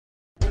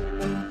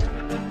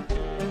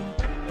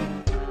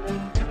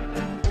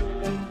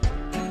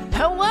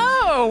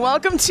Hello,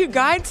 welcome to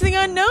Guide to the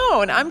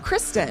Unknown. I'm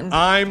Kristen.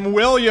 I'm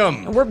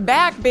William. We're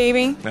back,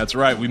 baby. That's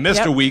right. We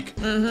missed a week.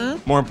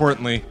 Mm-hmm. More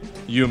importantly,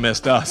 you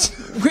missed us.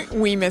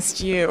 We missed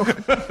you.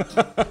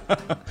 But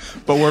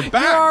we're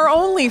back. You're our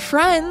only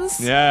friends.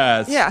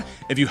 Yes. Yeah.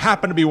 If you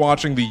happen to be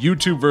watching the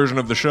YouTube version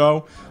of the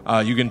show,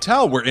 you can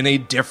tell we're in a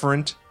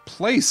different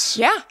place.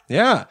 Yeah.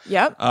 Yeah.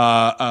 Yep.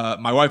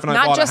 My wife and I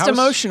Not bought just a house.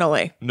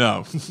 emotionally,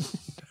 No.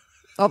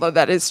 although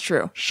that is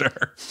true. Sure.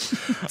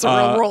 It's a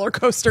real roller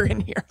coaster in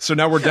here. So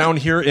now we're down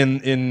here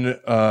in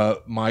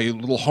my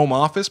little home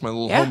office, my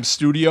little home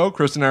studio.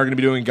 Kristen and I are going to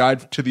be doing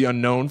Guide to the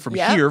Unknown from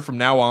here, from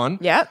now on.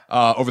 Yeah.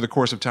 Over the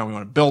course of time, we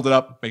want to build it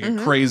up, make it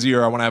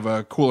crazier. I want to have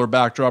a cooler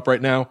backdrop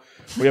right now.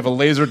 We have a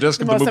laser disc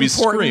of the movie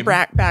Scream.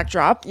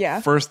 Backdrop. Yeah.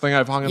 First thing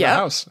I've hung in the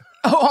house.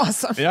 Oh,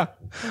 awesome. Yeah.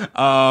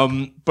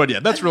 But yeah,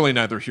 that's really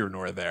neither here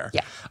nor there.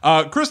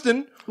 Yeah.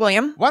 Kristen.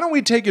 William. Why don't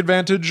we take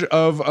advantage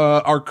of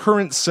our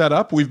current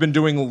setup? We've been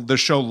doing the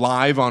show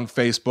live on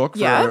Facebook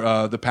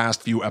for the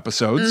past few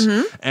episodes.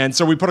 And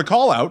so we put a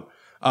call out.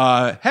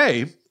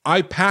 Hey,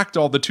 I packed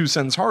all the 2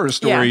 Cents Horror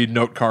Story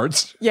note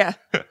cards. Yeah.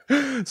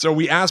 So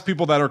we asked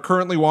people that are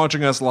currently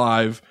watching us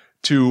live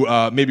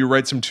to maybe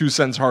write some 2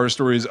 Cents Horror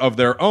Stories of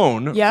their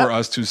own for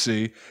us to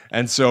see.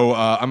 And so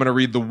I'm going to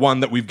read the one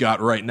that we've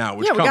got right now,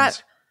 which comes... we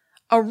got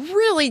a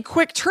really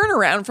quick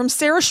turnaround from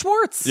Sarah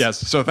Schwartz. Yes,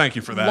 so thank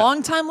you for that.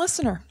 Long-time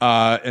listener.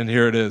 And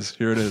here it is.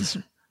 Here it is.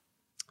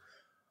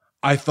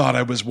 I thought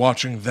I was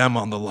watching them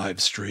on the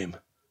live stream,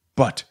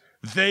 but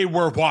they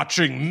were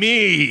watching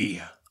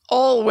me.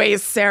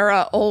 Always,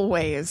 Sarah,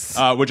 always.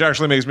 Which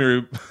actually makes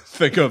me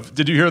think of,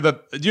 do you know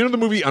the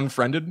movie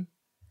Unfriended?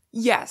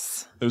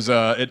 Yes.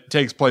 It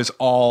takes place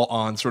all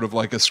on sort of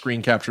like a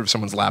screen capture of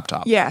someone's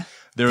laptop. Yeah.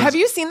 Have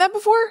you seen that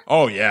before?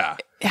 Oh, yeah.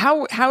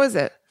 How is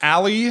it?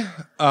 Allie,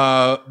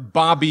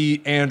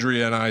 Bobby,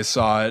 Andrea, and I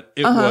saw it.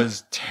 It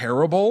was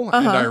terrible,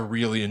 and I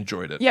really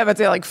enjoyed it. Yeah, but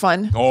they like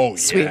fun. Oh,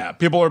 Sweet. yeah.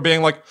 People are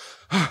being like,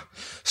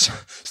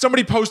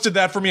 somebody posted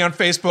that for me on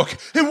Facebook.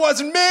 It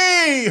wasn't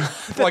me.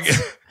 Like,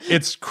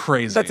 it's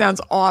crazy. That sounds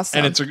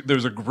awesome. And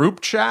there's a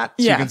group chat,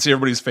 so you can see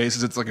everybody's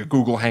faces. It's like a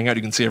Google Hangout.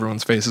 You can see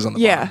everyone's faces on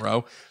the bottom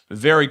row.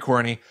 Very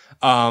corny.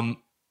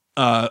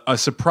 A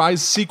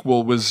surprise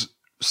sequel was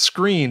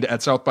screened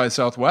at South by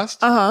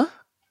Southwest.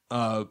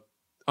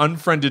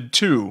 Unfriended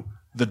 2,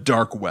 The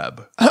Dark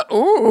Web.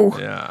 Ooh.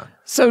 Yeah.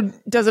 So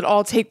does it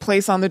all take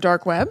place on the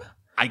dark web?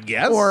 I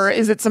guess. Or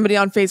is it somebody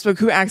on Facebook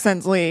who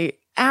accidentally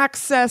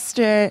accessed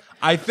it?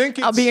 I think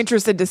I'll be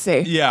interested to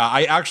see. Yeah,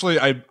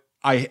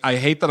 I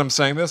hate that I'm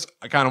saying this.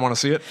 I kind of want to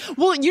see it.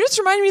 Well, you just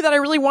reminded me that I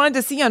really wanted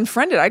to see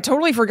Unfriended. I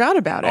totally forgot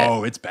about it.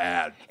 Oh, it's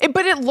bad.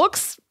 But it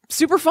looks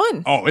super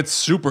fun. Oh, it's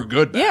super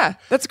good. Yeah,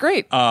 that's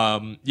great.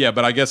 Yeah,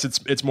 but I guess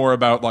it's more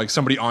about like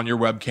somebody on your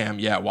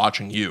webcam,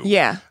 watching you.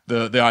 Yeah.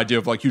 The idea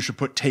of like you should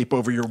put tape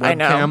over your I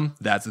know. webcam.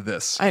 That's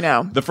this. I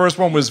know. The first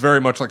one was very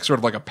much like sort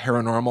of like a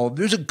paranormal.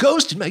 There's a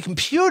ghost in my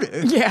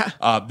computer. Yeah.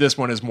 This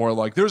one is more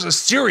like there's a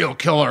serial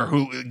killer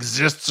who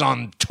exists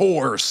on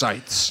Tor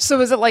sites.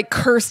 So is it like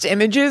cursed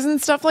images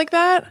and stuff like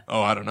that?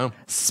 Oh, I don't know.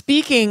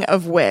 Speaking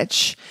of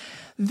which,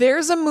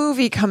 there's a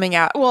movie coming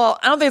out. Well,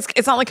 I don't think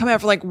it's not like coming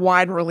out for like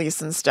wide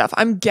release and stuff.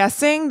 I'm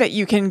guessing that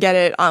you can get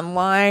it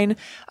online.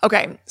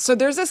 Okay, so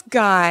there's this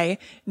guy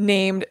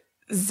named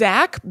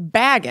Zach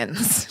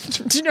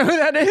Baggins. Do you know who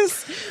that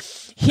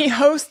is? He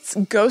hosts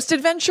Ghost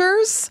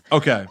Adventures.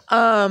 Okay.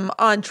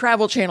 On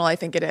Travel Channel, I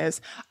think it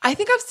is. I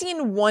think I've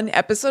seen one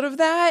episode of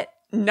that.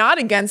 Not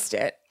against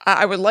it.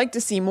 I would like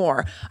to see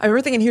more. I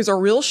remember thinking he was a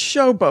real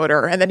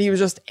showboater and that he was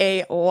just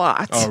a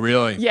lot. Oh,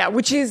 really? Yeah,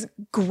 which is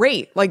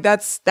great. Like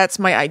that's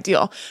my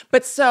ideal.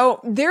 But so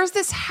there's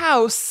this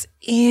house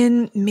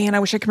in, man, I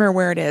wish I could remember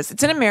where it is.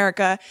 It's in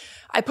America.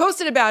 I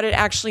posted about it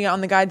actually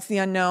on the Guide to the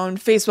Unknown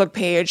Facebook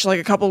page like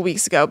a couple of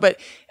weeks ago. But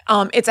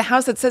it's a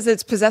house that says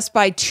it's possessed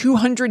by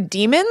 200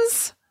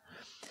 demons.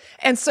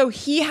 And so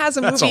he has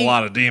a movie. That's a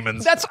lot of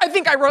demons. I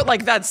think I wrote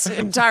like that's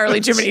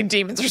entirely too many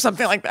demons or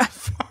something like that.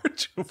 Far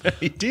too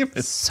many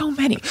demons. So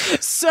many.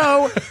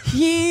 So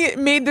he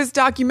made this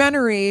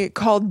documentary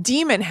called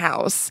Demon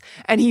House,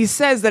 and he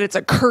says that it's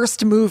a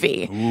cursed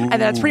movie. Ooh. And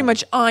that's pretty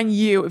much on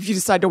you if you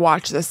decide to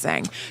watch this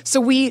thing.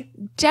 So we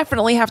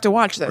definitely have to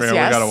watch this. Yeah,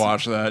 yes? we got to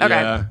watch that.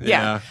 Okay.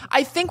 Yeah.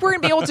 I think we're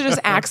going to be able to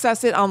just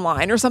access it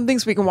online or something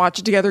so we can watch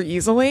it together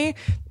easily.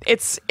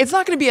 It's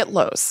not going to be at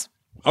Lowe's.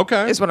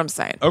 Okay. Is what I'm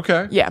saying.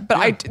 Okay. Yeah,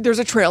 but there's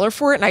a trailer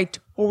for it, and I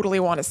totally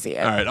want to see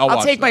it. All right,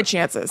 I'll take that. my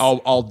chances.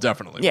 I'll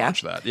definitely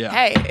watch that. Yeah.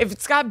 Hey, if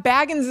it's got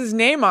Baggins'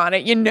 name on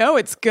it, you know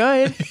it's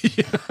good.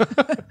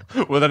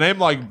 With a name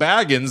like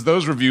Baggins,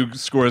 those review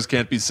scores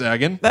can't be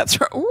sagging. That's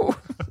right. Ooh,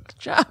 good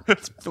job.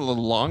 It's a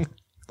little long.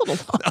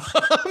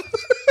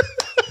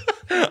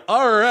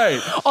 All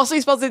right. Also,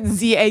 he spells it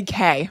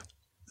Z-A-K.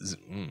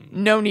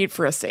 No need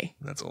for a C.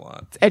 That's a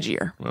lot. It's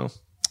edgier. Well,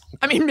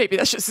 I mean, maybe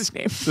that's just his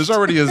name. There's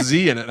already a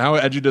Z in it. How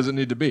edgy does it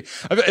need to be?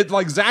 I mean,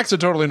 like Zach's a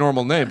totally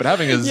normal name, but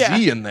having a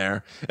Z in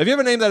there, if you have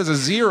a name that has a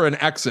Z or an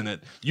X in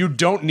it, you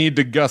don't need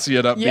to gussy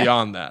it up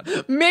beyond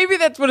that. Maybe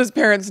that's what his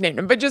parents named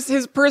him, but just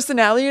his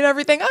personality and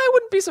everything, I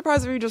wouldn't be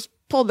surprised if he just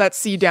pulled that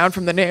C down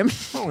from the name.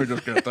 Why don't we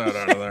just get that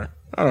out of there?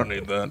 I don't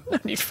need that. No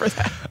need for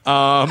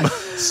that.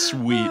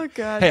 Sweet. Oh,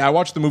 God. Hey, I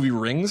watched the movie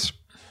Rings,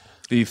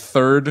 the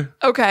third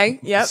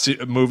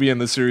movie in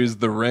the series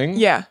The Ring.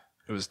 Yeah.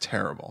 It was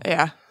terrible.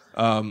 Yeah.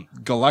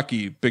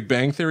 Galecki, Big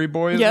Bang Theory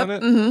boy, is in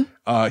it.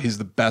 Mm-hmm. He's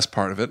the best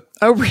part of it.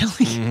 Oh, really?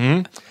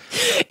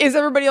 Mm-hmm. Is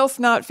everybody else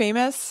not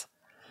famous?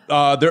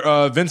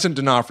 Vincent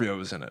D'Onofrio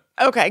was in it.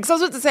 Okay, because I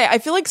was about to say, I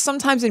feel like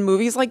sometimes in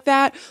movies like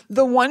that,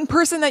 the one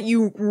person that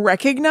you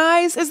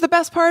recognize is the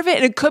best part of it,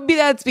 and it could be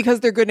that it's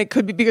because they're good, and it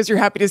could be because you're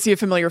happy to see a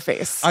familiar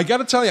face. I got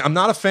to tell you, I'm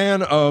not a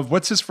fan of,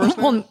 what's his first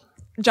name?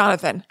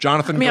 Jonathan.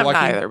 Jonathan I mean, Galecki? I'm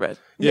not either, but...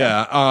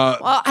 Yeah.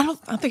 Well, I don't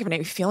think I have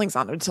any feelings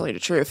on it, to tell you the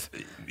truth.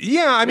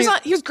 Yeah, I mean...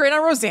 He was great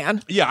on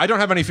Roseanne. Yeah, I don't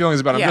have any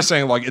feelings about it. I'm just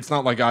saying, like, it's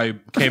not like I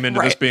came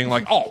into this being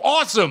like, oh,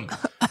 awesome!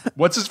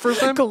 What's his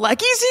first name?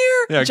 Galecki's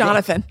here? Yeah,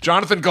 Jonathan.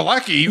 Jonathan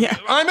Galecki? Yeah.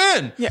 I'm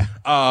in! Yeah.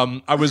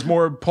 I was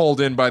more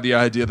pulled in by the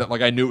idea that,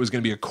 like, I knew it was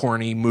going to be a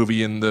corny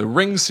movie in the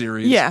Ring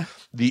series. Yeah.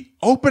 The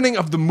opening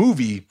of the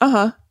movie...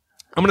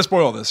 I'm going to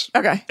spoil this.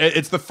 Okay.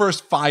 It's the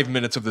first 5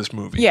 minutes of this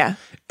movie. Yeah.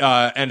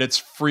 And it's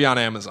free on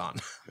Amazon.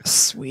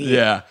 Sweet.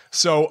 Yeah.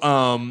 So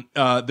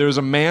there's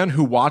a man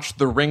who watched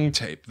the Ring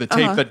tape, the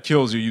tape that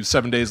kills you.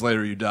 7 days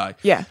later, you die.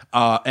 Yeah.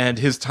 And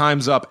his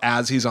time's up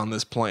as he's on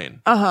this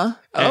plane. Oh.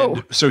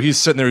 And so he's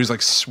sitting there, he's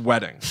like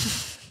sweating.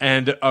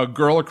 And a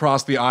girl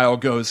across the aisle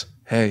goes,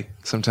 hey,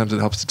 sometimes it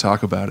helps to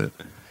talk about it.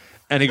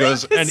 And he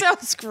goes, It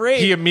sounds great.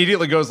 He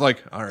immediately goes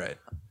like, all right.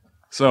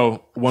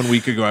 So 1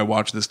 week ago, I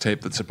watched this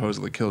tape that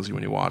supposedly kills you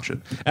when you watch it.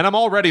 And I'm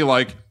already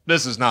like,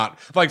 this is not,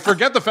 like,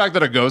 forget the fact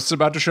that a ghost's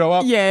about to show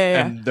up.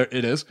 Yeah. And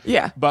it is.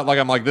 Yeah. But like,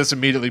 I'm like, this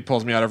immediately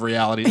pulls me out of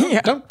reality.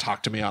 Don't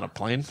talk to me on a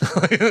plane.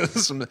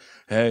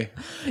 Hey.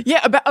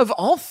 Yeah, of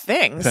all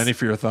things. Penny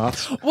for your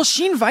thoughts. Well,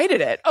 she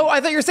invited it. Oh,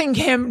 I thought you were saying,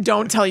 Kim,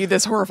 don't tell you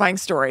this horrifying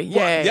story.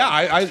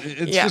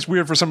 It's just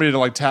weird for somebody to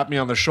like tap me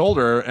on the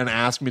shoulder and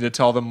ask me to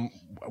tell them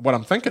what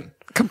I'm thinking.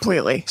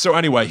 Completely. So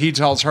anyway, he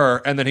tells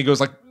her, and then he goes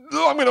like,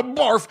 oh, I'm gonna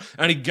barf,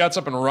 and he gets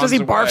up and runs. Does he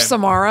away. barf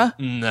Samara?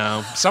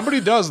 No, somebody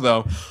does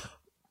though.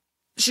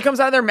 She comes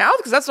out of their mouth,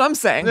 because that's what I'm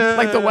saying.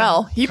 Like the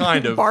well, he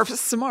kind of barfs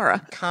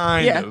Samara.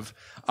 Kind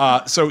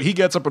of. So he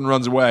gets up and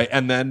runs away,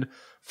 and then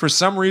for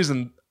some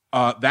reason,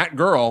 that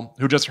girl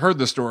who just heard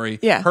the story,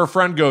 her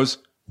friend goes,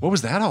 "What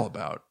was that all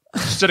about?"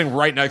 Sitting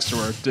right next to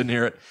her, didn't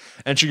hear it,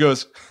 and she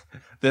goes,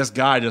 "This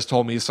guy just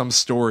told me some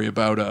story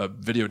about a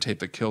videotape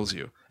that kills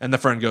you," and the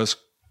friend goes,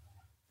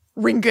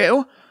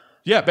 "Ringu."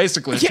 Yeah,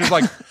 basically. She's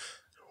like,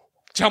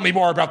 tell me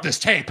more about this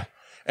tape.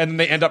 And then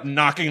they end up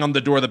knocking on the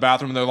door of the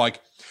bathroom and they're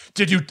like,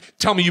 did you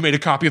tell me you made a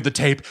copy of the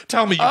tape?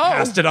 Tell me you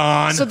passed it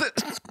on. So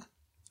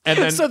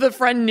the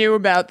friend knew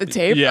about the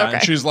tape? Yeah, okay.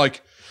 And she's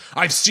like,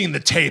 I've seen the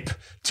tape.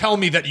 Tell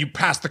me that you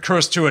passed the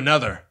curse to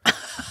another.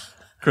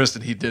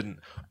 Kristen, he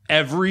didn't.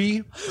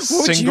 Every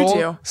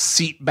single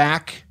seat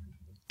back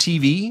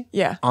TV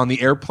on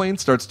the airplane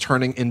starts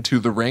turning into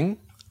the Ring.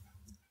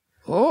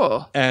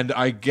 Oh. And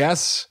I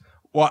guess...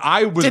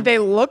 Did they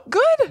look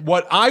good?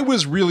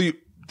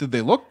 Did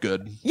they look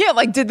good? Yeah,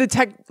 like did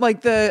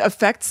the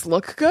effects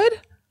look good?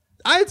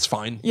 It's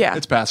fine. Yeah.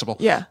 It's passable.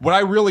 Yeah. What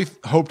I really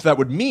hoped that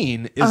would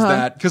mean is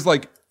that, because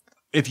like,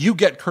 if you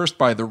get cursed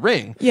by the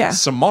Ring,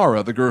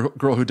 Samara, the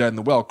girl who died in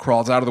the well,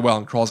 crawls out of the well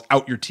and crawls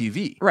out your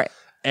TV. Right.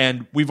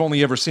 And we've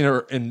only ever seen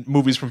her in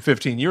movies from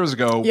 15 years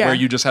ago where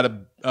you just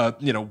had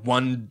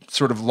one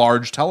sort of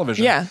large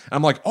television. Yeah. And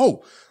I'm like,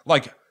 oh,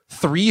 like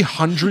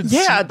 300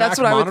 that's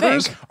what monitors? I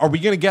would think. Are we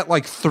going to get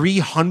like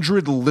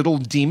 300 little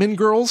demon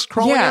girls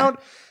crawling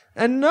out?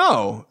 And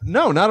no,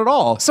 not at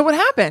all. So what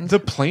happened? The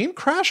plane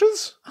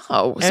crashes.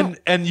 Oh.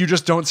 And you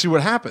just don't see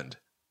what happened.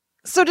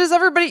 So do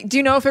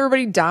you know if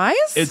everybody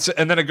dies?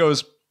 And then it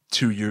goes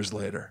 2 years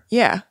later.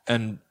 Yeah.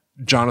 And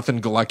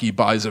Jonathan Galecki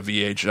buys a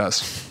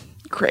VHS.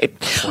 Great.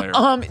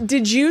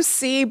 Did you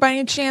see by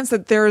any chance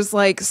that there's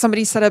like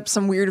somebody set up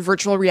some weird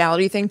virtual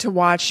reality thing to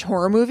watch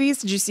horror movies?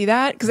 Did you see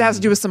that? Because it has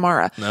to do with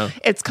Samara. No.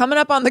 It's coming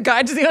up on the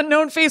Guide to the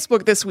Unknown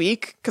Facebook this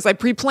week because I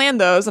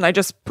pre-planned those and I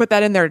just put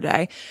that in there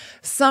today.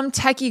 Some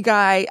techie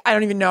guy, I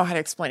don't even know how to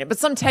explain it, but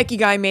some techie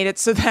guy made it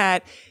so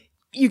that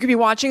you could be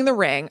watching The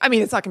Ring. I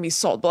mean, it's not going to be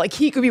sold, but like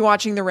he could be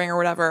watching The Ring or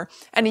whatever.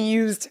 And he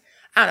used,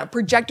 I don't know,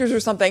 projectors or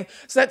something,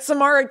 so that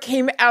Samara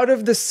came out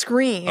of the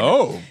screen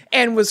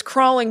and was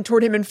crawling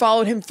toward him and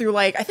followed him through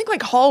like, I think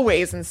like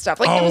hallways and stuff.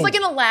 Like it was like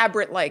an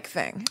elaborate like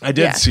thing. I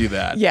did see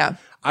that. Yeah.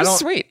 It's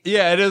sweet.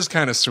 Yeah, it is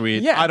kind of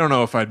sweet. Yeah. I don't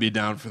know if I'd be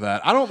down for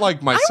that. I don't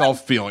like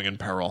myself feeling in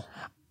peril.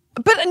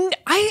 But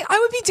I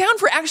would be down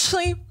for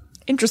actually,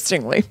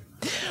 interestingly,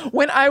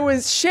 when I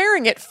was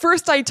sharing it,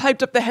 first I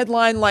typed up the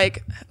headline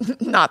like,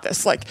 not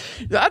this, like,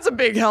 that's a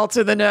big hell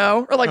to the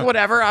no, or like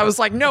whatever. I was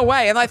like, no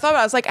way. And I thought,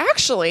 I was like,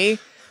 actually,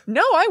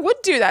 no, I would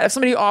do that. If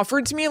somebody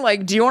offered to me,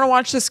 like, do you want to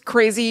watch this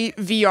crazy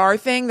VR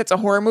thing that's a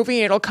horror movie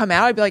and it'll come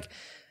out? I'd be like,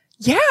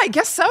 Yeah, I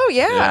guess so.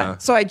 Yeah.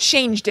 So I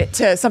changed it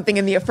to something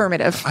in the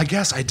affirmative. I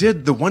guess I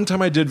did. The one time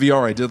I did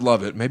VR, I did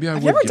love it. Maybe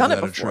I've never give done that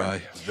it a before.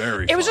 try.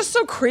 Very It fun. was just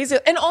so crazy.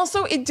 And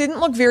also, it didn't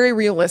look very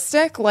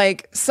realistic.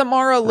 Like,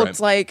 Samara looked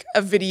like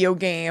a video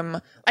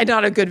game,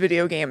 not a good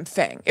video game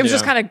thing. It was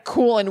just kind of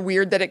cool and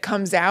weird that it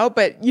comes out,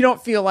 but you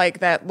don't feel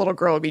like that little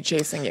girl would be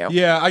chasing you.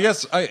 Yeah, I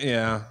guess,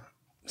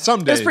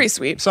 someday. It's pretty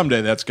sweet.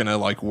 Someday that's going to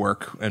like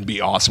work and be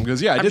awesome.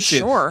 Because I did see it.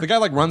 sure. The guy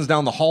like runs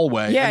down the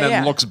hallway and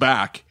then looks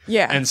back.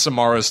 Yeah. And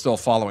Samara is still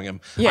following him.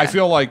 Yeah. I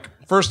feel like,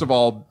 first of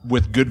all,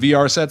 with good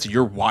VR sets,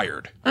 you're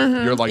wired.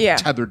 You're like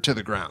tethered to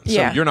the ground.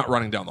 So you're not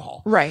running down the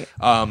hall. Right.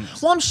 Well,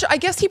 I'm sure. I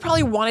guess he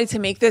probably wanted to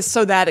make this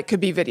so that it could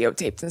be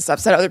videotaped and stuff,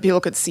 so that other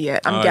people could see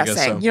it. I'm guessing. I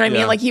guess so. You know what I Yeah.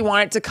 mean? Like he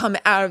wanted to come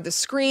out of the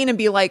screen and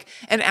be like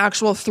an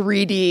actual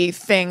 3D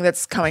thing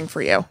that's coming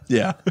for you,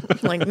 Yeah.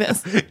 like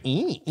this. Ed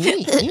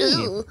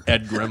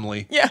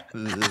Grimley. Yeah.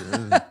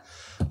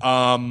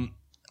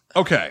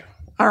 Okay.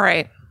 All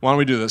right. Why don't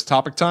we do this?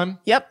 Topic time?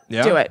 Yep.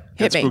 Yeah. Do it.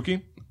 Get Hit me.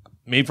 spooky.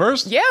 Me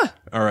first? Yeah.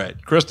 All right.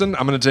 Kristen,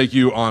 I'm going to take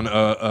you on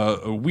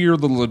a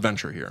weird little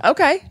adventure here.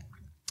 Okay.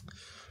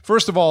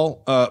 First of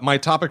all, my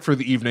topic for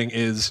the evening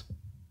is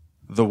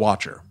The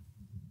Watcher.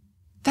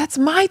 That's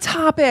my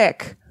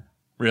topic.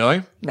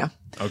 Really? No.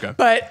 Okay.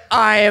 But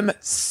I am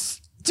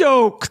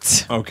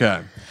stoked.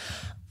 Okay.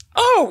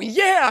 Oh,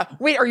 yeah.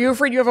 Wait, are you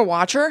afraid you have a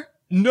watcher?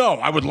 No,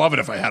 I would love it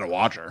if I had a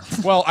watcher.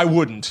 Well, I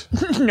wouldn't,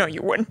 No,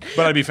 you wouldn't.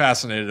 but I'd be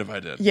fascinated if I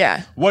did.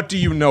 Yeah. What do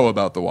you know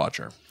about The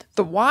Watcher?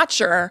 The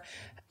watcher,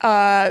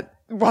 I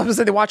was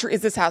saying the watcher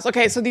is this house.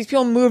 Okay, so these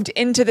people moved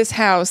into this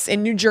house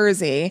in New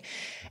Jersey.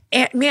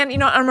 And man, I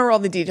don't remember all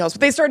the details,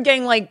 but they started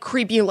getting like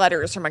creepy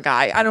letters from a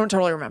guy. I don't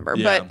totally remember,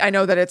 but I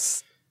know that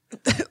it's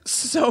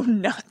so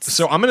nuts.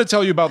 So I'm going to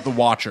tell you about The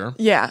Watcher,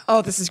 Yeah.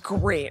 Oh, this is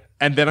great.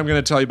 and then I'm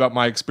going to tell you about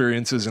my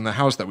experiences in the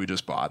house that we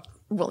just bought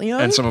William?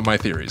 and some of my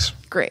theories.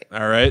 Great.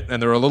 All right,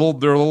 and they're a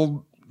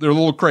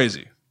little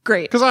crazy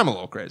Great. because I'm a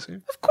little crazy.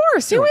 Of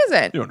course. Who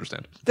isn't? You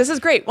understand? This is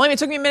great. William, it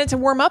took me a minute to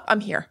warm up.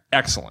 I'm here.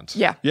 Excellent.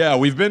 Yeah. Yeah,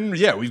 we've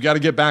got to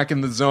get back in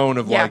the zone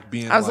of Yeah. like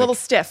being I was like, a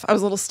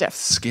little stiff.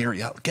 scary.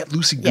 Get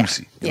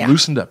loosey-goosey. Yeah. Get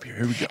loosened up here.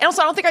 Here we go. And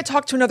also, I don't think I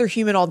talked to another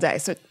human all day,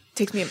 so it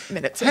takes me a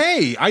minute to.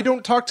 Hey, I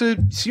don't talk to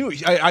you.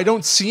 I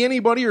don't see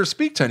anybody or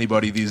speak to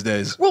anybody these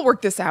days. We'll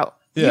work this out.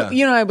 Yeah.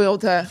 You and I will be able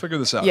to Figure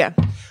this out. Yeah.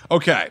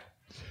 Okay.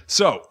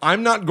 So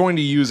I'm not going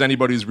to use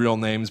anybody's real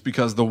names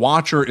because The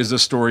Watcher is a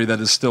story that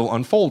is still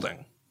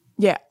unfolding.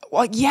 Yeah.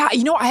 Well, yeah.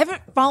 I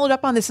haven't followed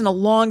up on this in a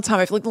long time.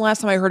 I feel like the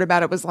last time I heard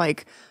about it was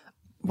like,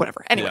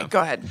 whatever. Anyway,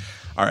 Go ahead.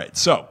 All right.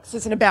 So This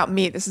isn't about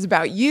me. This is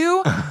about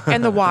you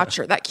and The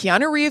Watcher. That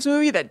Keanu Reeves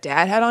movie that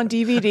Dad had on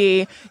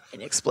DVD,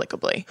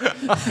 inexplicably.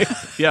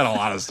 he had a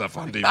lot of stuff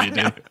on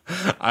DVD.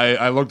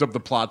 I looked up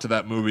the plot to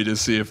that movie to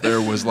see if there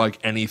was like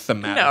any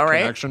thematic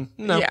connection.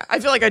 No. Yeah. I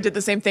feel like I did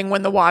the same thing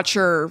when The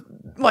Watcher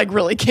like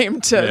really came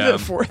to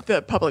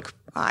the public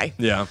eye.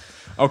 Yeah.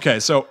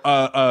 Okay. So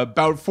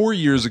about 4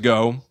 years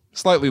ago,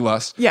 slightly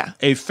less. Yeah.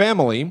 A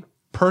family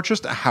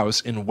purchased a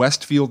house in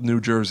Westfield, New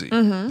Jersey.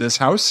 This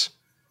house,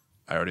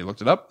 I already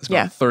looked it up. It's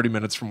about 30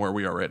 minutes from where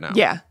we are right now.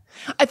 Yeah.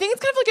 I think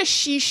it's kind of like a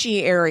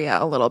she area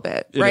a little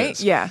bit, right? It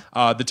is. Yeah.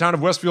 The town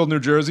of Westfield, New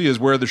Jersey is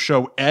where the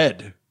show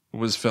Ed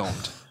was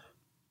filmed.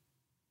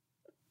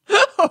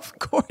 Of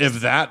course.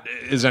 If that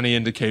is any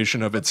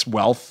indication of its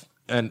wealth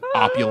and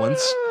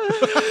opulence.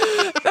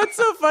 That's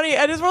so funny.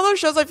 And it's one of those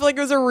shows I feel like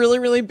it was a really,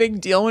 really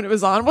big deal when it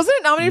was on. Wasn't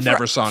it nominated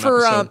Never saw an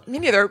episode. Me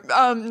neither.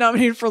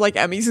 Nominated for like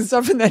Emmys and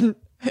stuff, and then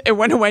it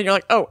went away and you're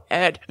like, oh,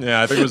 Ed.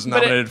 Yeah, I think it was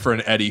nominated for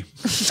an Eddie.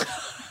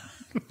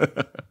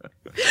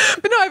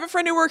 But no, I have a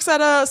friend who works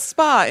at a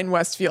spa in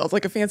Westfield,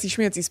 like a fancy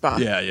schmancy spa.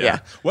 Yeah.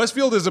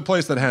 Westfield is a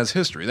place that has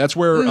history. That's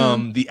where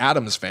the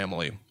Addams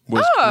family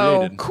was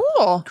created.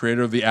 Cool.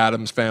 Creator of the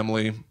Addams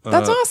family.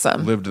 That's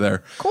awesome. Lived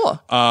there.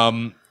 Cool.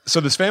 So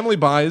this family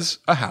buys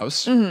a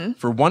house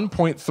for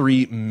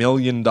 $1.3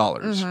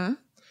 million.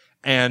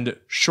 And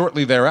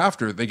shortly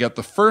thereafter, they get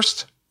the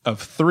first of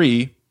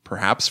 3,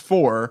 perhaps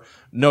 4,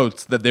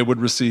 notes that they would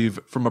receive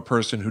from a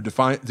person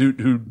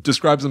who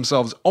describes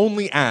themselves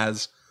only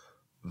as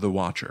The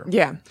Watcher.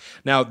 Yeah.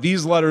 Now,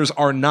 these letters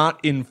are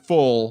not in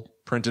full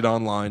printed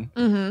online.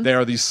 They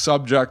are the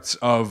subjects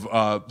of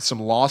some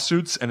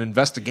lawsuits and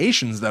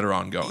investigations that are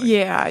ongoing.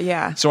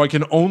 Yeah. So I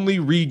can only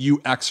read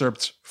you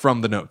excerpts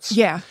from the notes.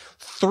 Yeah.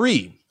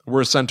 3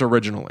 were sent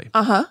originally.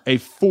 A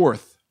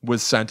 4th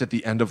was sent at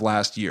the end of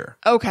last year.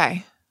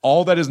 Okay.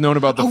 All that is known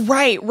about the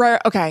Right.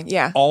 Okay.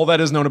 Yeah. all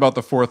that is known about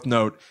the 4th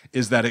note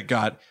is that it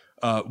got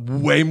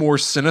way more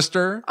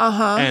sinister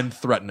and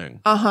threatening.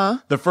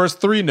 The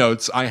first 3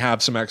 notes, I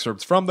have some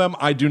excerpts from them.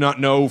 I do not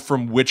know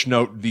from which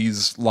note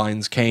these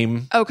lines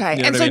came. Okay.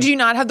 You know And what so I mean? do you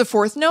not have the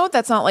 4th note?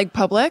 That's not like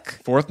public?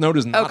 4th note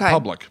is not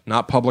public.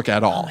 Not public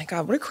at all. Oh my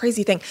God. What a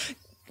crazy thing.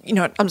 You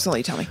know what? I'm just going to let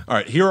you tell me. All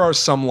right, here are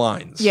some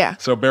lines. Yeah.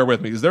 So bear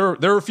with me, because there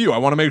are a few. I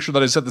want to make sure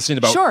that I set the scene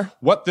about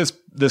what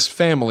this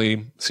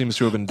family seems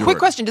to have endured. Quick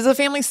question. Does the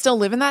family still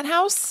live in that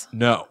house?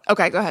 No.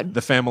 Okay, go ahead.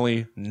 The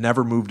family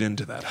never moved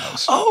into that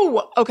house.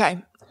 Oh,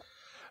 okay.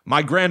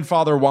 My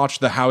grandfather watched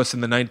the house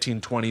in the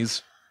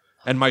 1920s.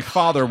 and my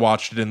father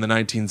watched it in the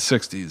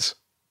 1960s.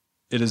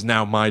 It is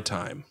now my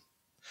time.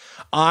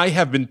 I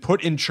have been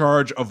put in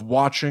charge of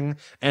watching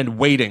and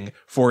waiting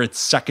for its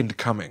second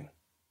coming.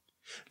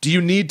 Do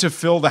you need to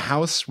fill the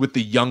house with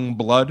the young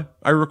blood?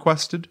 I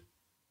requested.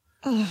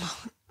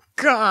 Oh,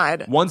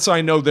 God. Once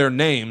I know their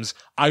names,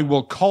 I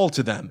will call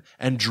to them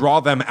and draw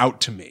them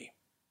out to me.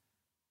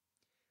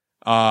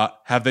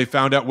 Have they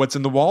found out what's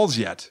in the walls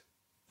yet?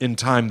 In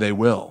time they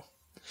will.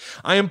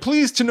 I am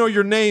pleased to know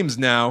your names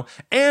now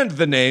and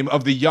the name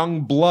of the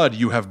young blood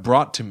you have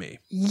brought to me.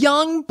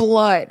 Young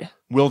blood.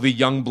 Will the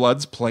young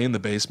bloods play in the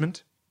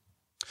basement?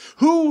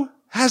 Who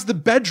has the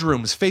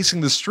bedrooms facing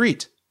the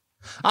street?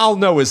 I'll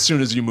know as soon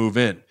as you move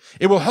in.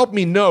 It will help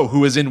me know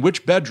who is in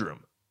which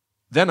bedroom.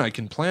 Then I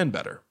can plan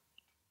better.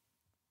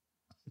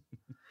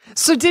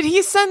 So did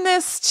he send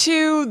this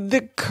to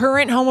the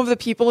current home of the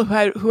people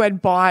who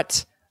had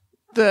bought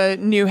the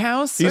new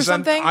house or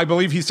something? I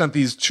believe he sent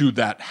these to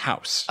that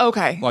house.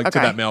 Okay. To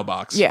that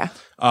mailbox. Yeah.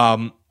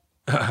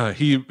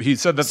 He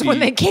said that when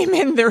they came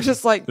in, they were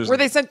just like, were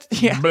they sent?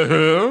 Yeah.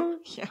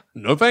 Yeah.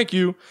 No, thank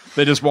you.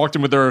 They just walked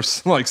in with their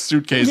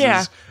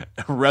suitcases,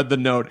 read the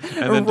note,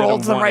 and then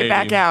rolled them right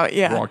back out.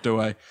 Yeah. Walked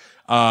away.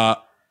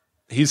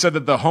 He said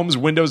that the home's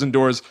windows and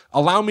doors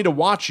allow me to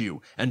watch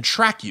you and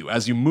track you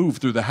as you move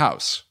through the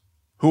house.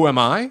 Who am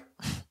I?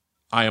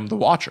 I am the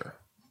watcher.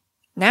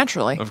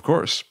 Naturally. Of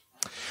course.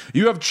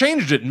 You have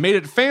changed it and made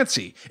it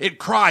fancy. It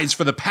cries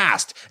for the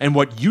past and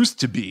what used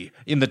to be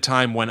in the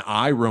time when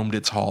I roamed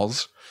its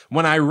halls,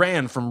 when I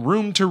ran from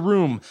room to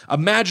room,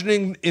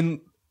 imagining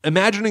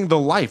the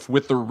life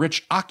with the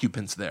rich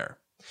occupants there.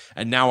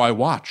 And now I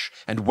watch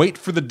and wait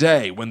for the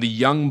day when the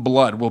young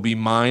blood will be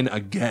mine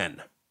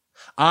again.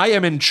 I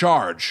am in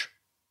charge.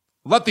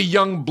 Let the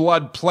young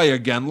blood play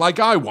again like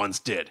I once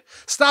did.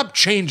 Stop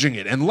changing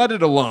it and let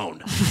it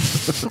alone.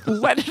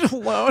 Let it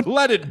alone.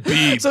 Let it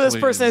be, So this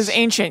please. person is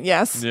ancient,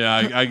 yes?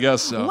 Yeah, I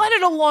guess so. Let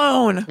it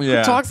alone. Yeah.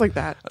 Who talks like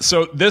that?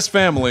 So this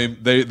family,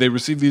 they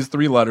received these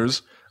 3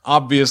 letters.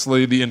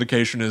 Obviously, the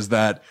indication is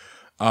that...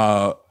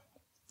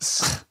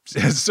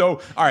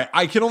 So, all right,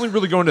 I can only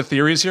really go into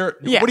theories here.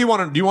 Yeah. What do you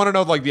want to? Do you want to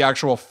know like the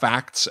actual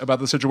facts about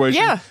the situation?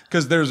 Yeah,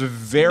 because there's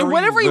very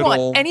whatever you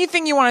little... want,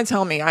 anything you want to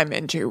tell me, I'm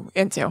into.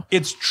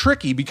 It's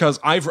tricky because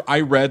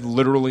I read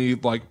literally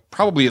like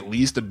probably at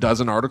least a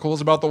dozen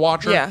articles about the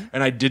Watcher,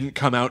 and I didn't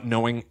come out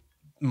knowing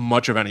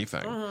much of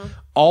anything. Mm-hmm.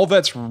 All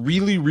that's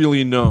really,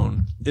 really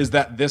known is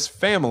that this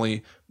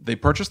family, they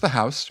purchased the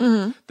house.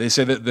 Mm-hmm. They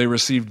say that they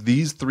received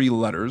these 3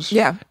 letters,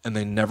 and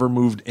they never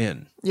moved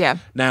in. Yeah.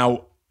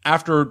 Now,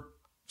 after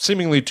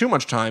seemingly too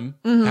much time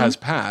has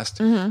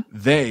passed,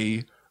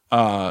 they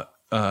put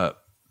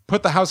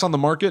the house on the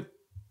market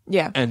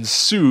and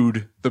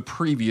sued the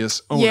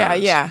previous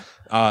owners.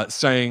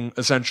 Saying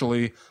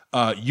essentially,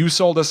 you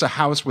sold us a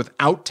house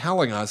without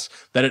telling us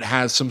that it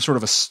has some sort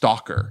of a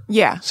stalker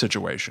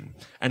situation,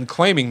 and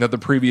claiming that the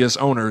previous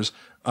owners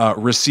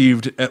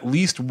received at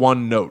least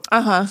 1 note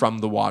from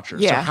the Watcher.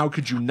 So how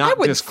could you not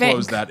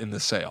disclose that in the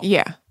sale?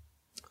 Yeah.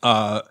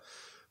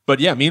 But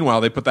yeah,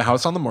 meanwhile, they put the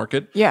house on the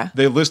market. Yeah.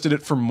 They listed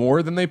it for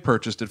more than they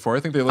purchased it for. I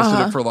think they listed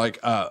it for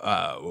like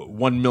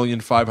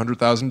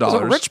 $1,500,000. Those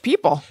are rich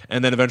people.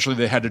 And then eventually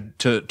they had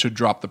to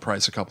drop the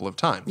price a couple of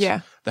times. Yeah.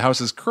 The house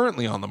is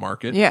currently on the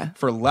market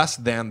for less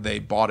than they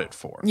bought it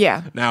for.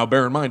 Yeah. Now,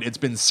 bear in mind, it's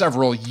been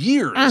several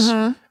years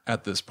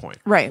at this point.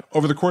 Right.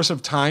 Over the course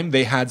of time,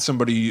 they had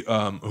somebody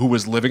who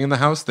was living in the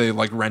house. They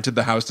like rented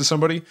the house to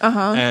somebody.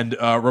 And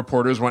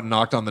reporters went and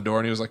knocked on the door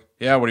and he was like,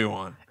 yeah, what do you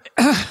want?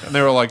 And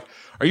they were like,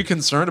 are you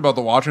concerned about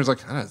the Watcher? He's like,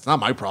 it's not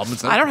my problem.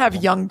 I don't have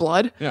young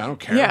blood. Yeah, I don't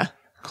care. Yeah.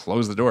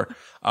 Close the door.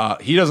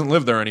 He doesn't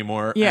live there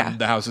anymore. Yeah. And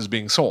the house is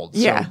being sold.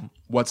 Yeah. So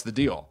what's the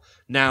deal?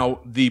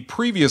 Now, the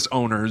previous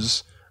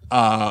owners,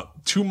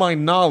 to my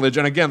knowledge,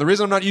 and again, the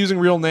reason I'm not using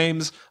real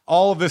names,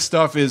 all of this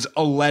stuff is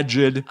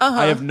alleged.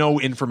 I have no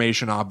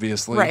information,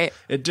 obviously. Right.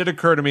 It did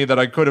occur to me that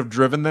I could have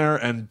driven there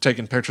and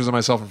taken pictures of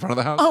myself in front of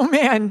the house. Oh,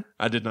 man.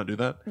 I did not do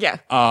that. Yeah.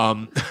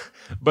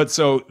 But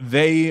so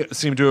they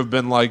seem to have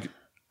been like,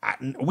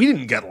 we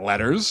didn't get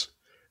letters.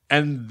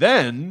 And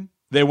then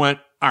they went,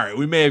 all right,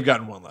 we may have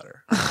gotten 1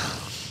 letter.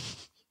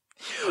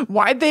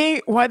 Why'd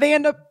they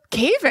end up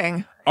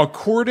caving?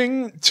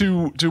 According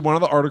to one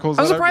of the articles,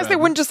 I'm surprised they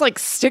wouldn't just like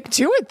stick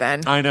to it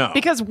then. I know.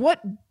 Because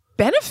what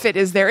benefit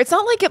is there? It's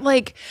not like it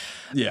like,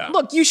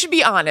 look, you should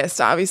be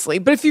honest, obviously,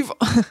 but if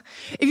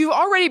you've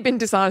already been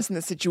dishonest in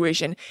this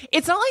situation,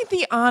 it's not like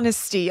the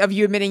honesty of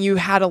you admitting you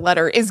had a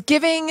letter is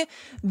giving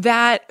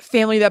that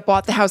family that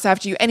bought the house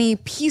after you any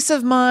peace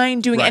of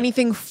mind, doing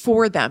anything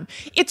for them.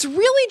 It's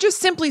really just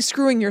simply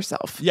screwing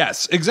yourself.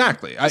 Yes,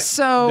 exactly.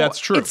 So that's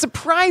true. It's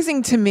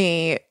surprising to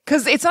me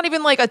because it's not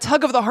even like a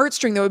tug of the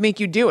heartstring that would make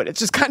you do it. It's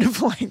just kind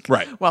of like,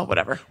 well,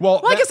 whatever.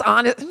 Well, I guess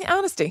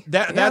honesty.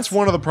 That's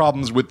one of the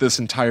problems with this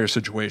entire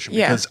situation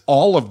because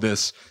all of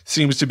this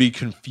seems to be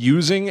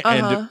confusing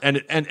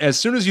and as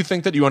soon as you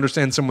think that you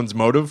understand someone's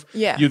motive,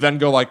 you then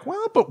go like,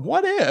 well, but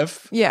what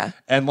if? Yeah.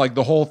 And like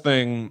the whole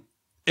thing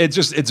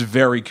it's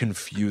very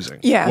confusing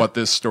what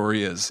this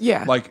story is.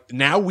 Yeah. Like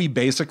now we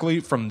basically,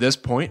 from this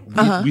point,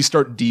 we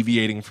start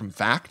deviating from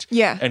fact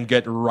and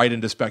get right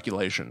into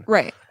speculation.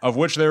 Right. Of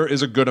which there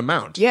is a good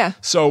amount. Yeah.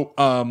 So,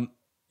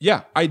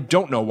 I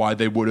don't know why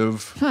they would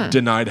have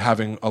denied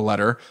having a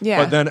letter.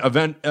 Yeah. But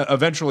then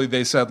eventually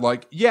they said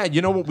like, yeah,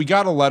 you know what? We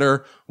got a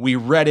letter. We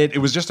read it. It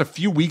was just a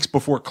few weeks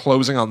before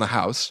closing on the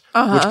house,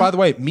 which by the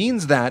way,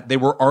 means that they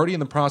were already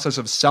in the process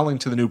of selling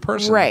to the new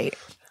person. Right.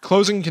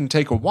 Closing can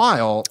take a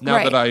while.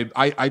 Now that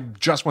I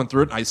just went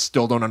through it and I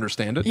still don't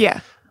understand it. Yeah.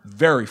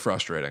 Very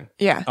frustrating.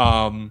 Yeah.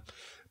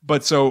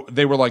 But so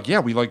they were like, yeah,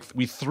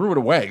 we threw it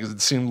away because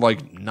it seemed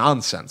like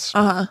nonsense.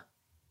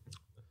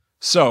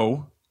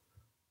 So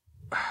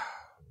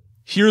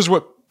here's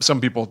what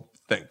some people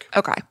think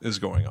is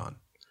going on.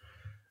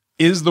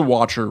 Is the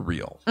watcher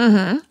real?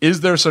 Is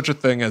there such a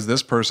thing as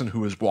this person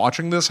who is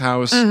watching this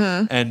house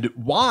and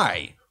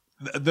why?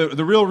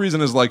 The real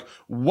reason is like,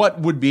 what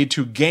would be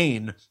to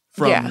gain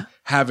from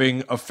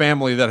having a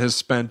family that has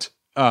spent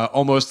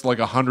almost like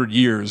 100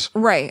 years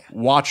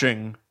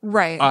watching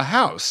a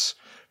house?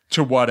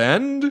 To what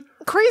end?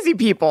 Crazy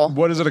people.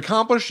 What does it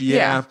accomplish?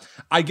 Yeah.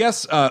 I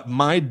guess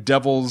my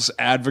devil's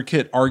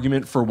advocate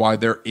argument for why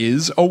there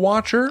is a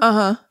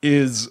watcher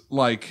is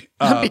like...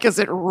 because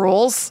it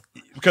rules.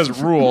 Because it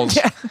rules.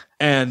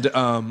 And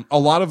a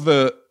lot of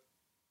the...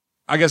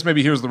 I guess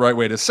maybe here's the right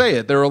way to say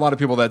it. There are a lot of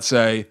people that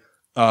say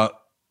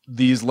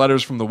these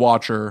letters from the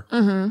watcher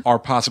are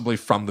possibly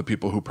from the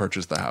people who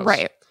purchased the house.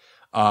 Right.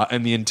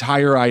 And the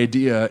entire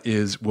idea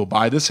is we'll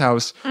buy this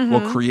house,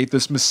 we'll create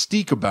this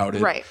mystique about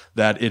it,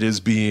 that it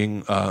is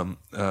being,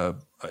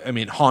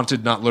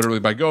 haunted not literally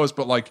by ghosts,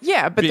 but like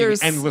but being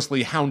there's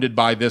endlessly hounded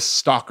by this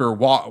stalker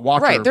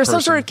watcher. Right, there's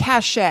person. some sort of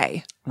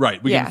cachet.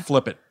 Right, we can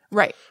flip it.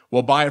 Right.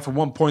 We'll buy it for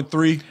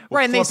 1.3.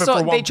 Right, and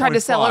they tried to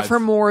sell it for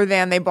more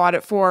than they bought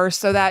it for,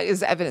 so that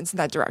is evidence in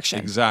that direction.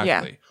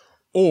 Exactly. Yeah.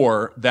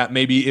 Or that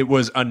maybe it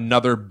was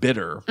another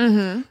bidder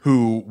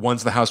who,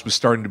 once the house was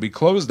starting to be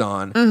closed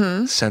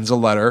on, sends a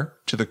letter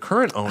to the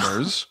current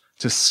owners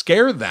to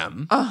scare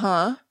them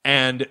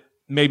and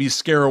maybe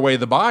scare away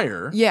the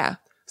buyer. Yeah.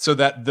 So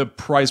that the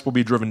price will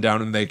be driven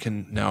down and they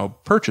can now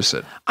purchase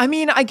it. I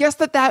mean, I guess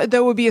that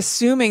would be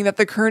assuming that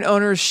the current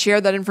owners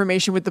share that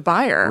information with the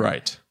buyer.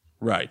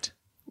 Right.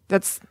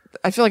 That's,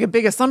 I feel like, a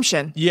big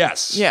assumption.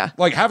 Yes. Yeah.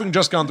 Like having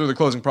just gone through the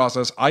closing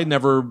process, I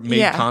never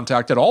made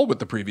contact at all with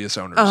the previous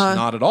owners.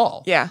 Not at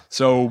all. Yeah.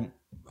 So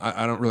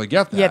I don't really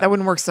get that. Yeah, that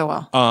wouldn't work so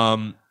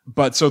well.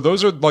 But so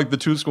those are like the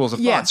two schools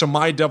of thought. So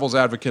my devil's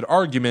advocate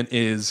argument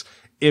is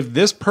if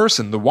this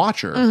person, the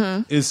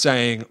watcher, is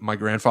saying, my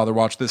grandfather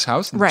watched this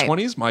house in the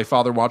 20s, my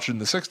father watched it in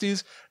the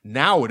 60s,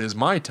 now it is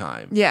my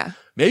time. Yeah.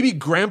 Maybe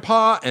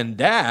grandpa and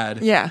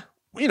dad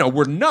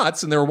were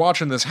nuts and they were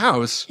watching this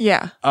house.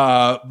 Yeah.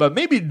 But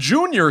maybe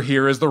Junior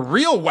here is the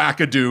real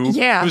wackadoo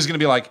who's going to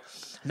be like,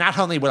 not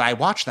only will I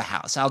watch the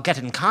house, I'll get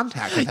in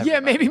contact with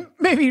everybody. Yeah,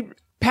 maybe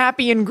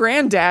Pappy and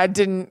Granddad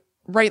didn't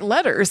write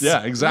letters.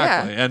 Yeah,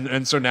 exactly. Yeah.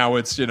 And so now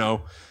it's,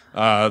 the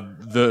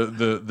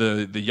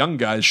young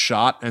guy's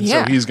shot, and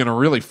so he's going to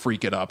really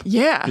freak it up.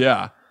 Yeah.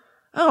 Yeah.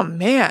 Oh,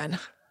 man.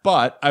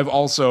 But I've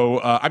also,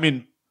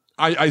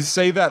 I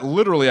say that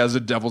literally as a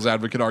devil's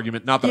advocate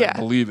argument, not that I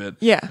believe it.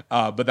 Yeah.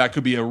 But that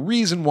could be a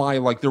reason why,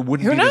 like, there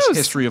wouldn't be this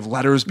history of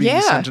letters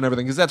being sent and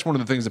everything, because that's one of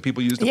the things that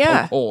people use to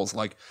poke holes.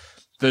 Like,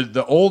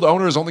 the old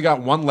owners only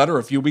got one letter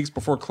a few weeks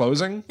before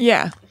closing.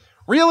 Yeah.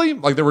 Really?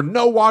 Like, there were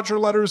no watcher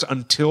letters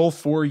until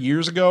 4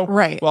 years ago?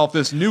 Right. Well, if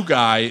this new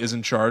guy is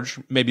in charge,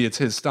 maybe it's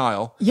his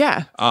style.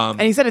 Yeah.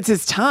 And he said it's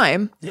his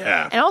time.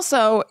 Yeah. And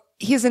also,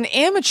 he's an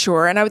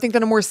amateur, and I would think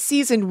that a more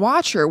seasoned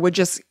watcher would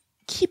just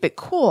keep it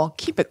cool,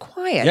 keep it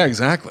quiet. Yeah,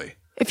 exactly.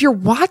 If you're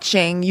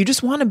watching, you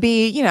just want to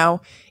be,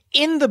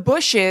 in the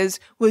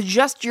bushes with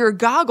just your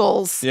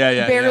goggles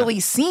barely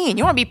seen.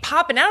 You want to be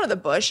popping out of the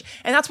bush,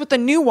 and that's what the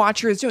new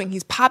watcher is doing.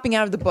 He's popping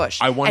out of the bush,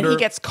 and he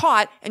gets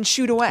caught and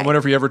shoot away. I wonder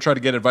if he ever tried to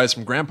get advice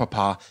from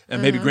Grandpapa,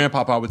 and maybe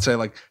Grandpapa would say,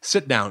 like,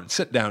 sit down,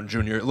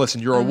 Junior.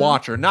 Listen, you're a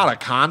watcher, not a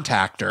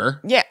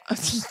contactor. Yeah,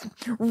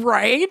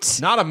 right?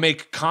 Not a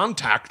make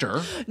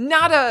contactor.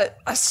 Not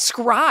a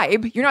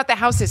scribe. You're not the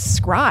house's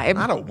scribe.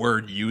 Not a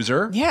word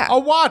user. Yeah. A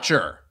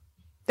watcher.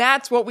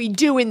 That's what we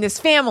do in this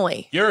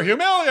family. You're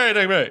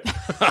humiliating me.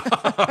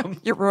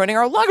 You're ruining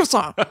our logo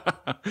song.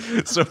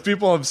 So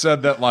people have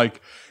said that, like,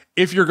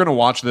 if you're going to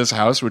watch this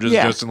house, which is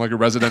just in like a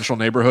residential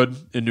neighborhood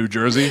in New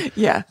Jersey,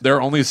 there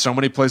are only so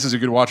many places you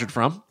could watch it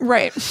from.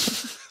 Right.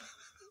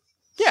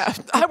 Yeah,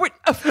 I would,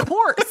 of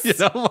course.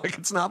 Like,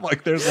 it's not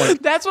like there's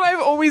like... That's what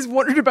I've always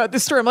wondered about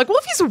this story. I'm like, well,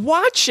 if he's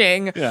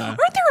watching, is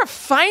there a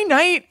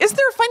finite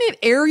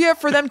area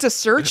for them to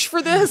search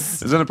for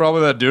this? Isn't it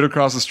probably that dude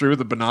across the street with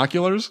the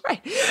binoculars?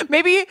 Right.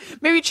 Maybe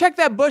check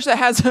that bush that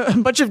has a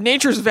bunch of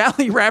Nature's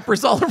Valley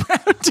wrappers all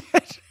around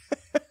it.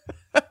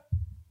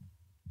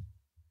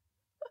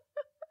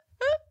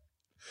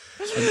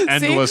 An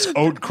endless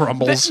oat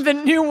crumbles. The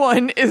new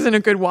one isn't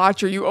a good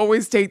watcher. You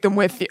always take them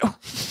with you.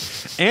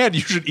 And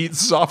you should eat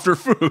softer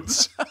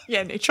foods.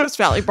 Yeah, Nature's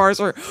Valley bars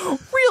are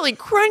really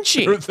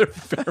crunchy. They're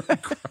very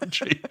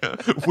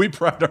crunchy. We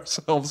pride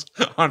ourselves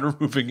on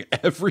removing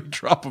every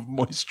drop of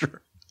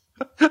moisture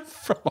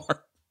from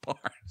our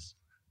bars.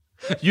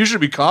 You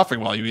should be coughing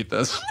while you eat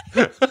this.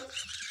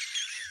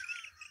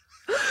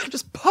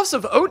 Just puffs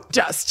of oat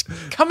dust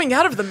coming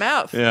out of the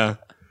mouth. Yeah.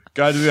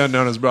 Guide to the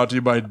Unknown is brought to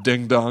you by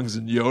Ding Dongs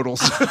and Yodels.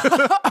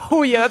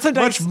 Oh yeah, that's a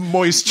nice Much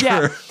moisture.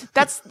 Yeah,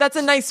 that's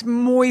a nice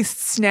moist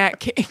snack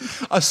cake.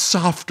 A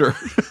softer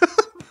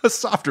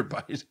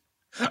bite.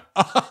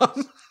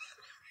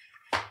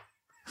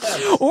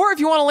 Or if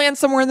you want to land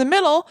somewhere in the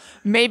middle,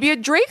 maybe a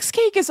Drake's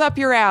cake is up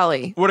your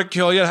alley. Would it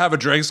kill you to have a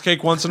Drake's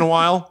cake once in a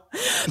while?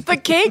 The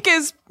cake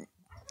is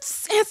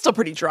it's still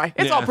pretty dry.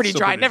 It's all pretty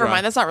dry. Never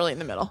mind. That's not really in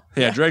the middle.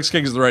 Yeah, Drake's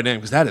cake is the right name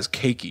because that is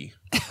cakey.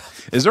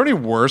 Is there any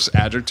worse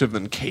adjective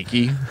than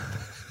cakey?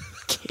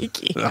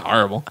 Cakey.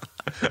 Horrible.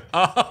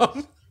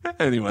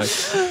 Anyway,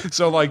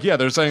 so like, yeah,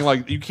 they're saying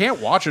like you can't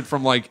watch it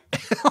from like,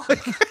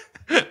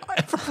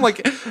 from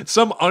like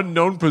some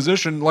unknown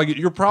position. Like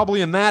you're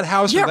probably in that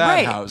house or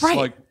that house. Right.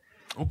 Like,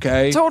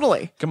 okay,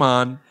 Totally. come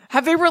on.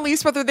 Have they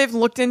released whether they've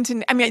looked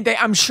into? I mean,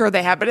 I'm sure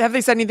they have, but have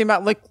they said anything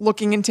about like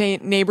looking into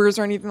neighbors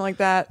or anything like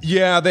that?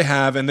 Yeah, they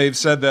have, and they've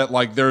said that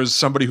like there's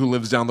somebody who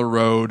lives down the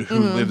road who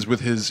lives with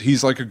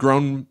he's like a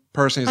grown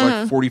person. He's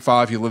like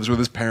 45. He lives with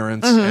his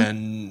parents,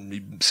 and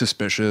he's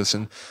suspicious.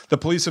 And the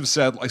police have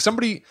said like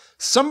somebody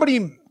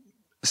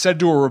said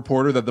to a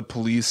reporter that the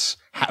police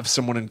have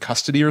someone in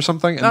custody or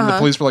something, and the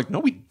police were like, "No,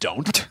 we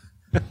don't."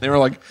 They were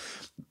like.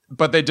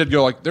 But they did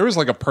go like, there is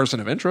like a person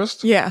of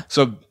interest. Yeah.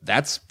 So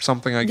that's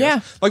something I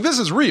guess. Yeah. Like this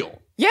is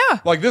real. Yeah.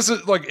 Like this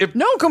is like if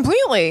No,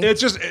 completely.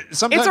 it's just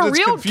sometimes It's a it's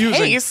real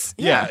confusing. case.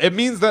 Yeah. Yeah. It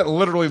means that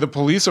literally the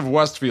police of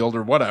Westfield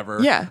or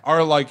whatever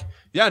are like,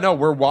 yeah, no,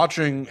 we're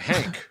watching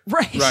Hank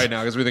Right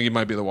now because we think he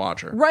might be the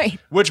Watcher. Right.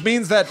 Which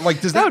means that like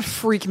that would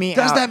freak me out.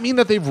 does that mean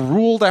that they've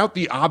ruled out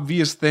the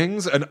obvious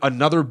things,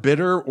 another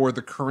bidder or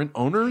the current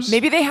owners?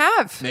 Maybe they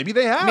have. Maybe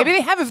they have. Maybe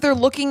they have if they're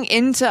looking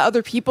into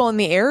other people in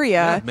the area.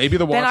 Yeah, maybe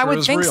the Watcher then I would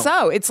is think real.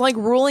 so. It's like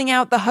ruling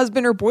out the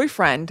husband or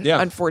boyfriend,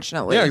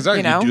 unfortunately. Yeah, exactly.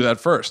 You know? You do that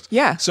first.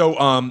 Yeah. So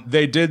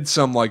they did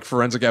some like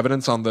forensic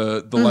evidence on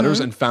the letters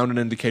and found an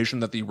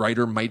indication that the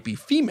writer might be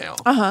female,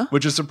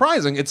 which is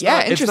surprising. It's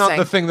not interesting.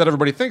 the thing that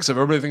everybody thinks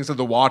of. Everybody thinks of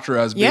the Watcher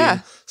as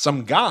being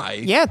some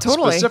guy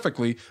totally.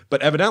 specifically,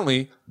 but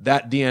evidently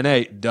that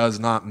DNA does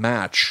not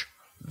match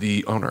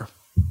the owner.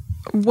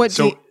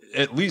 So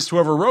at least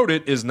whoever wrote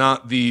it is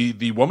not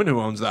the woman who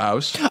owns the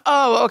house.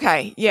 Oh,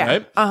 okay.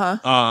 Yeah.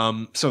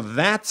 Right? So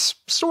that's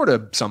sort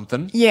of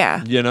something.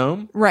 Yeah. You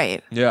know?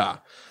 Right. Yeah.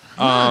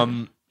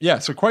 Yeah,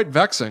 so quite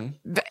vexing.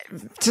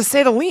 To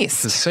say the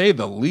least. To say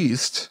the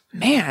least.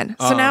 Man.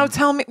 So now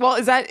tell me, well,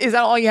 is that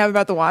all you have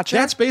about the Watcher?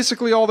 That's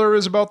basically all there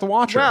is about the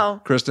Watcher.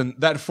 Well, Kristen,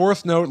 that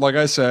fourth note, like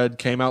I said,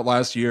 came out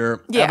last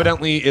year. Yeah.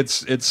 Evidently,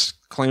 it's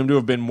claimed to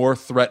have been more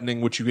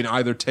threatening, which you can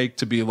either take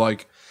to be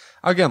like,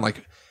 again,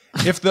 like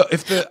if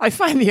the I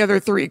find the other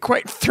three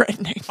quite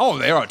threatening. Oh,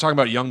 they are talking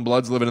about young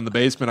bloods living in the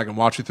basement. I can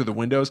watch you through the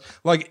windows.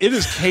 Like it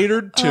is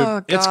catered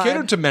to it's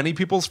catered to many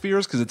people's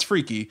fears because it's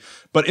freaky,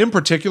 but in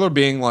particular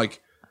being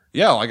like,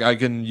 yeah, like I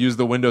can use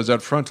the windows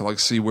out front to like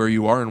see where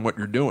you are and what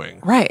you're doing.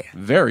 Right.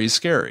 Very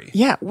scary.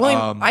 Yeah.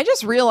 Well, I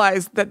just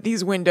realized that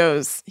these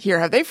windows here,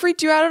 have they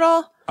freaked you out at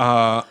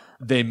all?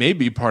 They may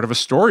be part of a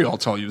story I'll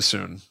tell you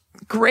soon.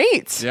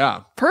 Great.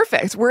 Yeah.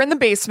 Perfect. We're in the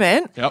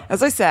basement,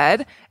 as I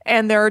said,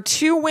 and there are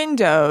two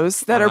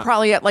windows that are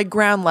probably at like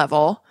ground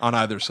level. On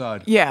either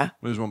side. Yeah.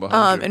 There's one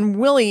behind you. And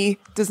Willie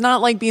does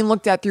not like being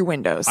looked at through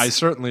windows. I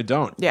certainly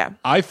don't. Yeah.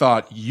 I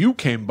thought you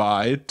came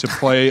by to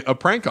play a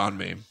prank on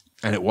me,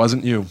 and it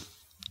wasn't you.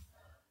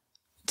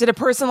 Did a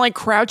person like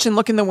crouch and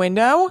look in the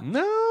window?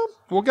 No,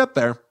 we'll get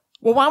there.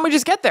 Well, why don't we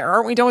just get there?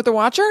 Aren't we done with the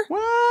Watcher?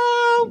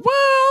 Well,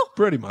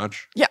 pretty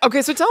much. Yeah.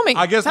 Okay. So tell me.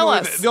 I guess tell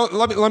us.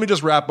 Let me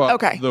just wrap up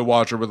Okay. the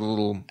Watcher with a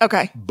little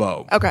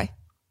bow. Okay.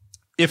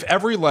 If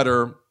every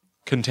letter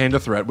contained a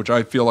threat, which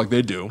I feel like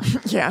they do,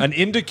 Yeah. an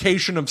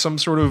indication of some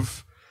sort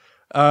of,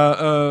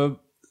 I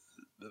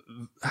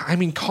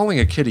mean, calling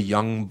a kid a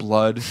young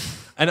blood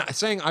and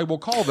saying I will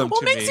call them What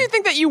to makes me. you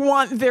think that you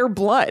want their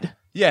blood?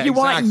 Yeah, You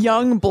want exactly.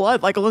 young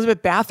blood, like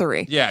Elizabeth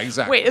Bathory. Yeah,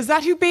 exactly. Wait, is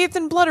that who bathed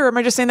in blood, or am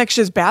I just saying that she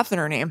has Bath in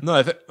her name?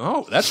 No,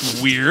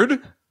 that's weird.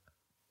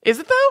 Is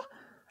it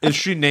though? Is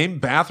she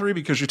named Bathory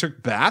because she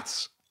took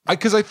baths?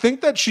 Because I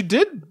think that she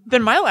did.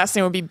 Then my last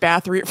name would be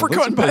Bathory if we're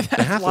going by Elizabeth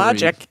that Bathory.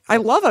 logic. I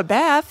love a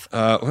bath.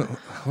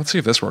 Let's see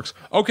if this works.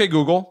 Okay,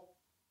 Google.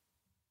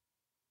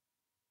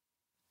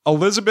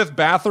 Elizabeth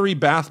Bathory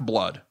bath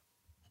blood.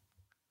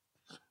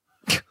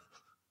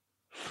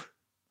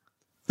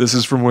 This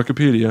is from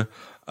Wikipedia.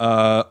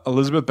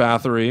 Elizabeth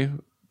Bathory.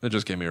 It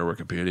just gave me her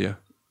Wikipedia.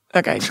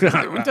 Okay.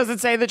 Does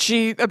it say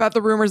that about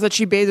the rumors that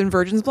she bathed in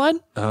virgin's blood?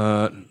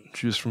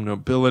 She was from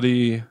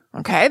nobility.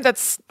 Okay,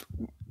 that's,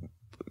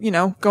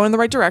 going in the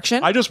right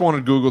direction. I just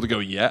wanted Google to go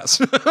yes.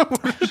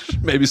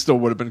 Maybe still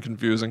would have been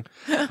confusing.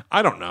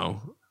 I don't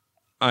know.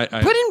 Put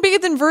in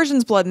bathed in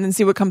virgin's blood and then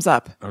see what comes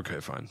up. Okay,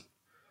 fine.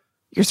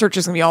 Your search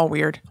is going to be all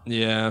weird.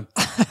 Yeah.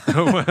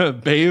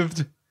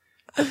 Bathed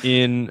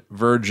in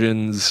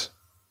virgin's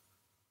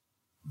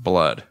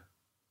blood.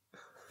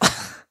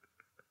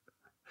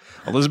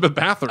 Elizabeth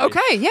Bathory.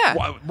 Okay, yeah.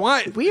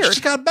 Why? Weird. She's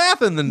got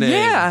Bath in the name.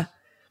 Yeah.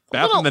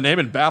 Bath in the name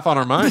and Bath on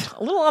our mind.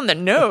 A little on the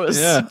nose,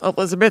 Yeah.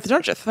 Elizabeth,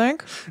 don't you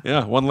think?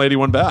 Yeah, one lady,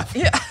 one bath.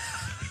 Yeah.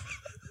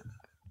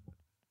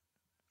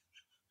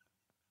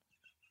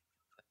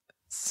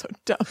 So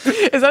dumb.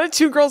 Is that a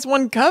 2 girls,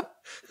 1 cup?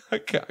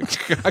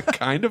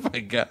 Kind of, I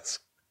guess.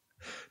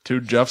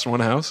 2 Jeffs,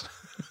 1 house.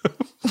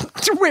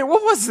 Wait,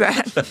 what was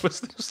that? That was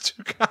those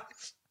 2 guys.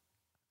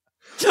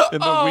 In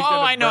the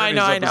I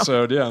know.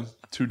 episode, yeah.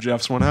 2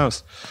 Jeffs, 1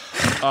 house.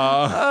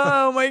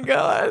 Oh my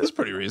God. That's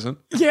pretty recent.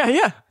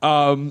 Yeah.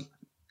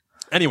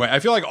 Anyway, I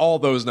feel like all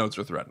those notes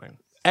are threatening.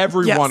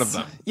 Every one of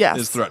them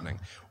is threatening.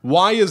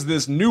 Why is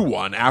this new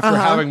one, after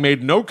having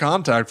made no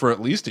contact for at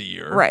least a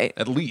year? Right.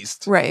 At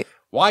least. Right.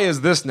 Why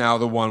is this now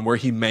the one where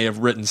he may have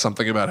written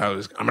something about how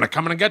I'm going to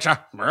come in and get you?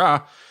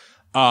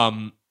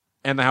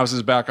 And the house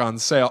is back on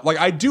sale. Like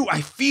I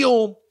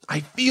feel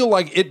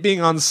like it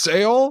being on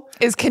sale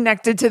is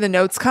connected to the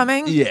notes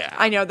coming. Yeah.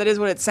 I know, that is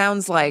what it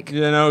sounds like.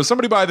 You know,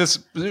 somebody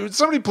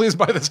please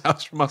buy this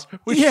house from us.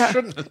 We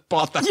shouldn't have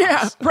bought the house.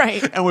 Yeah,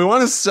 right. And we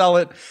want to sell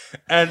it,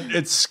 and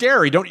it's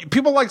scary.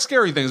 People like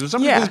scary things. If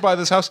somebody please buy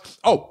this house.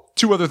 Oh,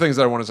 2 other things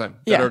that I want to say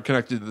that are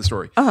connected to the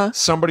story.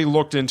 Somebody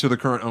looked into the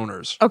current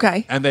owners.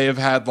 Okay. And they have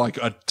had like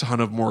a ton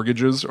of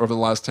mortgages over the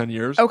last 10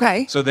 years.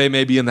 Okay. So they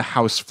may be in the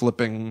house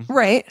flipping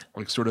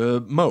like sort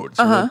of mode,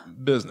 sort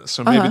of business.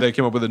 So maybe they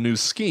came up with a new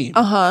scheme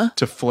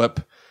to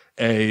flip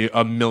a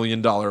 $1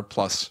 million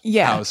plus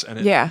house, and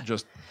it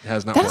just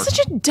has not worked. That is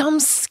such a dumb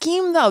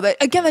scheme, though.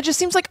 That just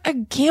seems like a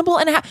gamble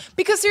and a half.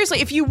 Because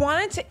seriously, if you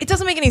wanted to, it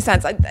doesn't make any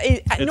sense.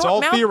 It's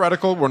all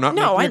theoretical. We're not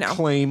making a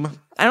claim.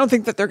 I don't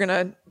think that they're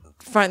gonna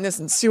find this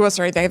and sue us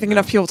or anything. I think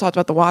enough people talked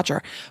about The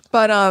Watcher,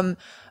 but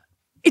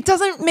it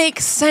doesn't make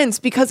sense,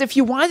 because if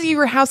you wanted to give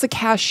your house a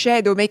cachet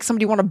that would make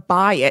somebody want to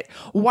buy it,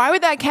 why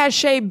would that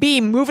cachet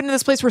be moving to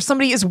this place where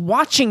somebody is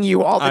watching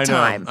you all the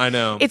time? I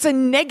know. It's a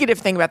negative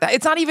thing about that.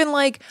 It's not even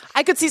like,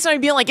 I could see somebody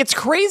being like, it's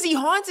crazy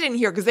haunted in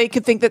here, because they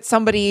could think that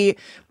somebody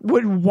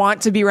would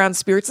want to be around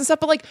spirits and stuff.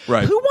 But like, who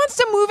wants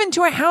to move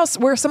into a house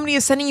where somebody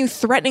is sending you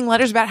threatening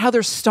letters about how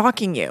they're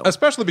stalking you?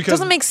 Especially because it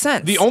doesn't make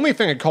sense. The only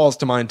thing it calls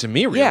to mind to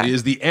me really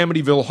is the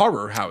Amityville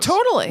Horror House.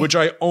 Totally. Which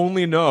I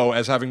only know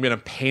as having been a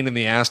pain in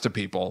the ass to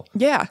people.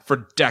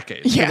 For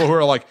decades. People who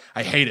are like,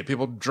 I hate it.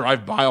 People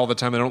drive by all the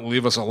time. They don't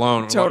leave us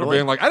alone. Totally.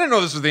 Being like, I didn't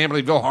know this was the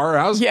Amityville Horror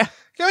House. Yeah.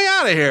 Get me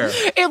out of here.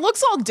 It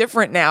looks all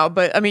different now,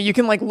 but I mean, you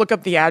can like look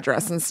up the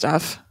address and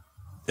stuff.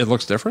 It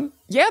looks different?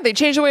 Yeah, they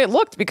changed the way it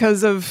looked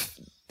because of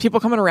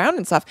people coming around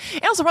and stuff.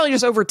 And also probably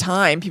just over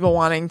time, people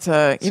wanting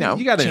to,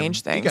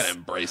 change things. You got to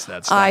embrace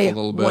that stuff a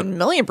little bit.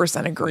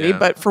 1,000,000% agree,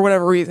 but for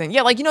whatever reason.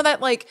 Yeah, like,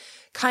 that like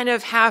kind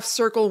of half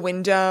circle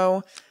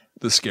window.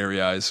 The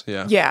scary eyes,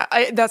 yeah.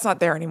 Yeah, that's not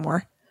there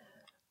anymore.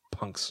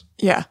 Punks.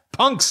 Yeah.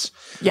 Punks.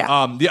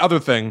 Yeah. The other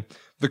thing,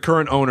 the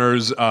current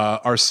owners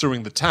are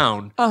suing the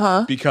town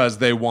because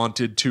they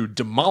wanted to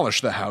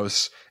demolish the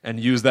house and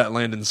use that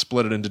land and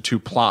split it into 2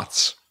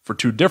 plots for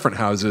 2 different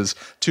houses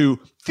to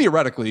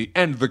theoretically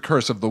end the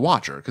curse of the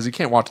Watcher, because you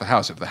can't watch the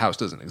house if the house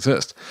doesn't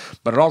exist.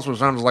 But it also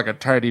sounds like a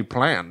tidy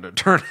plan to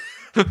turn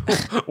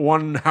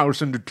one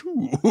house into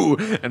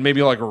 2 and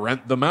maybe like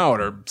rent them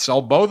out or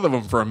sell both of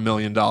them for $1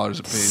 million a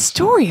piece.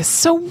 Story is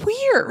so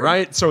weird,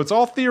 right? So it's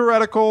all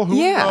theoretical. Who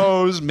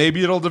knows?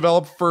 Maybe it'll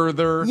develop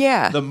further.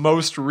 Yeah. The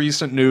most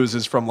recent news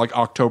is from like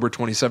October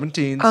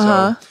 2017. So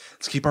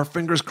let's keep our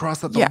fingers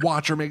crossed that the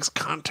Watcher makes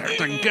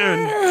contact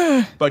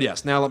again. But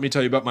yes, now let me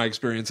tell you about my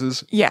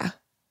experiences. Yeah.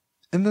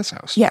 In this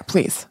house. Yeah,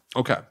 please.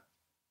 Okay.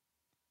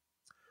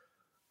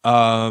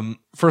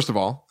 First of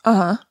all,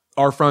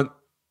 our front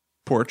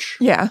porch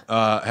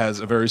has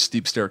a very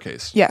steep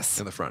staircase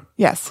in the front.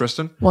 Yes.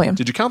 Kristen? William.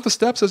 Did you count the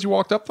steps as you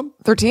walked up them?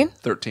 13?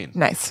 13.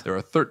 Nice. There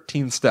are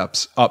 13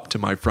 steps up to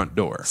my front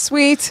door.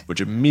 Sweet. Which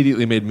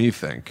immediately made me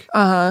think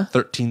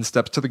 13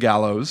 steps to the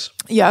gallows.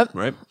 Yep.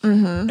 Right?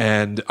 Mm-hmm.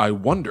 And I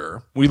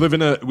wonder, we live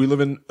in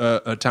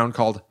a town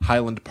called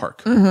Highland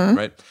Park,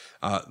 right?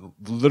 The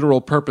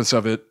literal purpose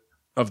of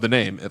the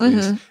name at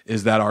least,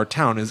 is that our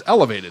town is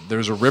elevated.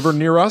 There's a river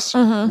near us.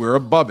 We're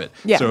above it.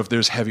 Yeah. So if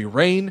there's heavy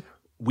rain,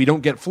 we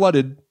don't get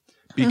flooded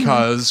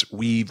because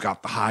we've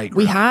got the high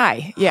ground.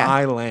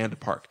 Highland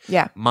Park.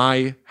 Yeah.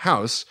 My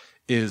house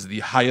is the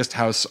highest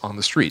house on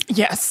the street.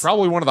 Yes.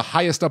 Probably one of the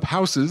highest up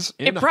houses.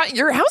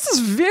 Your house is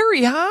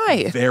very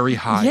high. Very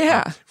high.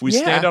 Yeah. If we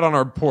stand out on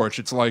our porch,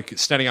 it's like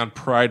standing on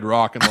Pride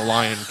Rock and the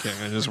Lion King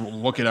and just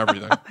look at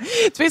everything.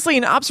 It's basically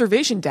an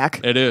observation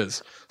deck. It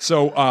is.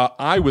 So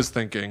I was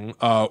thinking,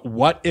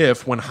 what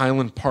if when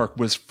Highland Park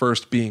was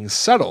first being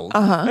settled,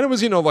 and it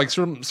was, like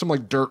some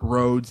like dirt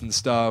roads and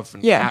stuff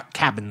and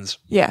cabins.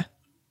 Yeah.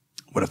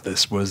 What if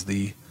this was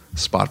the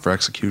spot for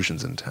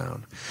executions in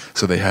town?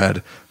 So they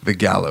had the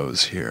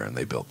gallows here, and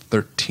they built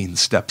 13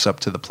 steps up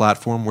to the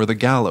platform where the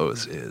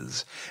gallows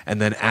is. And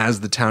then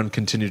as the town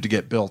continued to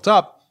get built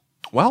up,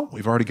 well,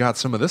 we've already got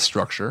some of this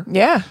structure.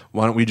 Yeah.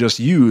 Why don't we just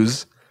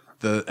use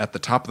at the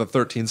top of the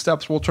 13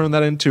 steps, we'll turn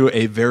that into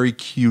a very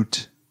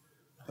cute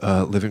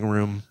living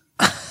room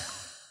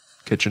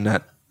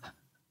kitchenette.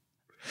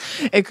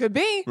 It could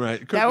be.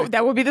 Right.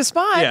 That would be the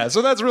spot. Yeah,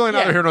 so that's really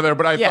not here nor there,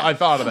 but I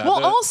thought of that.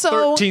 Well,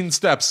 also 13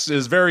 steps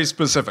is very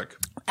specific.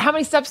 How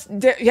many steps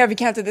have you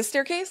counted this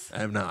staircase? I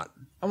have not.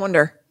 I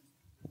wonder.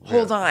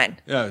 Hold on.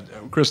 Yeah,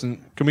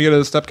 Kristen, can we get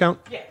a step count?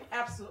 Yeah,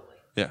 absolutely.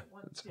 Yeah.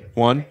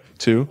 1,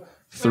 2,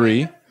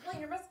 3. Who can count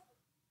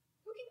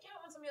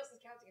when somebody else is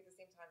counting at the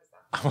same time as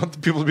that? I want the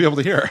people to be able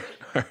to hear.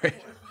 All right.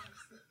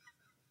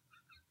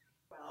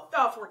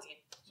 14.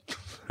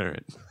 All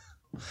right.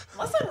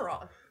 Unless I'm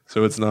wrong.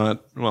 So it's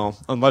not, well,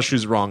 unless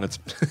she's wrong, it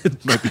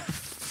might be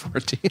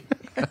 14.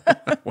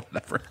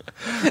 Whatever.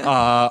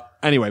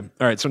 Anyway,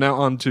 all right. So now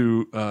on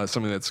to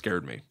something that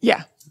scared me.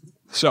 Yeah.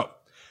 So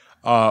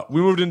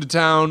we moved into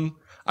town.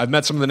 I've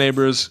met some of the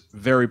neighbors,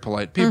 very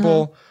polite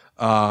people.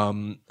 We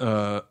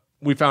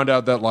found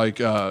out that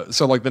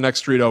the next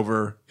street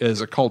over is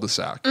a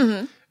cul-de-sac.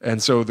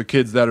 And so the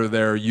kids that are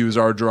there use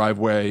our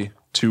driveway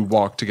to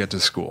walk to get to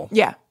school.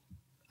 Yeah.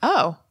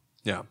 Oh.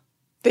 Yeah.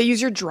 They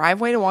use your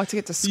driveway to walk to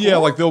get to school? Yeah,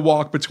 like they'll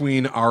walk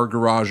between our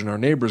garage and our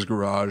neighbor's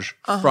garage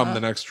from the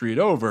next street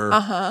over.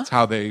 That's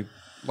how they,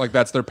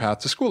 that's their path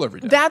to school every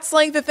day. That's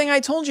like the thing I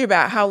told you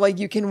about, how like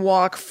you can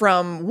walk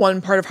from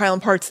one part of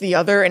Highland Park to the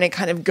other and it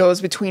kind of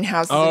goes between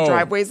houses and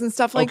driveways and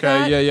stuff like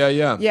that. Okay,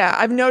 yeah. Yeah,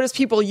 I've noticed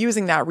people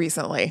using that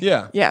recently.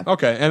 Yeah. Yeah.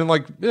 Okay, and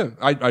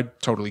I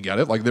totally get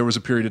it. Like there was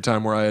a period of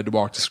time where I had to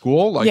walk to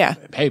school.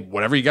 Hey,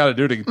 whatever you got to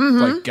do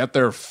to get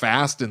there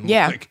fast and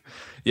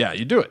yeah,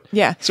 you do it.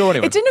 Yeah. So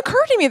anyway. It didn't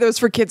occur to me that it was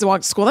for kids to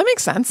walk to school. That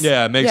makes sense.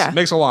 Yeah, it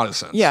makes a lot of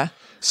sense. Yeah.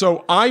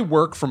 So I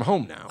work from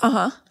home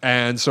now.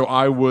 And so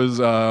I was,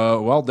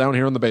 down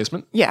here in the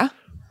basement. Yeah.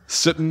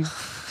 Sitting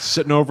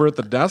over at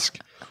the desk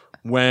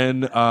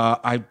when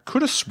I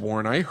could have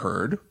sworn I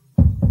heard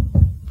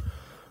a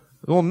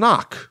little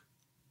knock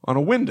on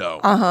a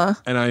window.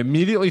 And I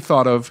immediately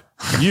thought of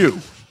you.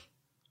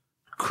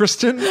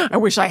 Kristen. I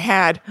wish I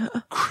had.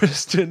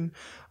 Kristen.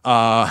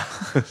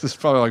 This is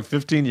probably like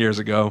 15 years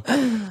ago.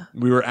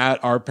 We were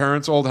at our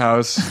parents' old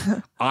house.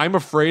 I'm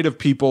afraid of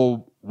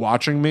people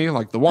watching me,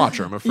 like the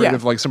watcher. I'm afraid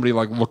of like somebody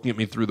like looking at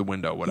me through the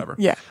window, whatever.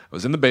 Yeah. I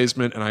was in the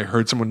basement and I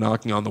heard someone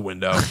knocking on the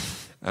window.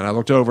 And I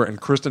looked over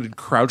and Kristen had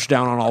crouched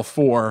down on all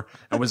four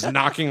and was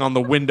knocking on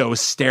the window,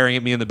 staring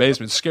at me in the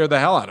basement. Scared the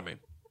hell out of me.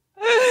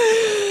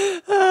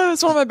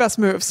 It's one of my best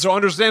moves. So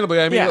understandably,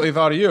 I immediately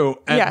thought of you.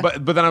 And,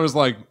 but then I was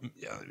like,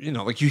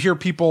 you hear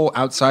people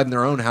outside in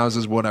their own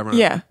houses, whatever.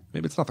 Yeah.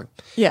 Maybe it's nothing.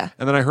 Yeah.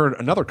 And then I heard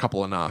another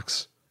couple of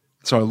knocks.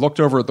 So I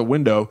looked over at the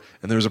window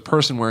and there was a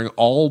person wearing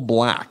all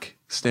black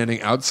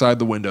standing outside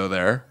the window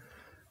there.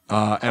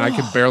 And I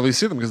could barely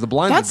see them because the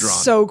blinds That's are drawn.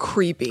 so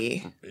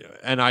creepy.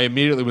 And I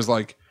immediately was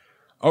like,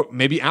 oh,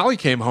 maybe Allie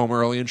came home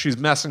early and she's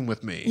messing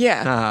with me.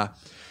 Yeah.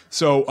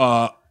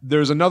 So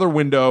there's another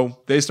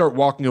window. They start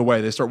walking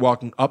away. They start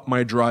walking up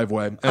my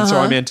driveway. And so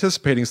I'm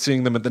anticipating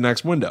seeing them at the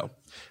next window.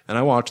 And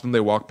I watch them. They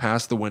walk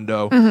past the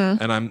window.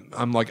 And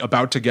I'm like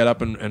about to get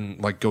up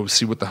and like go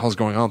see what the hell's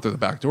going on through the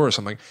back door or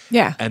something.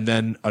 Yeah. And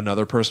then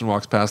another person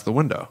walks past the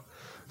window.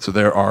 So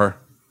there are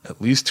at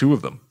least two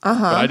of them.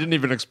 But I didn't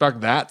even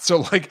expect that. So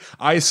like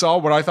I saw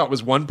what I thought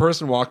was one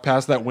person walk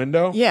past that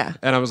window. Yeah.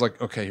 And I was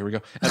like, okay, here we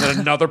go. And then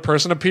another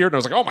person appeared and I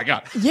was like, oh my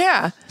God.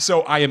 Yeah.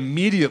 So I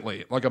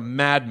immediately, like a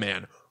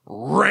madman,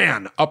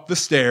 ran up the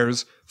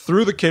stairs,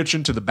 through the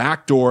kitchen to the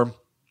back door,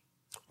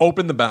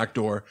 opened the back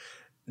door.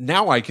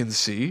 Now I can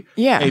see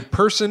a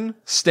person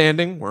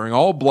standing wearing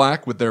all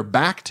black with their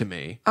back to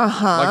me.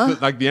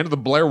 Like the end of the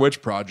Blair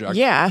Witch Project.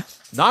 Yeah.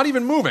 Not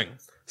even moving.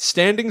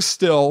 Standing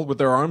still with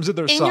their arms at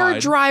their side. In your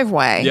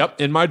driveway.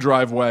 Yep, in my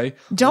driveway.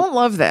 Don't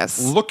love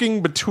this.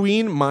 Looking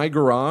between my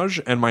garage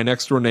and my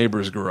next door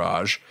neighbor's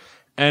garage.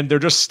 And they're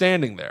just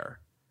standing there.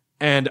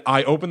 And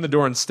I open the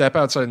door and step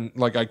outside and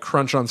like I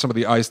crunch on some of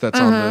the ice that's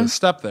on the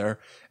step there.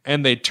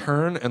 And they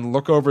turn and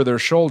look over their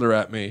shoulder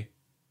at me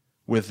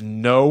with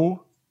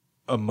no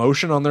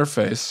emotion on their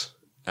face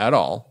at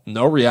all.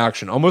 No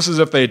reaction. Almost as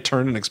if they had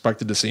turned and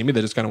expected to see me. They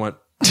just kind of went.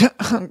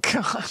 Oh,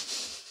 God.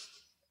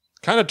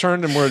 Kind of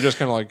turned and were just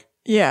kind of like.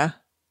 Yeah.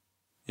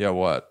 Yeah,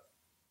 what?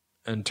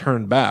 And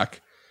turned back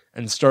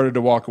and started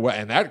to walk away.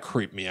 And that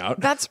creeped me out.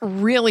 That's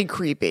really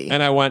creepy.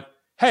 And I went,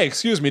 hey,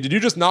 excuse me, did you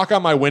just knock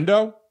on my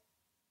window?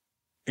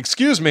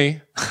 Excuse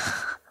me.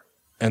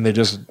 And they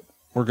just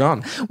were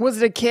gone.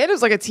 Was it a kid? It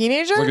was like a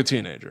teenager? Like a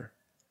teenager.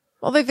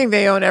 Well, they think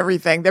they own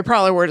everything. They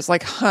probably were just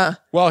like, huh.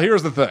 Well,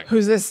 here's the thing.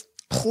 Who's this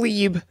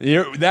plebe?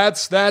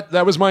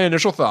 That was my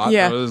initial thought.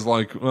 Yeah. I was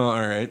like, well,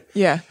 all right.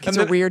 Yeah. Kids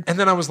are weird. And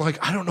then I was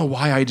like, I don't know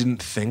why I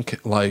didn't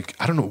think, like,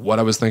 I don't know what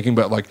I was thinking,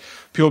 but like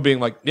people being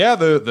like, yeah,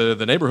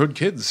 the neighborhood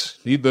kids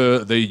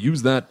they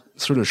use that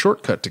sort of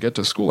shortcut to get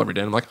to school every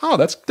day. And I'm like, oh,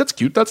 that's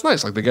cute. That's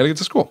nice. Like they got to get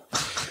to school.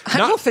 I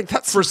don't think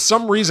that's for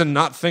some reason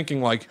not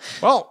thinking like,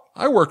 well,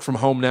 I work from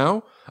home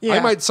now. Yeah. I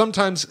might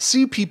sometimes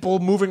see people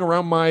moving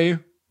around my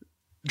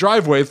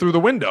driveway through the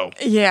window.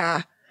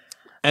 Yeah.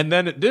 And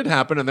then it did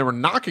happen, and they were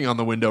knocking on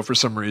the window for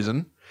some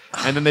reason.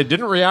 And then they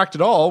didn't react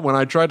at all when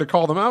I tried to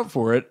call them out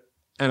for it.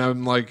 And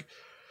I'm like,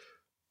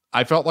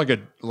 I felt like a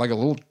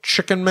little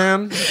chicken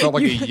man. I felt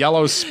like a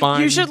yellow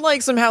spine. You should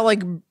somehow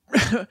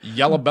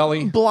yellow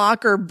belly,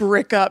 block or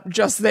brick up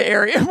just the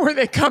area where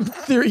they come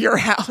through your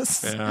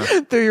house,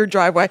 through your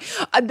driveway.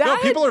 No,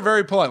 people are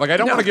very polite. I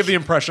don't want to give the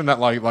impression that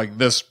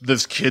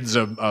this kid's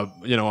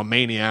a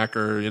maniac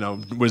or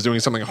was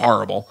doing something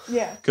horrible.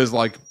 Yeah, because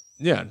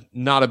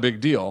not a big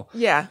deal.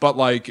 Yeah, but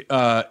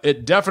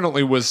it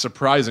definitely was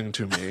surprising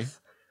to me,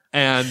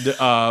 and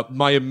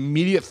my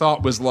immediate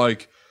thought was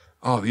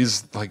oh,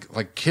 these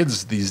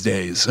kids these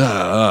days.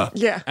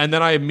 Yeah. And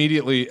then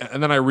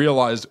I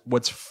realized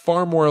what's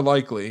far more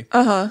likely,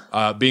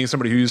 being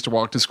somebody who used to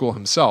walk to school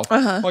himself,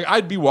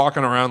 I'd be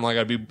walking around,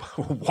 I'd be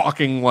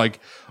walking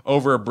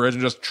over a bridge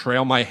and just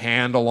trail my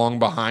hand along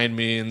behind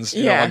me and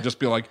just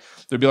be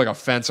there'd be a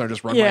fence and I'd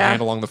just run my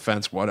hand along the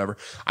fence, whatever.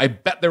 I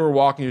bet they were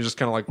walking just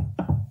kind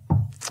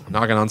of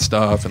knocking on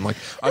stuff and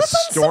a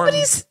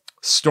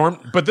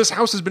storm. But this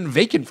house has been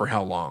vacant for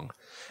how long?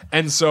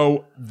 And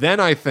so then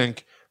I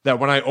think that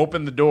when I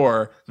opened the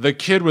door, the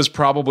kid was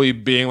probably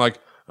being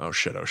oh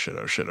shit, oh shit,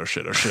 oh shit, oh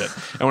shit, oh shit.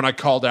 And when I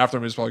called after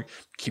him, he was probably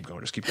keep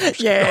going, just keep going. Just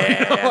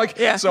keep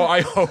going. So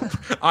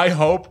I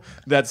hope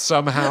that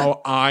somehow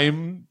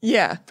I'm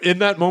in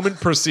that moment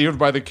perceived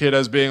by the kid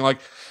as being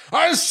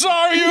I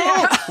saw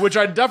you, which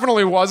I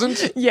definitely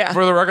wasn't. Yeah.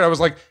 For the record, I was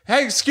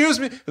hey, excuse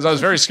me. Because I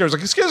was very scared. I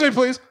was excuse me,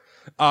 please.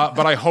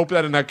 But I hope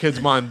that in that kid's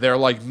mind, they're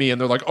like me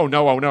and they're oh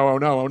no, oh no, oh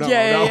no, oh no,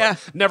 oh no.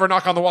 Never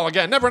knock on the wall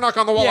again. Never knock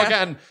on the wall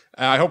again.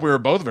 I hope we were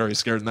both very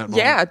scared in that moment.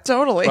 Yeah,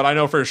 totally. But I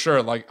know for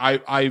sure,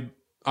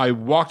 I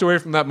walked away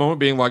from that moment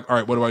being all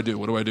right, what do I do?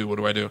 What do I do? What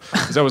do I do?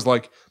 Because I was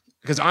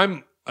because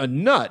I'm a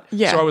nut.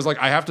 Yeah. So I was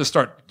I have to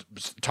start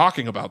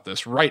talking about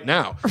this right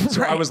now.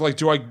 So I was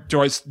do I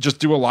just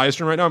do a live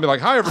stream right now and be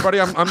hi everybody,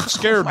 I'm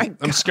scared.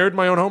 I'm scared in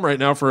my own home right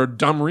now for a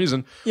dumb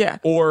reason. Yeah.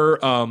 Or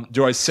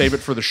do I save it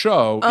for the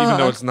show even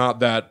though it's not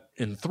that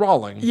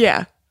enthralling?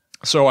 Yeah.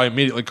 So I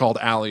immediately called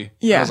Allie.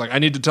 Yeah. I was I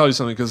need to tell you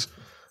something because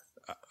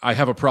I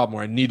have a problem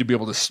where I need to be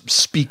able to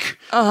speak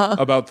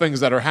about things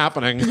that are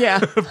happening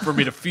for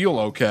me to feel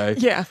okay.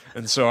 Yeah.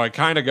 And so I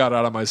kind of got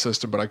out of my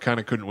system, but I kind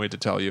of couldn't wait to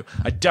tell you.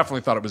 I definitely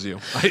thought it was you.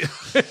 I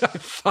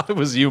thought it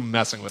was you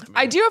messing with me.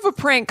 I do have a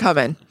prank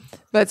coming,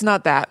 but it's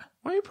not that.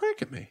 Why are you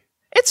pranking me?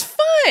 It's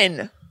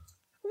fun.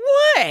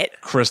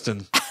 What?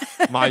 Kristen,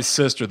 my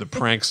sister, the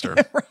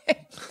prankster.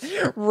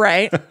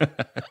 Right.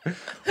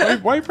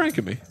 Why are you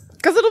pranking me?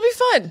 Because it'll be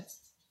fun.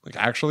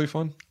 Actually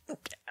fun?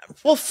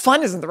 Well,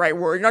 fun isn't the right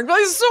word. You're not going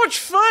to be this is so much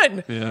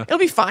fun. Yeah. It'll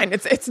be fine.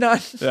 It's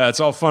not. Yeah, it's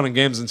all fun and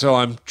games until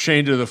I'm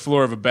chained to the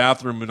floor of a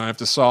bathroom and I have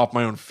to saw off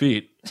my own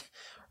feet.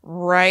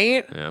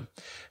 Right? Yeah.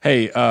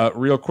 Hey,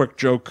 real quick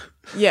joke.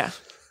 Yeah.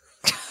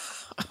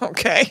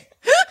 Okay.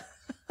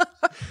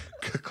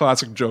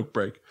 Classic joke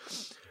break.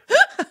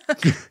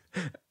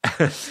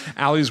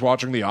 Allie's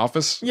watching The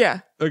Office. Yeah.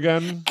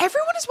 Again.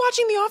 Everyone is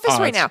watching The Office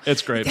right now.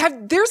 It's great.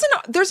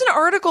 There's an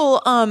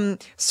article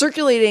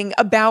circulating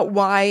about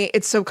why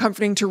it's so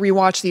comforting to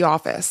rewatch The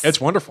Office.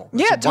 It's wonderful.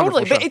 Yeah,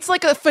 totally. But it's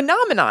a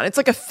phenomenon. It's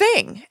a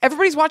thing.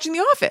 Everybody's watching The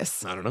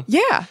Office. I don't know.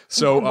 Yeah.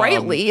 So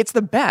rightly, it's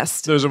the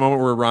best. There's a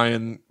moment where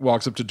Ryan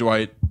walks up to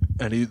Dwight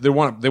and they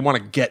want to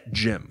get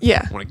Jim.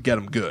 Yeah. They want to get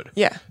him good.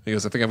 Yeah. He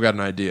goes, I think I've got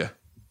an idea.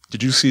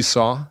 Did you see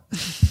Saw?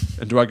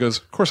 And Dwight goes,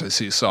 of course I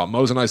see Saw.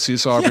 Mose and I see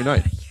Saw every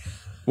night.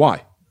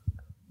 Why?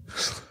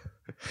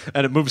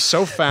 And it moves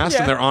so fast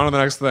and they're on to the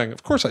next thing.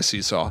 Of course I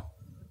see Saw.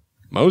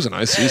 Mose and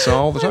I see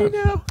Saw all the time. I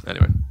know.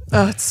 Anyway.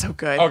 Oh, it's so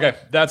good. Okay,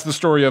 that's the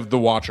story of The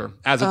Watcher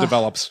as it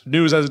develops.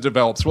 News as it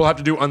develops. We'll have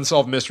to do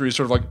Unsolved Mysteries,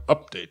 sort of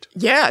update.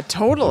 Yeah,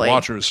 totally. The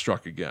Watcher is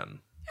struck again.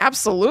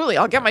 Absolutely.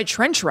 I'll get my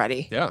trench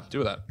ready. Yeah,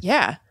 do that.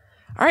 Yeah.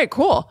 All right,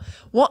 cool.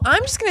 Well,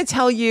 I'm just going to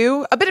tell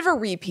you a bit of a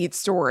repeat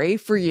story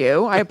for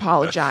you. I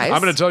apologize. I'm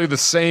going to tell you the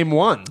same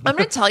one. I'm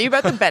going to tell you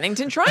about the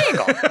Bennington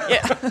Triangle.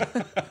 Yeah.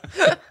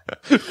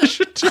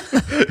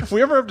 If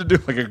we ever have to do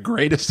a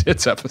greatest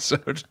hits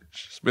episode,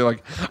 just be I'm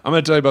going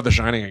to tell you about The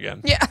Shining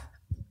again. Yeah.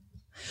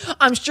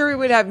 I'm sure we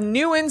would have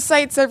new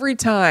insights every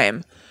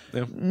time.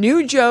 Yeah.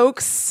 New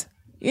jokes.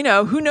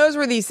 Who knows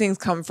where these things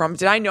come from?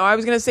 Did I know I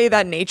was going to say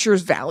that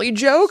Nature's Valley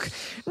joke?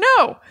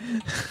 No.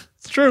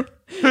 It's true.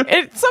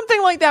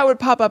 Something like that would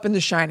pop up in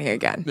The Shining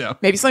again. Yeah.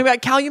 Maybe something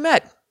about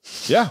Calumet.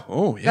 Yeah.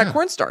 Oh, yeah. That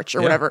cornstarch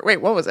or whatever. Wait,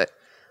 what was it?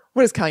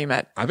 What is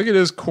Calumet? I think it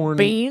is corn.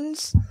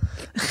 Beans?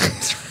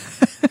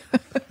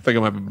 I think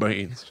it might be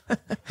beans. Yeah,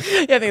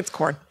 I think it's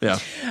corn. Yeah.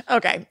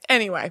 Okay.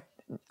 Anyway.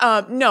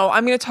 No,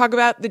 I'm going to talk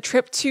about the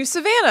trip to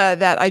Savanna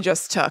that I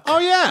just took. Oh,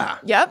 yeah.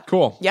 Yep.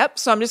 Cool. Yep.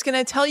 So I'm just going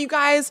to tell you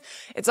guys,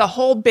 it's a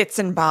whole bits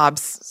and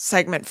bobs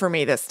segment for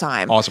me this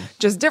time. Awesome.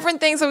 Just different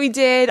things that we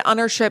did on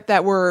our trip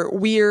that were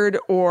weird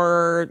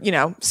or,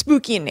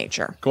 spooky in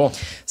nature. Cool.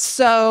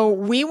 So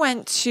we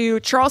went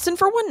to Charleston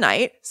for one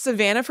night,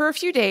 Savannah for a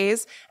few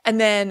days, and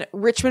then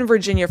Richmond,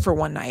 Virginia for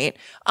one night.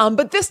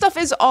 But this stuff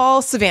is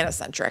all Savannah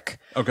centric.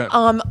 Okay.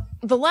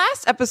 The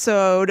last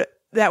episode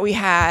that we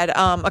had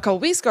a couple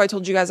weeks ago, I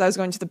told you guys I was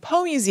going to the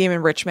Poe Museum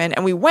in Richmond,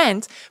 and we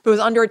went, but it was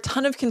under a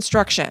ton of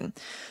construction.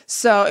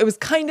 So it was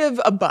kind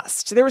of a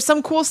bust. There was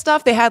some cool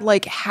stuff. They had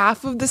like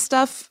half of the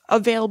stuff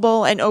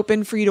available and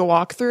open for you to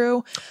walk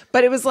through,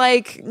 but it was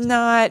like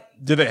not.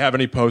 Did they have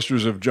any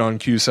posters of John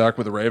Cusack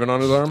with a raven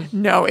on his arm?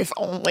 No, if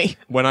only.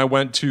 When I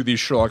went to the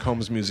Sherlock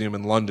Holmes Museum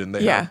in London,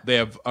 they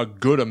have a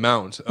good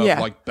amount of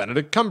like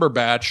Benedict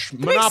Cumberbatch,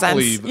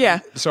 Monopoly. Yeah.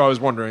 So I was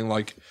wondering,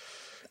 like,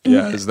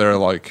 is there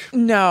like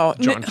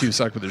John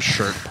Cusack with his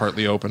shirt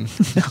partly open?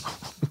 No.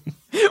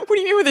 What do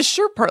you mean with his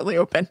shirt partly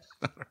open?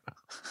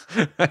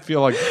 I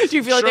feel like. Do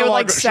you feel like they would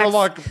like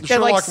Sherlock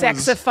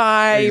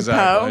sexify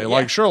exactly. Poe?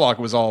 Like Sherlock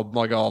was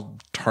all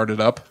tarted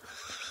up.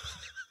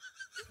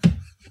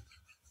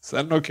 Is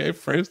that an okay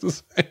phrase to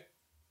say?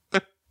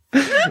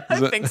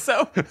 I think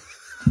so.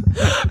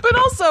 But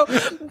also,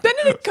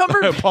 Benedict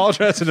Cumberbatch. I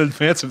apologize in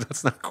advance if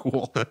that's not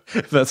cool.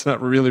 If that's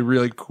not really,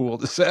 really cool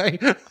to say.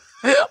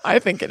 I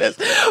think it is.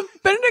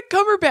 Benedict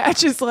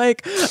Cumberbatch is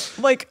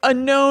like a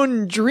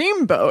known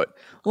dreamboat.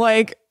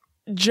 Like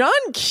John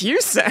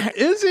Cusack.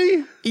 Is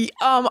he?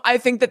 I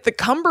think that the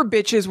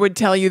Cumberbitches would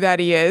tell you that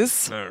he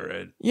is. All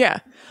right. Yeah.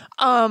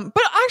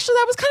 But actually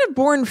that was kind of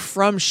born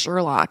from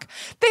Sherlock.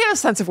 They had a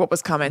sense of what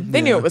was coming.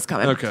 They knew it was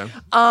coming. Okay.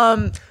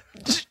 I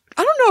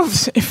don't know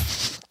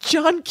if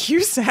John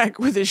Cusack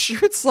with his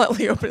shirt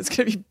slightly open is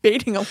going to be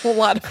baiting a whole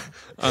lot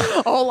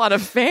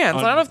of fans.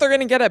 I don't know if they're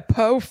going to get a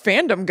Poe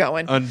fandom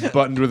going.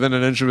 Unbuttoned within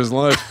an inch of his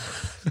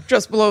life.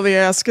 Just below the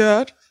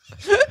ascot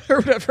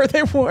or whatever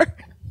they wore.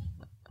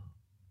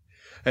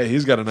 Hey,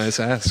 he's got a nice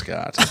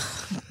ascot.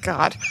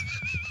 God.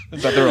 I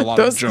bet there were a lot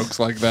of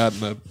jokes like that in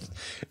the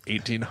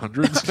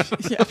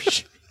 1800s.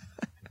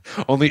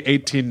 Yeah. Only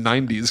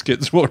 1890s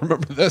kids will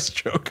remember this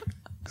joke.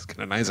 He's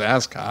got a nice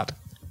ascot.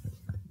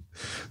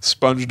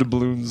 Sponge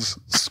doubloons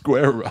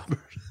square Robert.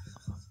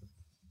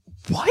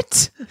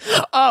 What?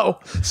 Oh.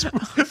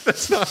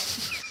 That's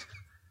not.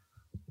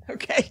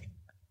 Okay.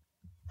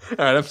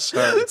 All right, I'm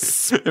sorry.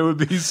 It would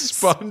be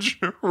Sponge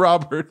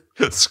Robert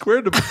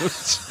square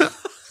doubloons.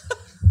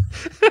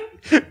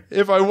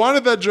 If I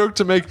wanted that joke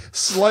to make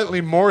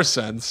slightly more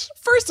sense.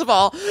 First of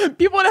all,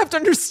 people would have to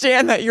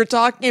understand that you're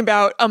talking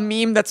about a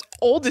meme that's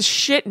old as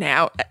shit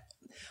now.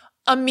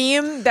 A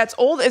meme that's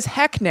old as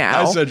heck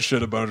now. I said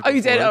shit about it. Oh,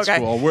 you did? Okay.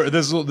 Cool.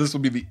 This will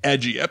be the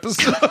edgy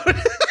episode.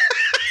 I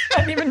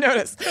didn't even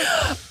notice.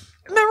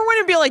 Remember when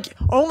it'd be like,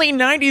 only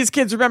 90s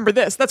kids remember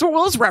this? That's what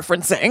Will's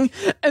referencing.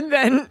 And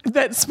then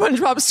that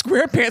SpongeBob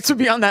SquarePants would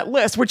be on that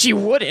list, which he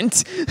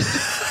wouldn't.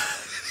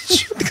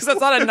 Because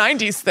that's not a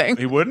 90s thing.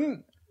 He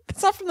wouldn't?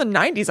 It's not from the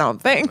 90s, I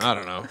don't think. I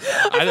don't know.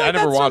 I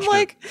never watched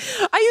it.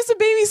 I used to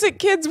babysit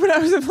kids when I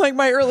was in like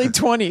my early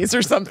 20s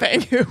or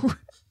something.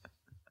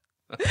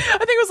 I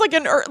think it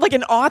was like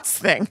an aughts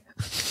thing.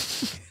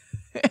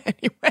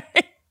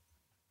 Anyway.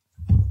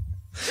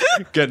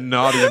 Getting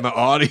naughty in the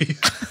Audi.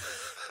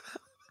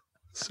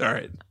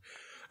 Sorry.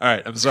 All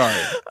right, I'm sorry.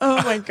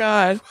 Oh my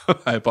God.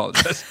 I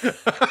apologize.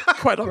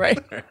 Quite all right.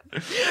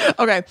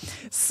 Okay.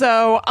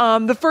 So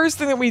the first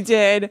thing that we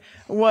did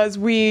was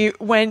we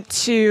went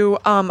to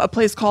a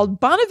place called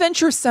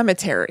Bonaventure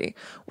Cemetery,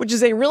 which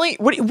is a really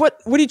what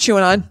are you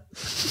chewing on?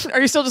 Are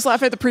you still just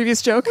laughing at the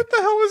previous joke? What the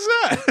hell was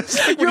that?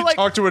 It's like when you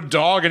talk to a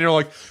dog and you're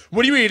like,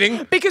 what are you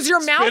eating? Because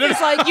your mouth is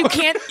like, you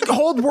can't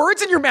hold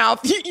words in your mouth.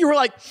 You were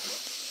like...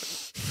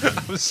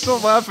 I was still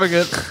laughing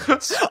at.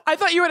 I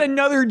thought you had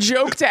another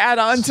joke to add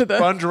on to the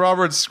Sponge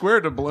Robert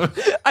square doubloon.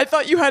 I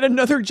thought you had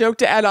another joke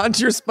to add on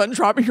to your Sponge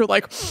Robert. You're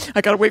like,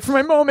 I gotta wait for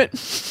my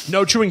moment.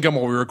 No chewing gum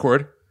while we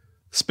record.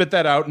 Spit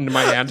that out into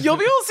my hand. You'll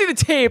be able to see the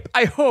tape.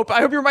 I hope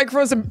your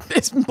microphone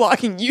isn't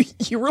blocking you.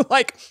 You were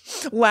like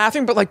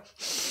laughing, but like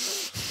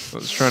I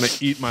was trying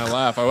to eat my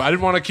laugh. I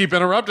didn't want to keep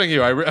interrupting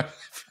you. I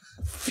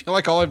feel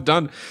like all I've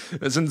done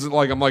since I'm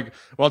like,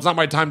 well, it's not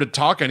my time to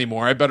talk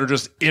anymore. I better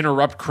just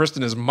interrupt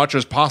Kristen as much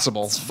as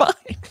possible. It's fine.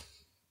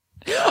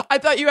 I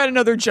thought you had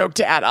another joke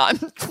to add on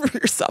for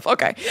yourself.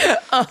 Okay.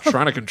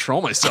 Trying to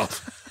control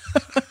myself.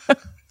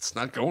 It's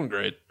not going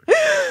great.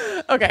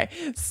 Okay.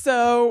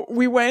 So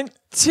we went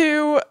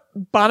to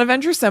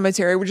Bonaventure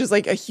Cemetery, which is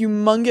like a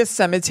humongous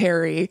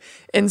cemetery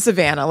in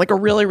Savannah, like a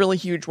really, really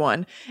huge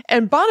one.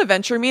 And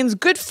Bonaventure means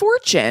good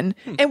fortune.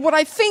 And what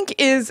I think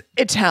is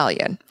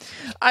Italian.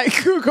 I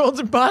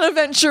Googled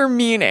Bonaventure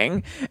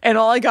meaning, and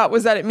all I got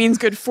was that it means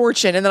good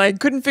fortune. And then I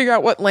couldn't figure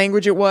out what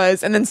language it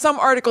was. And then some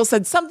article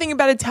said something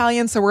about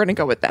Italian, so we're going to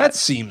go with that. That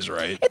seems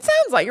right. It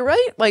sounds like it,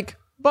 right? Like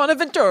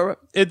Bonaventure.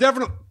 It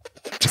definitely...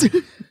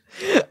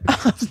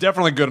 It's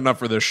definitely good enough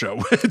for this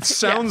show. It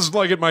sounds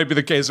like it might be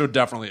the case, so it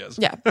definitely is.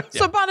 Yeah.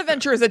 So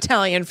Bonaventure is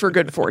Italian for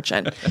good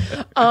fortune.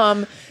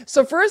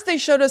 So first they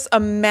showed us a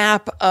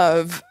map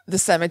of the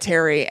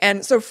cemetery.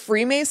 And so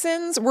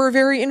Freemasons were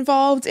very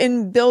involved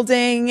in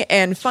building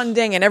and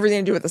funding and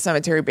everything to do with the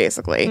cemetery,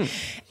 basically.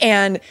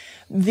 And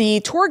the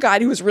tour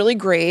guide, who was really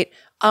great,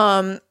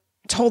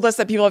 told us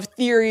that people have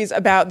theories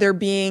about there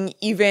being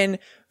even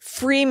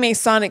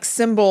Freemasonic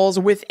symbols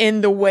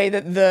within the way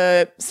that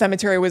the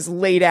cemetery was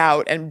laid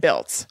out and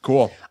built.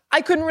 Cool.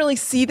 I couldn't really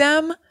see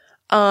them.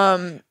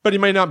 But you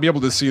might not be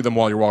able to see them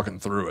while you're walking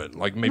through it.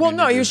 Like maybe. Well,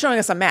 no, he was showing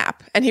us a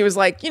map, and he was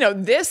like,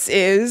 this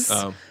is,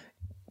 an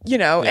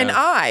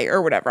eye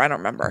or whatever. I don't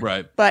remember.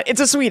 Right. But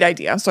it's a sweet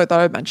idea, so I thought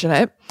I'd mention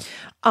it.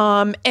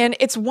 And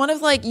it's one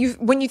of like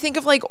when you think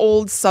of like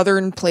old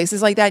southern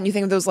places like that, and you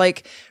think of those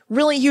like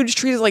really huge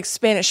trees like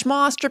Spanish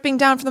moss dripping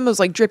down from them, those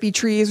like drippy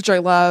trees, which I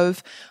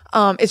love.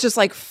 It's just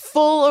like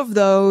full of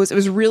those. It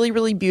was really,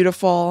 really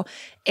beautiful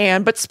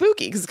but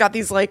spooky because it's got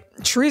these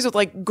like trees with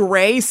like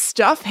gray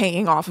stuff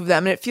hanging off of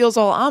them, and it feels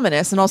all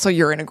ominous. And also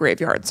you're in a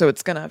graveyard, so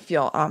it's gonna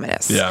feel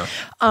ominous. Yeah.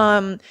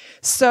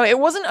 So it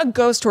wasn't a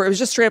ghost tour. It was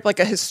just straight up like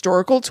a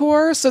historical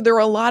tour. So there were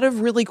a lot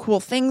of really cool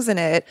things in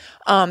it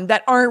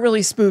that aren't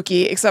really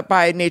spooky, except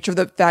by nature of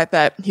the fact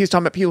that he was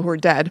talking about people who are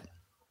dead.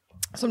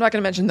 So I'm not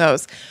going to mention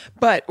those.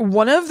 But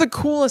one of the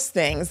coolest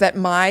things that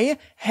my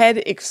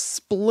head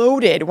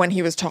exploded when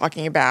he was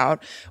talking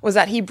about was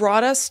that he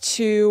brought us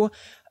to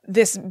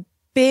this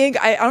big,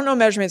 I don't know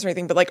measurements or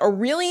anything, but like a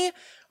really,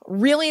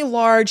 really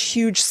large,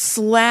 huge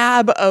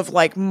slab of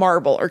like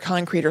marble or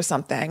concrete or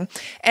something.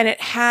 And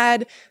it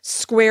had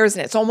squares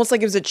in it. It's almost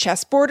like it was a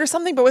chessboard or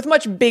something, but with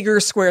much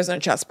bigger squares than a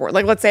chessboard.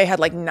 Like let's say it had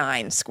like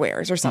 9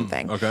 squares or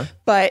something. Okay.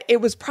 But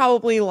it was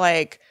probably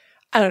like,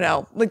 I don't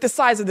know, like the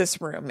size of this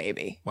room,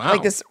 maybe. Wow.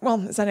 Like this,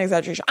 well, it's not an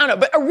exaggeration. I don't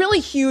know, but a really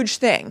huge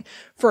thing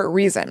for a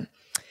reason.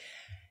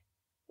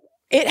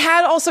 It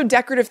had also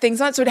decorative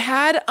things on it. So it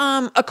had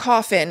a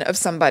coffin of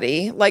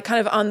somebody, like kind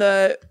of on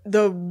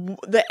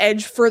the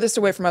edge furthest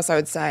away from us, I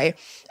would say.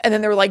 And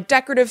then there were like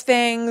decorative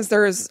things.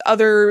 There's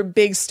other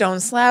big stone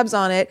slabs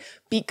on it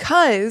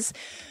because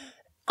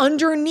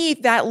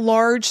underneath that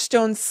large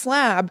stone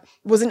slab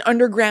was an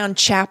underground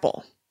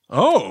chapel.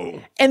 Oh.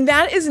 And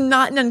that is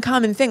not an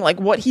uncommon thing. Like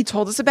what he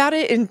told us about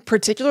it in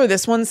particular,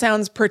 this one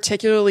sounds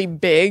particularly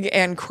big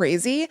and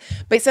crazy,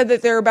 but he said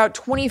that there are about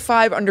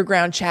 25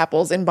 underground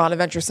chapels in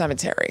Bonaventure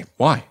Cemetery.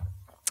 Why?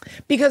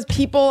 Because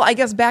people, I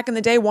guess back in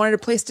the day, wanted a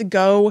place to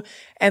go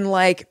and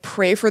like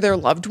pray for their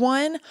loved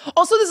one.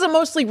 Also, this is a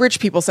mostly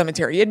rich people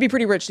cemetery. You'd be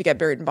pretty rich to get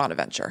buried in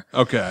Bonaventure.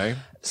 Okay.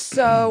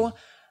 So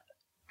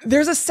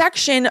there's a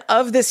section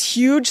of this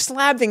huge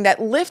slab thing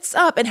that lifts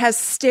up and has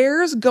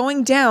stairs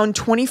going down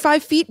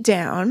 25 feet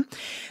down.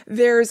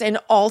 There's an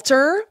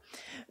altar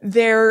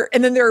there,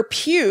 and then there are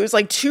pews,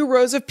 like 2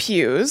 rows of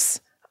pews,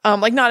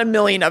 like not a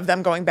million of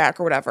them going back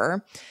or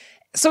whatever.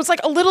 So it's like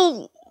a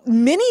little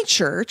mini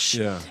church.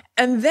 Yeah.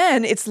 And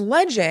then it's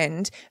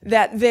legend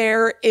that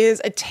there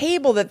is a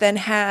table that then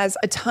has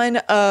a ton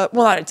of,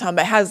 well, not a ton,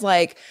 but has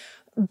like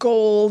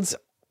gold,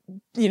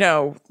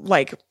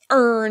 like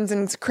urns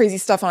and crazy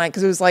stuff on it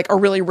because it was like a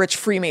really rich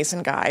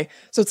Freemason guy.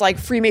 So it's like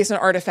Freemason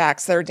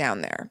artifacts that are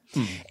down there.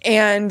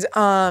 And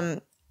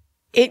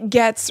it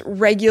gets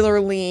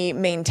regularly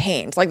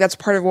maintained. Like that's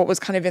part of what was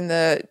kind of in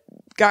the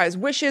guy's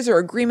wishes or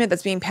agreement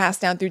that's being passed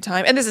down through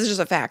time. And this is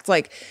just a fact.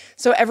 Like,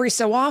 so every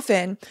so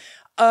often,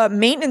 a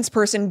maintenance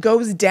person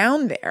goes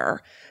down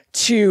there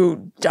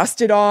to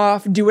dust it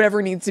off, do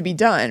whatever needs to be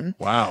done.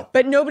 Wow.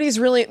 But nobody's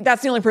really,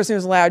 that's the only person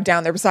who's allowed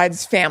down there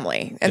besides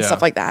family and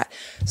stuff like that.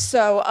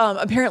 So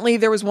apparently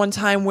there was one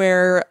time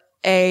where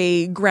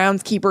a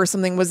groundskeeper or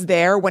something was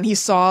there when he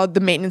saw the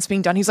maintenance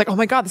being done. He's like, oh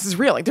my God, this is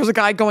real. Like there's a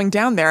guy going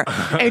down there.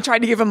 And he tried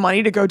to give him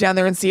money to go down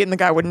there and see it, and the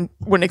guy wouldn't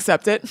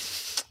accept it.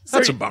 So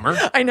That's a bummer.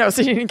 I know,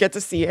 so he didn't get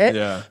to see it.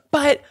 Yeah.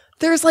 But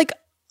there's like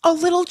a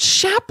little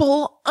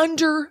chapel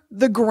under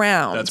the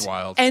ground. That's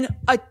wild. And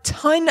a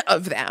ton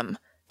of them.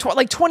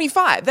 Like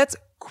 25. That's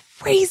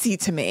crazy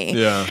to me.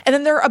 Yeah. And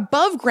then there are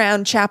above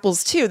ground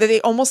chapels too, that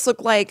they almost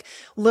look like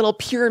little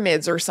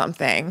pyramids or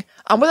something,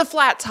 with a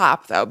flat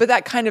top though, but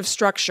that kind of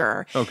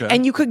structure. Okay.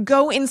 And you could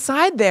go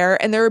inside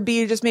there and there would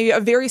be just maybe a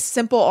very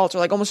simple altar,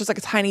 like almost just like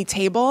a tiny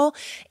table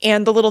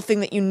and the little thing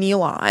that you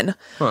kneel on.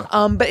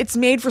 Huh. But it's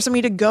made for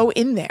somebody to go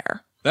in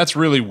there. That's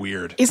really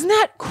weird. Isn't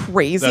that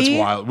crazy? That's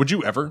wild. Would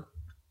you ever?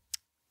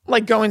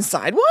 Like go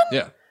inside one?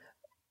 Yeah.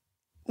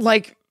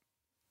 Like,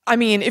 I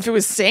mean, if it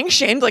was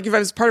sanctioned, like if I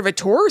was part of a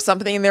tour or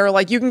something and they were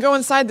like, you can go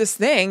inside this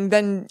thing,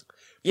 then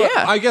yeah.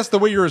 But I guess the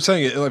way you were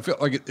saying it, I feel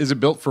like, is it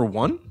built for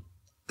one?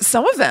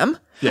 Some of them.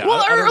 Yeah, well,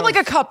 I don't or know. like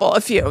a couple,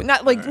 a few.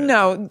 Not like,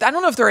 no, I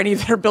don't know if there are any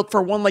that are built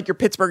for one, like your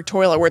Pittsburgh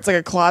toilet where it's like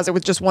a closet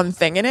with just one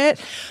thing in it.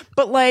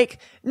 But like,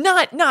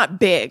 not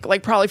big,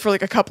 like probably for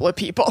like a couple of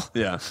people.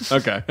 Yeah.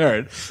 Okay. All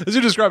right. As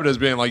you describe it as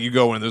being like you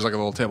go in, there's like a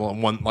little table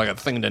and one, like a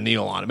thing to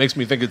kneel on. It makes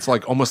me think it's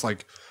like almost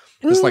like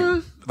this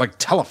like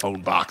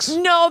telephone box.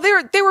 No,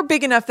 they were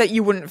big enough that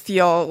you wouldn't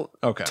feel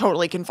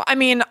totally confined. I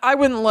mean, I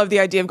wouldn't love the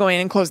idea of going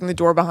in and closing the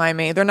door behind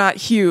me. They're not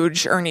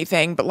huge or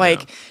anything, but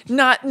like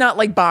not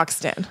like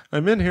boxed in.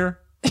 I'm in here.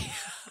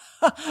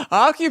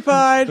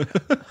 Occupied.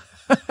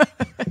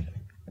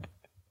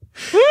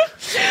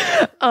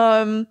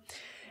 Oh,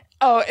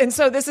 and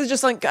so this is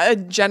just like a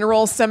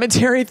general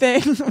cemetery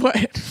thing. What?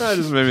 That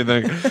just made me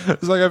think.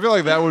 It's like I feel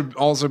like that would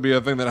also be a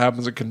thing that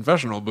happens at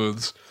confessional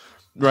booths,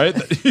 right?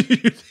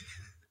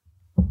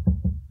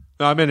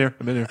 No, I'm in here.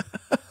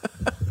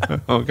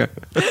 Okay.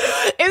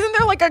 Isn't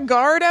there like a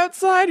guard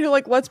outside who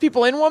like lets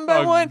people in one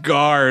by one?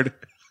 Guard.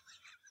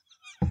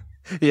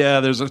 Yeah,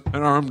 there's an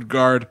armed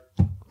guard.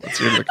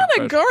 Not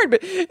a guard,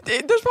 but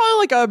there's probably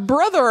like a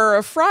brother or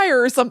a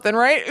friar or something,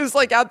 right? Who's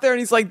like out there and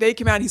he's like, they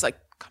came out and he's like,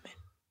 come in.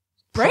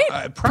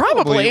 Right?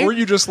 Probably. Or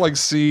you just like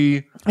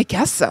see. I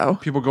guess so.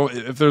 People go,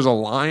 if there's a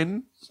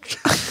line.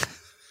 I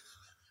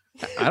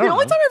don't know. The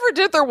only time I ever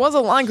did it, there was a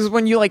line because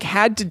when you like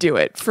had to do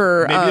it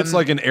for. Maybe it's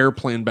like an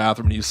airplane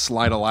bathroom and you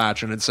slide a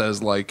latch and it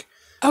says like.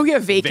 Oh, yeah,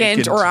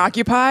 vacant or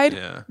occupied?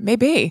 Yeah.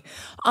 Maybe.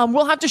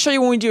 We'll have to show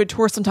you when we do a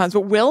tour sometimes,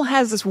 but Will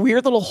has this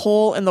weird little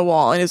hole in the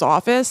wall in his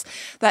office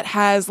that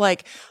has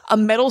like a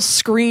metal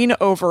screen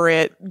over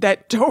it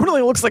that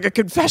totally looks like a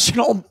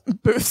confessional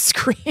booth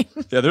screen.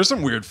 Yeah, there's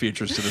some weird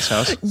features to this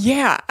house.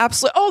 Yeah,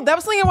 absolutely. Oh, that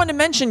was something I wanted to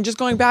mention, just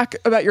going back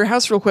about your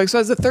house real quick. So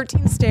it has the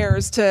 13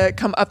 stairs to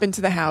come up into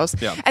the house.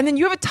 Yeah. And then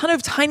you have a ton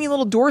of tiny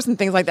little doors and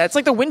things like that. It's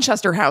like the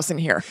Winchester house in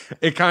here.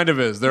 It kind of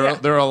is. There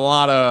are a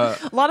lot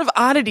of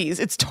oddities.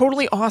 It's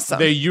totally awesome.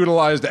 They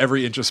utilized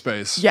every inch of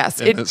space. Yes,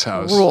 in this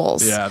house.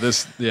 Rules.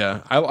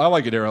 Yeah, I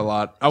like it here a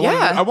lot.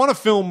 I want to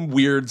film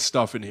weird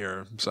stuff in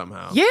here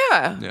somehow.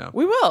 Yeah,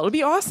 we will. It'll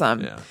be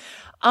awesome.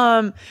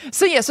 Yeah.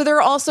 So there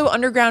are also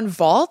underground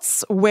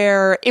vaults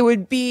where it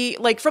would be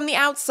like from the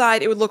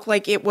outside, it would look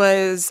like it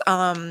was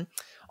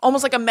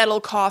almost like a metal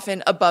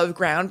coffin above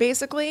ground,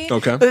 basically.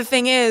 Okay. But the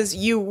thing is,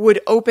 you would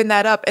open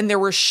that up and there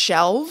were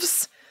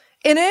shelves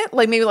in it,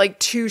 like maybe like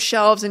 2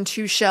 shelves and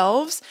 2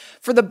 shelves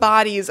for the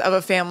bodies of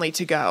a family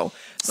to go.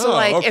 So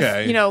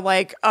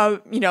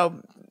if,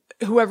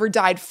 whoever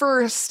died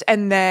first,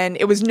 and then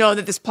it was known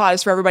that this plot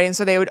is for everybody, and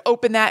so they would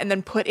open that and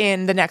then put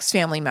in the next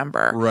family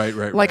member. Right.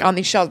 Like on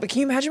these shelves. But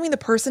can you imagine being the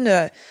person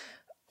to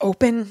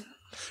open?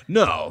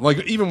 No,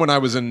 like even when I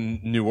was in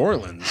New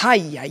Orleans.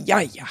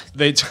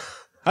 They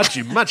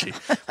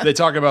they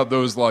talk about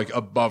those like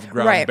above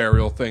ground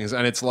burial things,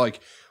 and it's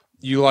like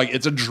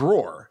it's a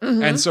drawer.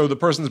 Mm-hmm. And so the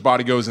person's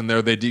body goes in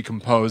there, they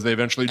decompose, they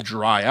eventually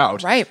dry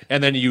out. Right.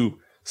 And then you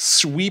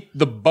sweep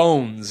the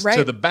bones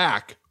to the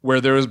back where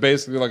there is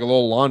basically like a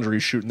little laundry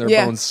chute and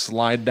their bones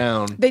slide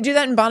down. They do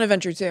that in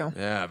Bonaventure too.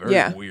 Yeah,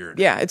 very weird.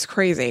 Yeah, it's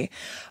crazy.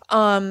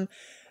 So,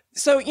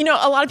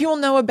 a lot of people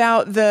know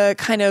about the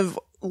kind of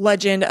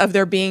legend of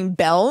there being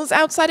bells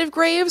outside of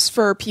graves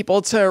for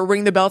people to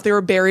ring the bell if they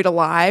were buried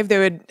alive. They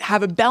would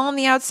have a bell on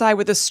the outside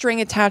with a string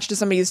attached to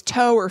somebody's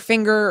toe or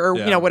finger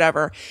or,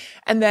 whatever.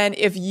 And then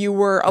if you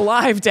were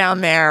alive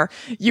down there,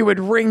 you would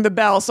ring the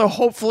bell. So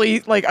hopefully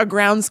like a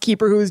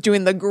groundskeeper who was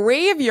doing the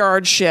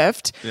graveyard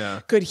shift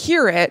could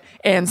hear it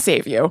and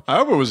save you. I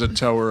hope it was a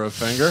toe or a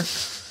finger.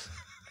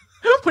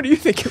 What do you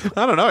think?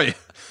 I don't know. Like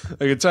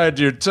it's tied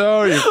to your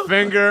toe, your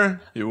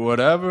finger, your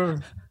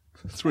whatever.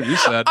 That's what you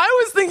said.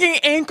 I was thinking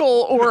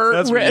ankle or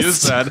That's wrist. What you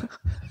said.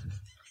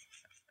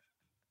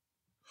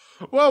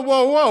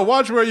 Whoa.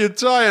 Watch where you're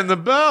tying the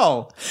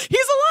bell.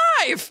 He's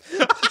alive!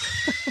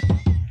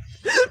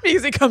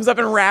 Because he comes up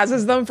and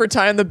razzes them for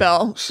tying the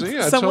bell. See,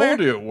 I somewhere.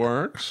 told you it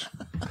works.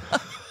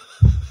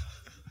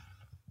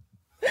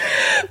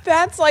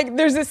 That's like,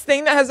 there's this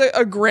thing that has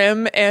a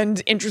grim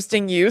and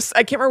interesting use.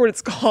 I can't remember what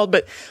it's called,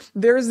 but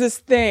there's this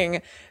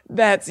thing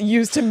that's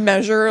used to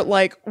measure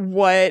like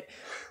what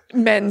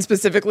men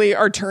specifically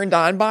are turned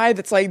on by.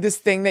 That's like this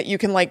thing that you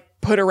can like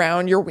put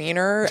around your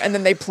wiener and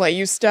then they play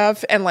you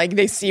stuff and like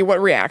they see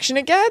what reaction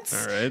it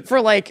gets. All right. For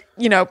like,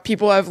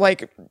 people have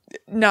like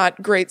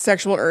not great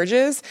sexual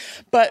urges,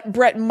 but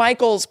Bret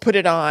Michaels put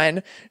it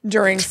on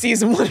during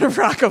season 1 of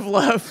Rock of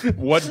Love.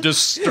 What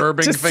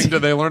disturbing thing do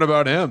they learn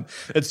about him?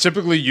 It's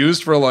typically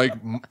used for like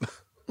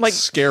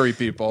scary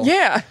people.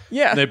 Yeah.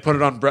 They put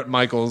it on Bret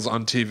Michaels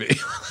on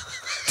TV.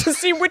 To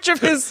see which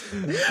of his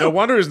no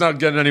wonder he's not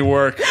getting any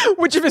work.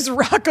 Which of his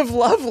Rock of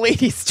Love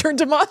ladies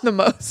turned him on the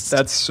most.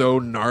 That's so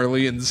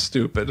gnarly and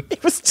stupid.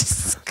 It was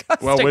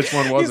disgusting. Well, which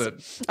one was it?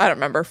 I don't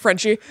remember.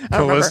 Frenchie?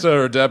 Callista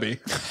or Debbie?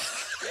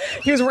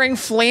 He was wearing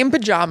flame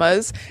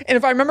pajamas. And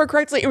if I remember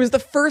correctly, it was the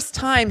first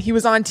time he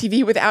was on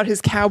TV without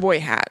his cowboy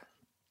hat.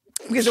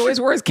 Because he always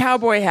wore his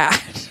cowboy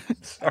hat.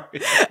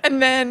 Sorry.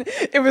 And then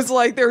it was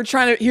like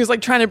he was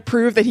like trying to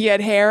prove that he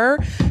had hair.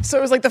 So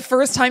it was like the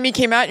first time he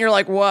came out and you're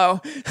like, whoa.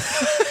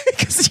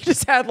 Because he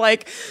just had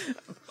like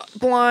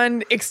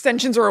blonde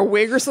extensions or a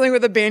wig or something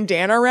with a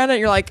bandana around it. And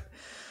you're like,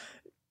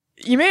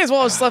 you may as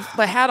well have left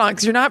the hat on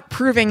because you're not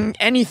proving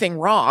anything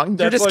wrong.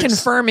 You're just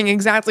confirming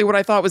exactly what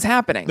I thought was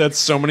happening. That's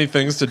so many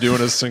things to do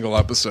in a single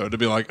episode. To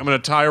be like, I'm going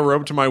to tie a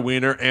rope to my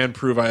wiener and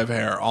prove I have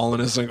hair all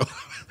in a single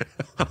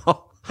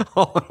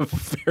all in a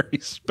very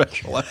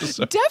special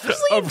episode.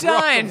 Definitely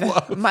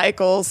done,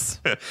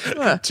 Michaels.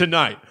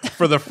 Tonight,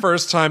 for the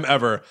first time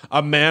ever,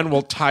 a man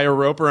will tie a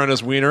rope around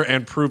his wiener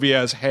and prove he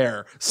has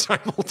hair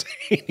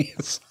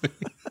simultaneously.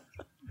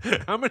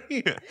 How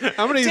many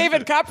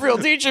David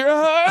Copperfield teacher.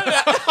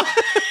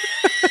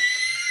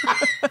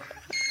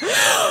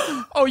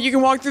 Oh, you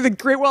can walk through the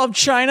Great Wall of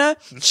China?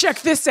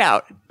 Check this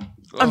out.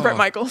 I'm Bret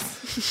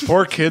Michaels.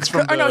 Poor kids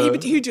from no,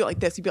 he'd do like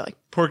this. He'd be like,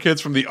 poor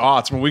kids from the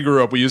aughts. When we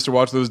grew up, we used to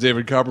watch those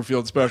David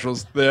Copperfield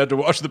specials. They had to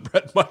watch the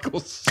Bret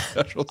Michaels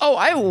specials. Oh,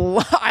 I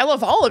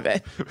love all of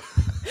it.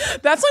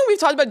 That's something we've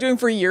talked about doing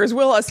for years,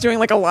 Will, us doing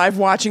like a live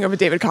watching of a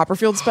David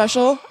Copperfield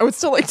special. I would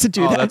still like to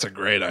do that. That's a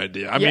great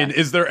idea. I mean,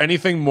 is there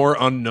anything more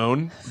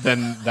unknown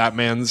than that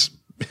man's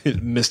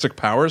mystic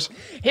powers?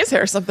 His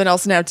hair is something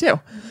else now, too.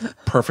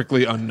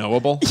 Perfectly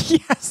unknowable?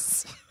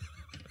 Yes.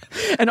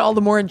 And all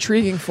the more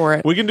intriguing for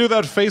it. We can do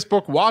that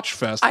Facebook Watch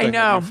Fest thing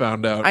that we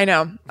found out. I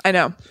know.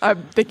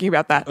 I'm thinking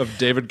about that. Of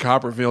David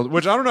Copperfield,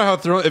 which I don't know how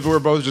thrilling, if we were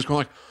both just going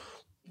like,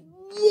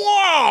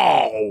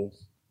 whoa!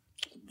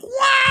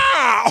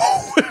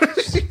 Wow!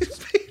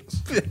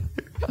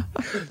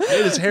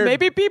 His hair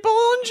maybe people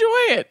will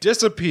enjoy it.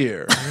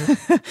 Disappear.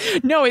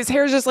 No, his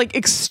hair is just like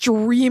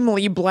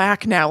extremely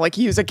black now. Like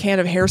he used a can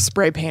of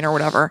hairspray paint or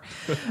whatever.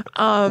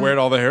 Where'd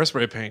all the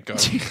hairspray paint go?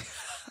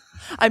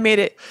 I made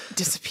it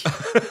disappear.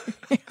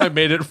 I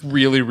made it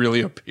really,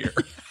 really appear.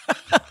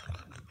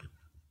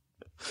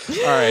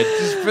 All right,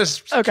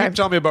 just keep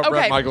telling me about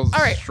Bret Michaels'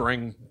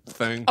 string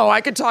thing. Oh,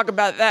 I could talk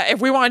about that.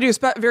 If we want to do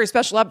a very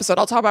special episode,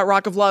 I'll talk about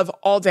Rock of Love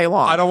all day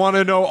long. I don't want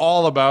to know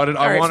all about it.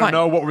 I want to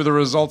know what were the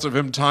results of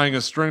him tying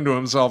a string to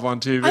himself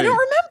on TV. I don't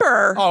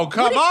remember. Oh,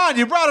 come on.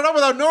 You brought it up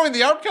without knowing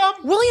the outcome?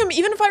 William,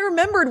 even if I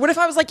remembered, what if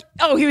I was like,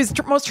 oh, he was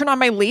most turned on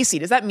by Lacey?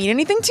 Does that mean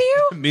anything to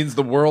you? It means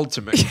the world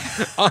to me.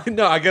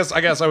 I guess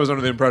I was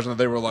under the impression that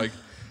they were like,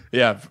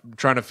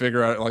 trying to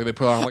figure out, like they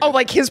put on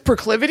like his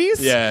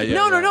proclivities? Yeah.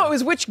 No. It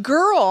was which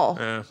girl?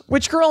 Yeah.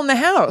 Which girl in the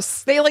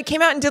house? They like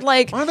came out and did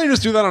like. Why don't they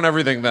just do that on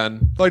everything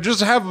then? Like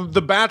just have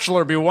The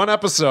Bachelor be one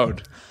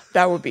episode.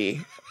 That would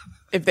be.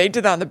 If they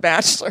did that on The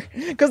Bachelor,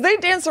 because they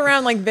dance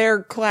around like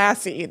they're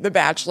classy, The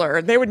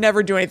Bachelor. They would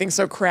never do anything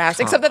so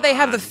crass, except that they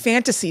have the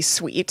fantasy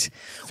suite,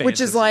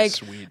 which is like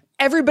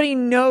everybody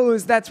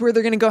knows that's where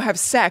they're going to go have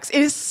sex.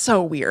 It is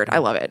so weird. I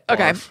love it.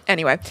 Okay.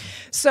 Anyway,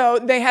 so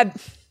they had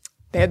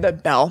the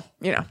bell,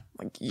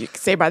 like you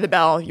say by the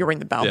bell, you ring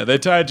the bell. Yeah, they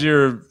tied to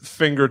your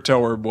finger,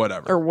 toe, or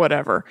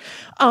whatever.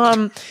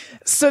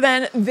 So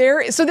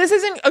this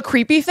isn't a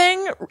creepy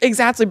thing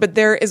exactly, but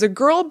there is a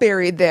girl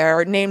buried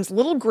there named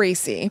Little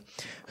Gracie,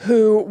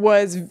 who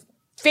was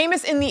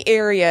famous in the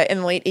area in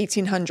the late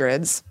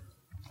 1800s.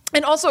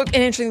 And also an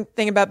interesting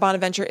thing about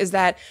Bonaventure is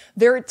that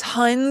there are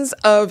tons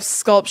of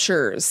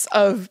sculptures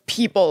of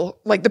people,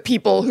 like the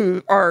people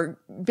who are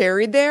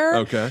buried there.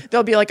 Okay.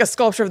 There'll be like a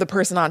sculpture of the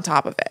person on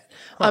top of it.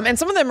 And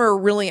some of them are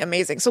really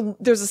amazing. So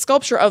there's a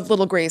sculpture of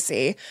Little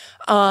Gracie.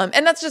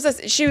 And that's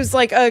just, she was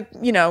like a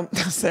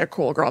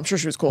cool girl. I'm sure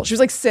she was cool. She was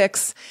like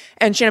 6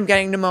 and she ended up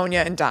getting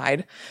pneumonia and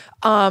died.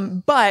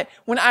 But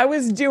when I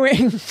was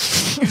doing,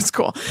 it was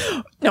cool.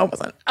 No, it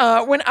wasn't.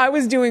 When I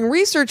was doing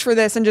research for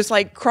this and just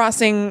like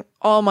crossing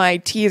all my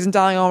T's and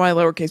dotting all my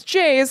lowercase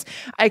J's,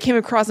 I came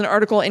across an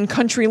article in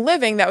Country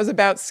Living that was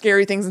about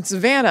scary things in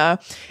Savanna.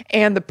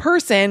 And the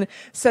person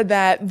said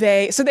that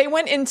they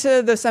went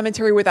into the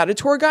cemetery without a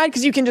tour guide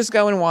because you can just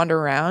go and wander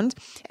around.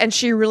 And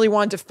she really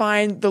wanted to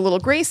find the Little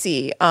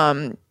Gracie,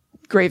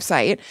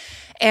 gravesite.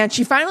 And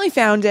she finally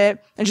found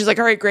it. And she's like,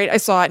 all right, great. I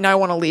saw it. Now I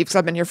want to leave because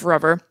I've been here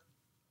forever.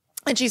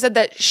 And she said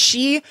that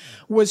she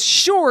was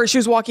sure she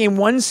was walking in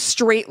one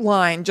straight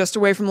line just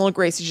away from Little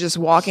Gracie. She's just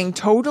walking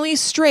totally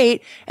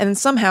straight. And then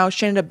somehow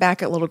she ended up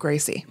back at Little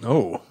Gracie.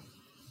 Oh.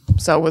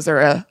 So was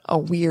there a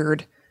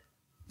weird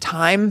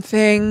time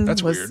thing?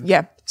 That's weird.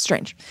 Yeah,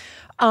 strange.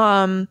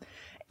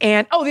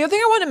 And the other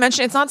thing I want to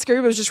mention, it's not scary,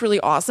 but it's just really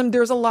awesome.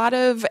 There's a lot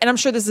of, and I'm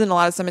sure this is in a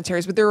lot of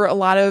cemeteries, but there were a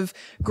lot of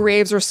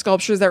graves or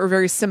sculptures that were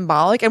very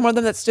symbolic. And one of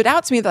them that stood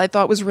out to me that I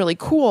thought was really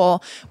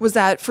cool was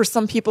that for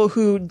some people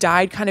who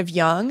died kind of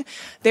young,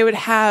 they would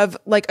have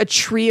like a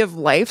tree of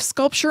life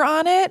sculpture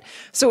on it.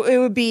 So it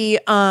would be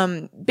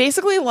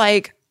basically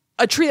like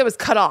a tree that was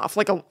cut off,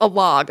 like a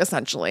log,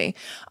 essentially.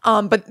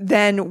 But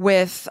then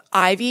with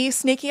ivy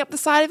snaking up the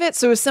side of it.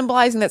 So it was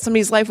symbolizing that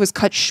somebody's life was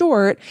cut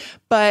short,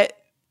 but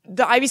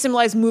the ivy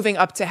symbolized moving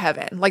up to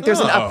heaven. Like there's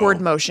an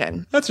upward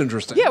motion. That's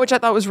interesting. Yeah, which I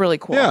thought was really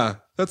cool. Yeah,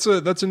 that's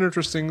an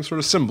interesting sort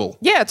of symbol.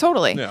 Yeah,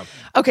 totally. Yeah.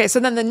 Okay,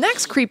 so then the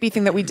next creepy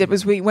thing that we did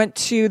was we went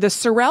to the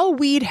Sorrel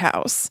Weed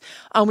House,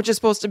 which is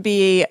supposed to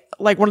be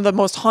like one of the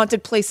most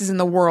haunted places in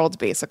the world,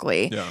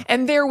 basically. Yeah.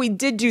 And there we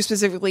did do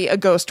specifically a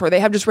ghost tour. They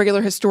have just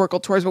regular historical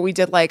tours, but we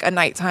did like a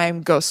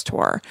nighttime ghost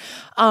tour.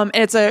 And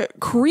it's a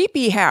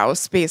creepy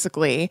house,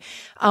 basically,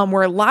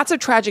 where lots of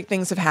tragic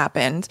things have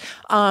happened.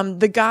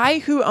 The guy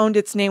who owned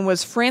its name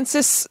was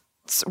Francis.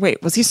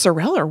 Wait, was he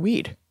Sorrel or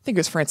Weed? I think it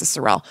was Francis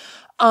Sorrel.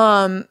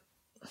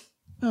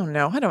 Oh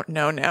no, I don't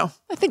know now.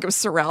 I think it was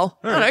Sorrel.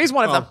 I don't know. He's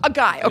one of them. A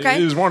guy, okay?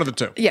 He was one of the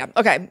two. Yeah,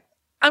 okay.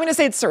 I'm going to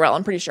say it's Sorrel.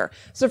 I'm pretty sure.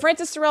 So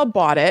Francis Sorrel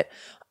bought it,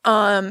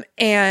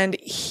 and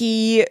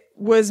he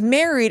was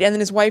married, and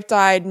then his wife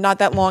died not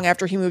that long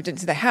after he moved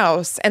into the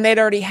house, and they'd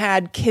already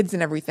had kids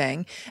and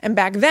everything. And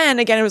back then,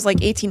 again, it was like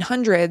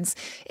 1800s.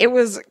 It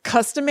was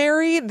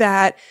customary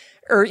that,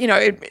 or,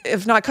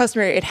 if not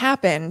customary, it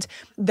happened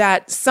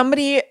that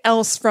somebody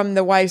else from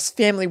the wife's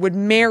family would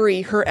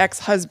marry her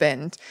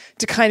ex-husband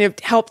to kind of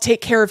help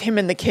take care of him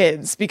and the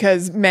kids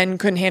because men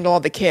couldn't handle all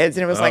the kids.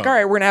 And it was like, all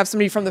right, we're going to have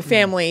somebody from the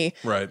family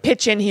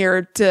pitch in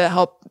here to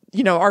help,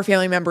 our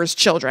family members'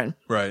 children.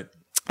 Right.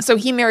 So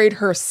he married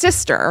her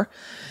sister.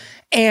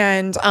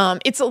 And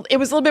it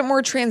was a little bit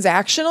more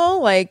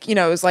transactional. Like, you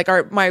know, it was like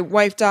my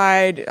wife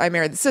died, I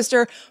married the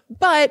sister,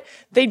 but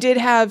they did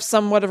have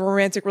somewhat of a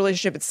romantic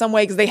relationship in some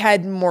way because they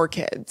had more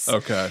kids.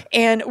 Okay.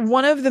 And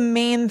one of the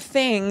main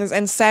things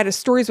and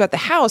saddest stories about the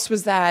house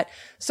was that,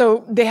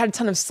 so they had a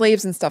ton of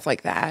slaves and stuff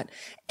like that.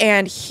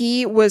 And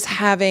he was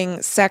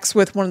having sex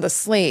with one of the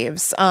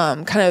slaves,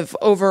 kind of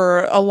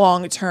over a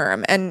long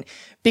term. And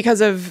because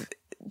of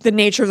the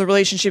nature of the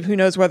relationship, who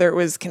knows whether it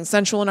was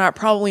consensual or not,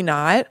 probably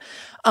not.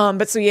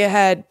 But so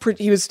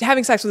he was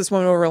having sex with this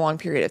woman over a long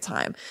period of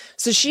time.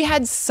 So she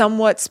had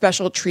somewhat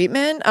special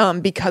treatment.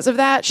 Because of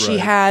that, she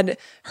had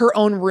her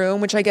own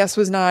room, which I guess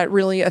was not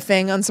really a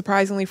thing,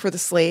 unsurprisingly, for the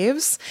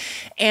slaves.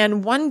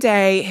 And one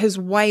day his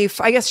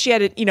wife, I guess she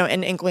had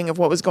an inkling of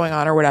what was going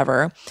on or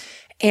whatever.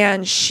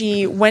 And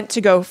she went to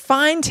go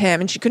find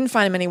him and she couldn't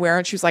find him anywhere.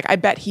 And she was like, I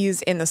bet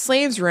he's in the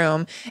slave's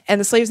room. And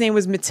the slave's name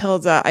was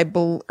Matilda,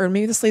 or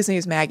maybe the slave's name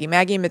was Maggie.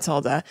 Maggie and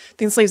Matilda. I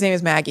think the slave's name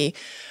is Maggie.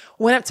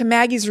 Went up to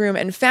Maggie's room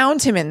and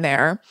found him in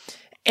there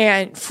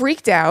and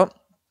freaked out,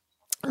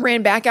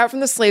 ran back out from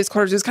the slaves'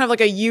 quarters. It was kind of like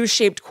a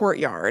U-shaped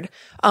courtyard,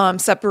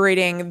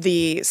 separating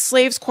the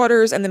slaves'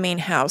 quarters and the main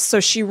house. So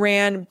she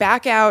ran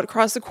back out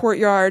across the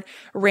courtyard,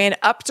 ran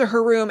up to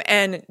her room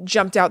and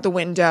jumped out the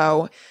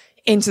window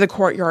into the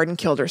courtyard and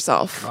killed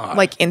herself,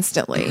 like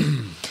instantly.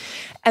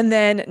 And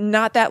then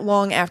not that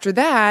long after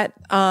that,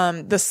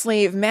 the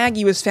slave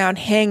Maggie was found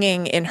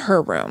hanging in her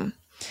room.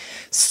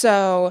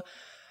 So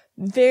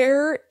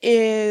you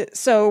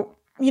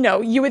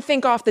would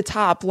think off the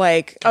top,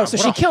 like, God, so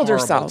she killed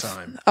herself.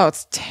 Time. Oh,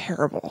 it's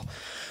terrible.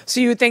 So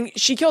you would think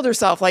she killed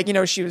herself, like,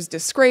 she was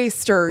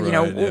disgraced or,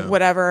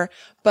 whatever.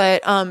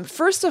 But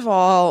first of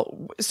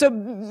all, so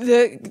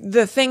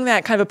the thing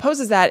that kind of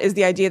opposes that is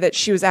the idea that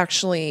she was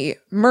actually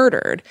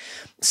murdered.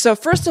 So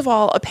first of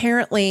all,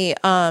 apparently,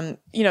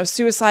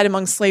 suicide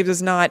among slaves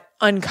is not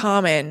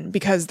uncommon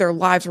because their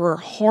lives were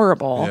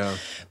horrible.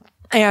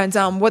 Yeah.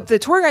 And what the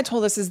tour guide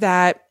told us is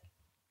that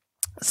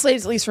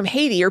slaves, at least from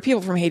Haiti, or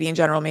people from Haiti in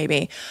general,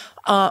 maybe.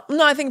 No,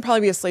 I think it'd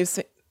probably be a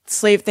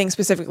slave thing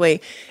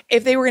specifically.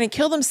 If they were going to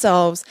kill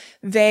themselves,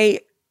 they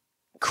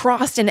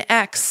crossed an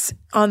X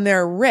on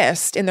their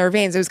wrist in their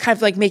veins. It was kind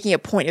of like making a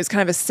point. It was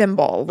kind of a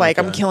symbol, like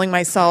I'm killing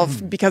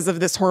myself because of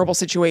this horrible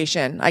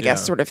situation, I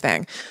guess, sort of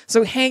thing.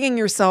 So hanging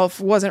yourself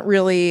wasn't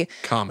really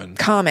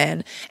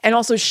common. And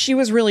also she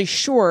was really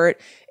short.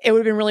 It would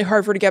have been really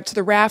hard for her to get up to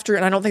the rafter.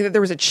 And I don't think that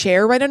there was a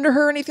chair right under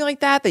her or anything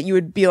like that you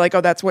would be like,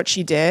 oh, that's what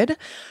she did.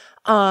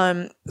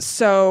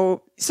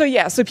 So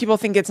people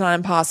think it's not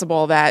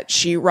impossible that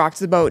she rocked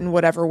the boat in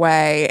whatever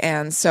way.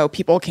 And so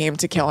people came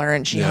to kill her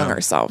and she hung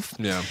herself.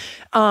 Yeah.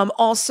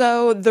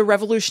 Also the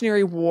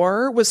Revolutionary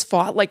War was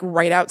fought like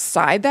right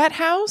outside that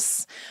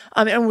house,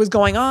 and was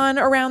going on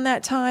around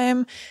that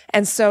time.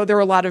 And so there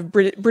were a lot of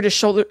British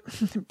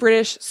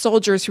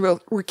soldiers who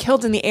were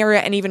killed in the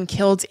area and even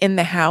killed in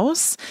the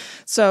house.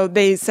 So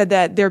they said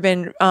that there have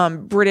been,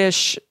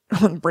 British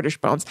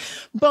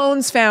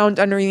bones found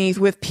underneath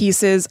with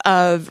pieces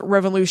of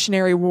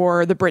Revolutionary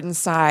War, the Britain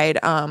side,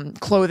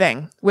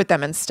 clothing with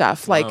them and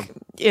stuff, like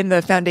in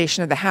the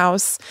foundation of the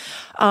house.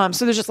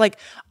 So there's just like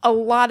a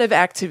lot of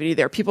activity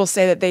there. People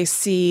say that they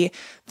see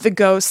the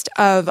ghost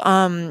of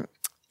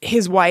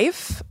his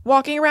wife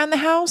walking around the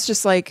house,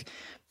 just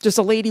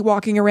a lady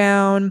walking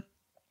around,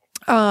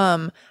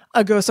 a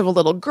ghost of a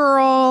little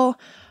girl,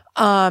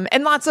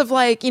 and lots of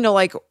like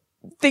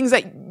things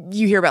that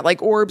you hear about,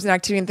 like orbs and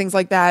activity and things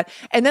like that.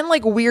 And then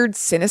like weird,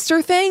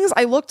 sinister things.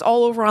 I looked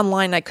all over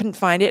online and I couldn't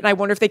find it. And I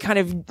wonder if they kind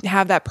of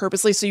have that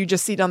purposely so you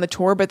just see it on the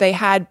tour. But they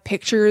had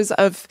pictures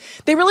of,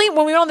 when we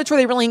went on the tour,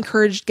 they really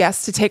encouraged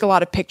guests to take a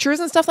lot of pictures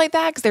and stuff like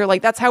that. Cause they're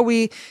like, that's how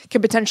we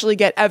can potentially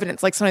get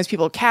evidence. Like sometimes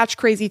people catch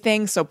crazy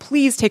things. So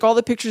please take all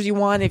the pictures you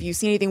want. If you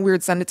see anything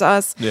weird, send it to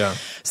us. Yeah.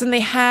 So then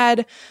they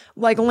had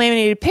like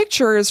laminated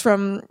pictures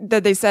from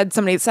that they said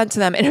somebody had sent to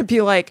them, and it'd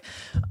be like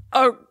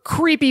a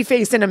creepy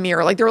face in a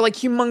mirror. Like there were like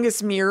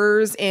humongous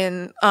mirrors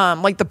in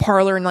like the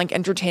parlor and like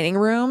entertaining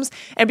rooms,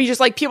 and it'd be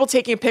just like people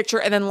taking a picture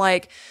and then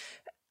like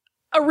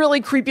a really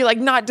creepy, like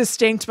not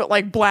distinct, but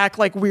like black,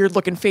 like weird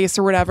looking face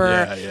or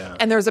whatever. Yeah.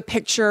 And there's a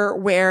picture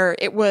where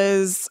it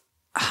was,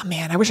 oh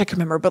man, I wish I could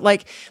remember, but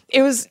like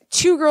it was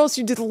two girls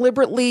who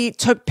deliberately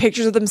took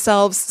pictures of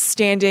themselves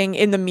standing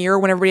in the mirror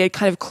when everybody had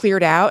kind of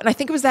cleared out. And I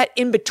think it was that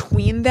in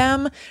between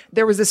them,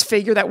 there was this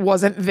figure that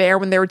wasn't there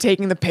when they were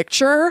taking the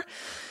picture.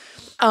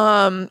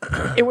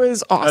 It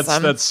was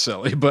awesome. That's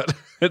silly, but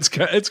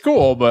it's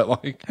cool, but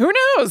like who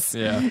knows?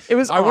 Yeah. It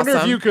was awesome. I wonder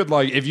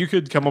if you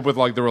could come up with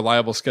like the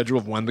reliable schedule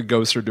of when the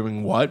ghosts are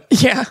doing what.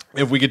 Yeah.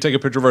 If we could take a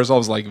picture of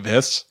ourselves like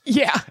this.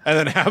 Yeah. And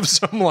then have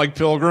some like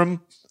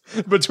pilgrim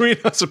between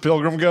us, a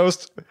pilgrim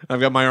ghost. I've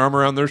got my arm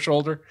around their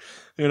shoulder,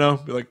 be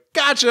like,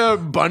 gotcha,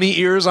 bunny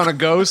ears on a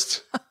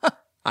ghost.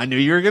 I knew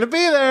you were going to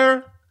be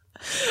there.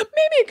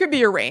 Maybe it could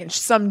be arranged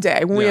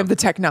someday when we have the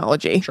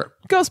technology. Sure.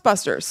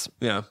 Ghostbusters.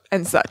 Yeah.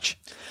 And such.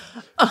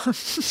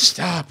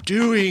 Stop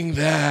doing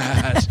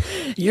that.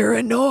 You're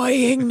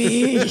annoying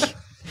me.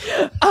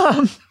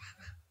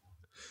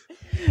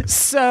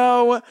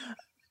 So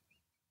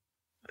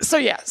So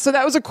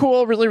that was a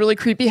cool, really, really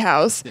creepy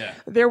house. Yeah.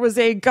 There was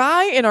a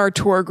guy in our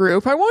tour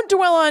group. I won't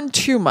dwell on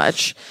too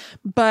much,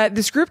 but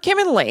this group came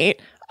in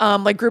late,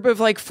 like group of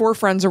like 4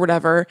 friends or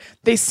whatever.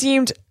 They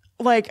seemed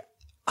like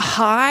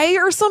high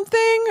or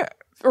something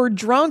or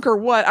drunk or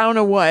what. I don't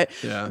know what.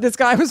 Yeah. This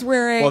guy was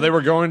wearing. Well, they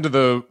were going to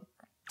the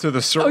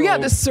Sorrel. Oh yeah,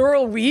 the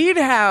Sorrel Weed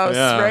House,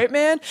 right,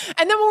 man?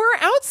 And then when we were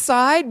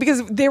outside,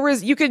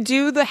 because you could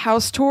do the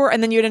house tour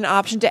and then you had an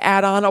option to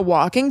add on a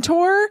walking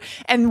tour.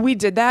 And we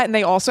did that. And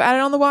they also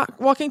added on the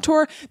walking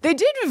tour. They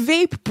did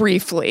vape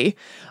briefly.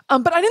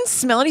 But I didn't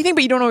smell anything,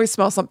 but you don't always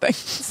smell something.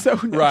 So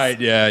nice. Right.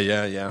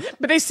 Yeah.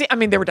 But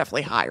they were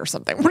definitely high or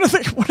something. One of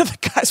the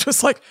guys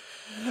was like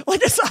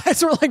his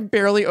eyes were like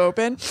barely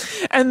open.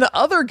 And the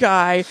other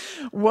guy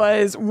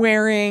was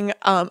wearing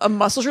a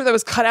muscle shirt that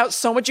was cut out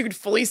so much you could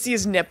fully see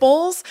his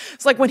nipples.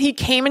 It's like when he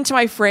came into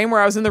my frame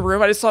where I was in the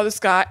room, I just saw this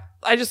guy.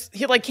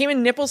 He like came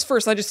in nipples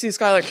first. And I just see this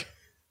guy like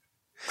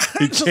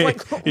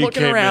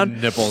looking around.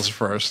 In nipples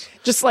first.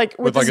 Just like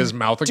with like his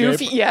mouth agape.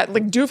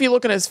 Doofy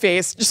look on his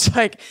face. Just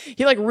like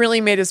he like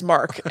really made his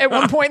mark. At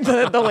one point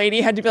the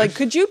lady had to be like,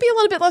 could you be a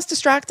little bit less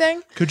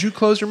distracting? Could you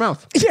close your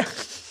mouth? Yeah.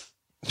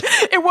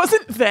 It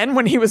wasn't then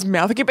when he was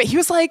mouthing it, but he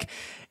was like,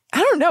 I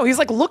don't know. He's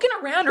like looking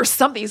around or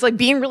something. He's like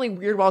being really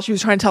weird while she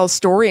was trying to tell a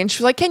story. And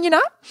she was like, can you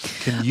not?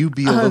 Can you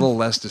be a little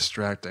less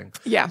distracting?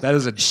 Yeah. That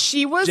is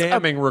she was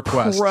damning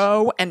request.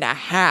 Pro and a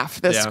half,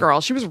 this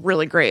girl. She was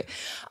really great.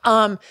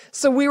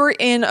 So we were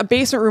in a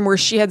basement room where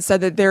she had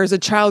said that there's a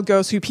child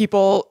ghost who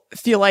people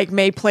feel like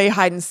may play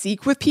hide and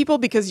seek with people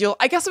because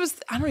I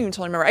don't even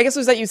totally remember. I guess it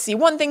was that you see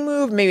one thing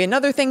move, maybe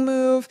another thing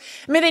move.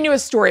 Maybe they knew a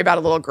story about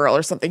a little girl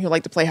or something who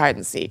liked to play hide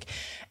and seek.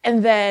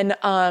 And then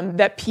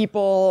that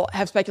people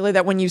have speculated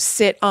that when you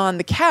sit on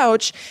the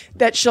couch,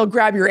 that she'll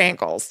grab your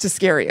ankles to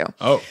scare you.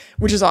 Oh.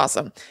 Which is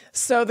awesome.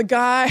 So the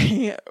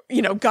guy,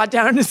 got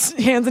down on his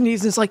hands and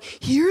knees and was like,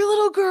 here,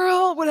 little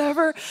girl,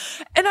 whatever.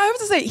 And I have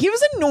to say, he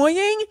was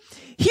annoying.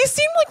 He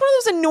seemed like one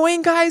of those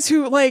annoying guys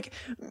who like,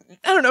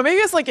 I don't know, maybe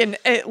it's like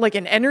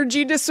an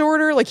energy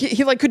disorder. Like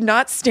he like could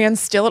not stand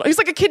still. He was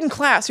like a kid in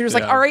class. He was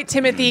like, all right,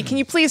 Timothy, can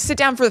you please sit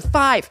down for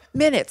 5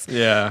 minutes?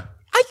 Yeah.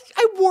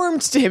 I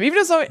warmed to him,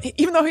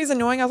 even though he's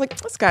annoying. I was like,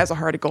 this guy's a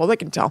heart of gold. I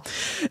can tell.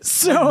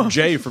 So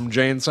Jay from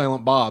Jay and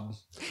Silent Bob.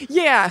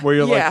 Yeah. Where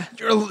you're like,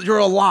 you're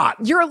a lot.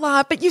 You're a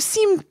lot, but you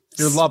seem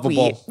You're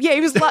lovable. Sweet. Yeah,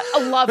 he was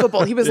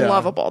lovable. He was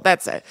lovable.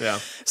 That's it. Yeah.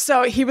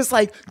 So he was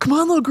like, come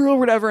on, little girl,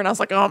 whatever. And I was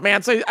like, oh,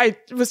 man. So I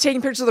was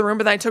taking pictures of the room,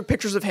 but then I took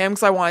pictures of him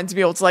because I wanted to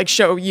be able to like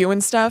show you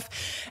and stuff.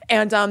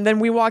 And then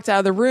we walked out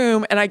of the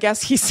room and I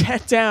guess he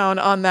sat down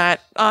on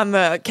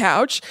the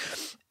couch.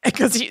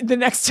 Because the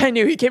next I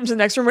knew, he came to the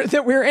next room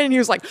that we were in, and he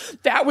was like,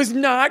 that was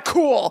not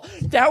cool.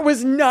 That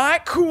was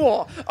not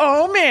cool.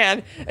 Oh,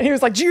 man. And he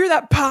was like, did you hear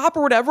that pop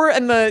or whatever?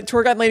 And the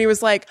tour guide lady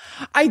was like,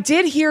 I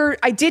did hear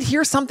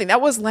something.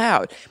 That was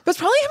loud. But it's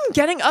probably him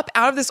getting up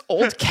out of this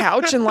old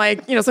couch and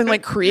like, something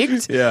like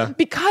creaked. Yeah.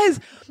 Because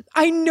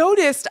I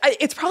noticed,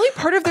 it's probably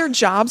part of their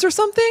jobs or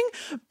something.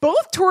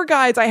 Both tour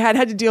guides I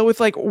had to deal with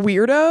like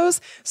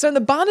weirdos. So in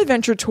the Bond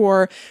Adventure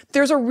tour,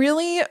 there's a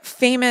really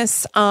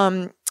famous,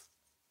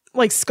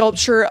 like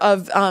sculpture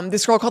of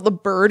this girl called the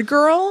Bird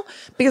Girl,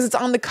 because it's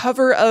on the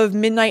cover of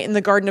Midnight in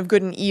the Garden of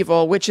Good and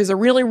Evil, which is a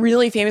really,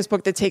 really famous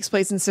book that takes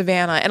place in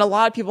Savannah. And a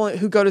lot of people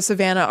who go to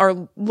Savannah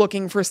are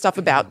looking for stuff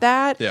about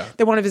that. Yeah.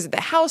 They want to visit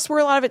the house where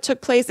a lot of it took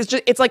place.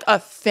 It's like a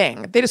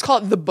thing. They just call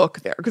it the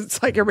book there because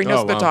it's like everybody knows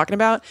what they're talking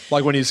about.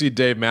 Like when you see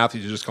Dave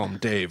Matthews, you just call him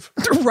Dave.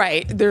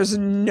 Right. There's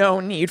no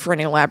need for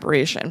any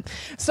elaboration.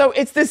 So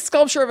it's this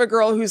sculpture of a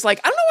girl who's like,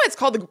 I don't know why it's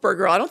called the Bird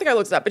Girl. I don't think I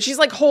looked it up, but she's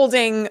like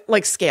holding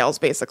like scales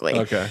basically.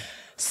 Okay.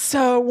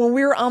 So when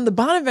we were on the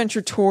Bond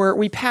Adventure tour,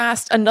 we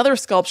passed another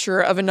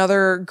sculpture of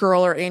another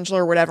girl or angel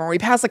or whatever. And we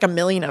passed like 1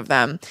 million of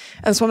them.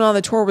 And this woman on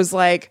the tour was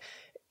like,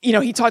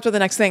 he talked about the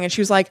next thing and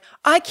she was like,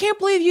 I can't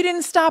believe you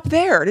didn't stop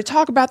there to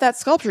talk about that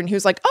sculpture. And he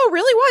was like, oh,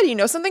 really? Why? Do you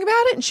know something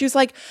about it? And she was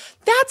like,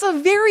 that's a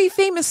very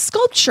famous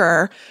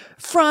sculpture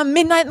from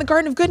Midnight in the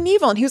Garden of Good and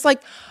Evil. And he was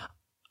like,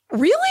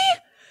 really?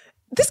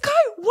 This guy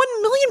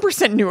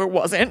 1,000,000% knew it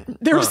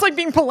wasn't. They were just like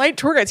being polite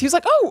tour guides. He was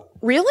like, oh,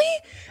 really?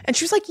 And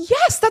she was like,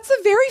 yes, that's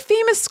a very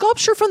famous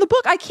sculpture from the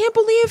book. I can't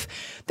believe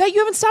that you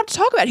haven't stopped to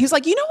talk about it. He was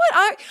like, you know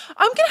what?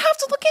 I'm going to have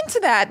to look into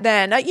that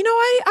then. I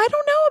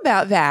don't know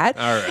about that.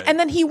 All right. And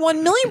then he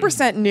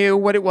 1,000,000% knew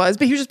what it was,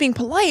 but he was just being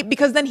polite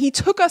because then he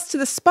took us to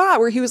the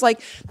spot where he was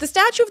like, the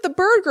statue of the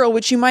Bird Girl,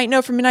 which you might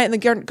know from Midnight in the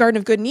Garden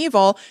of Good and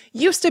Evil,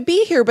 used to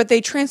be here, but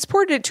they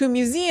transported it to a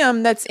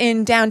museum that's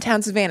in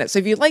downtown Savannah. So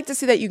if you'd like to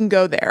see that, you can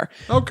go there.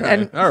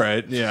 Okay. All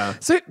right. Yeah.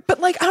 So, but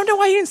like, I don't know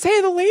why he didn't say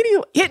to the lady.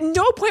 At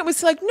no point was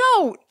he like,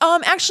 no,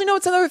 actually, no,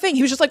 it's another thing.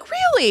 He was just like,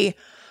 really?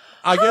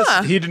 I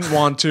guess he didn't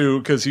want to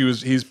because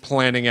he's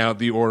planning out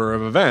the order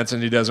of events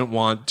and he doesn't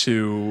want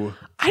to.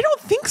 I don't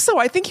think so.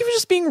 I think he was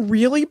just being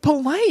really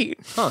polite.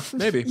 Huh,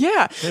 maybe.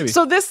 Yeah. Maybe.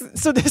 So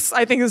this,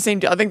 I think is the same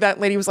deal. I think that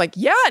lady was like,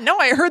 yeah, no,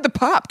 I heard the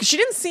pop. Because she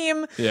didn't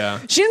seem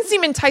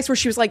enticed where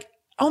she was like,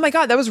 oh my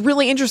God, that was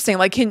really interesting.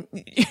 Like,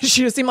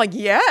 she just seemed like,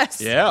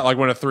 yes. Yeah, like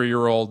when a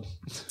 3-year-old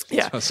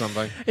does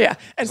something. Yeah.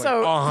 And it's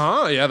so.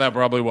 Like, yeah, that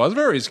probably was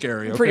very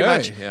scary. Okay. Pretty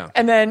much. Yeah.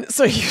 And then,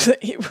 so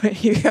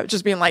he kept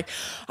just being like,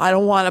 I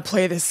don't want to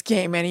play this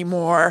game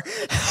anymore.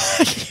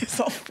 He's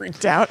all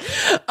freaked out.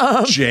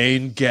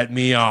 Jane, get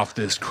me off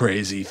this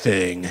crazy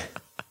thing.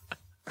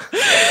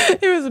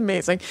 It was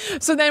amazing.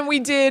 So then we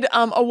did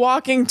a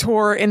walking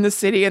tour in the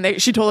city,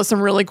 and she told us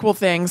some really cool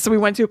things. So we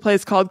went to a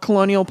place called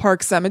Colonial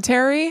Park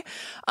Cemetery,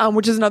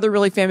 which is another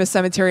really famous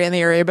cemetery in the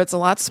area, but it's a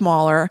lot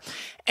smaller.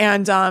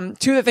 And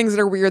two of the things that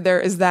are weird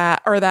there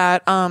are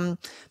that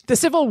the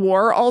Civil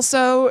War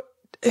also.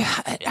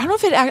 I don't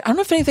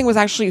know if anything was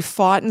actually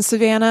fought in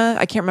Savannah.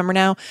 I can't remember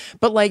now,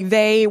 but like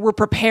they were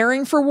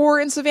preparing for war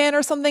in Savannah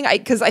or something.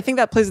 Because I think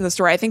that plays in the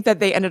story. I think that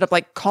they ended up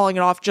like calling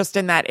it off just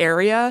in that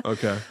area.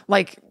 Okay.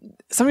 Like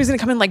somebody's going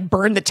to come in, like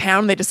burn the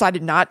town. They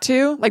decided not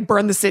to, like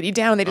burn the city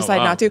down. They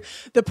decided not to.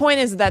 The point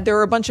is that there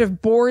were a bunch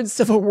of bored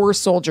Civil War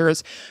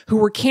soldiers who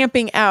were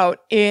camping out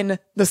in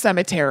the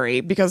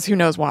cemetery because who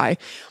knows why.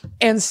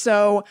 And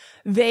so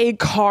they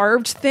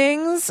carved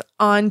things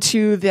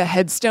onto the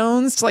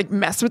headstones to like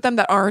mess with them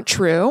that aren't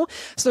true.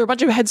 So there are a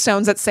bunch of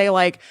headstones that say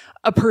like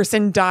a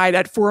person died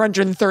at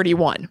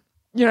 431.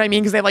 You know what I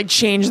mean? Because they like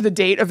changed the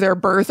date of their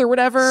birth or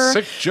whatever.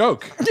 Sick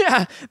joke.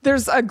 Yeah.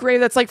 There's a grave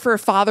that's like for a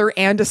father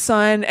and a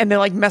son, and they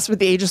like mess with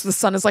the ages. The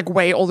son is like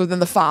way older than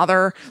the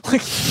father.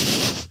 Like,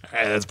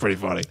 hey, that's pretty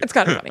funny. It's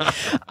kind of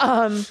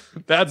funny.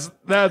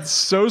 That's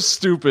so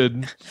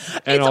stupid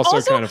and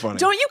also kind of funny.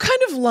 Don't you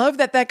kind of love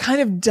that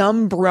kind of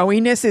dumb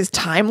broiness is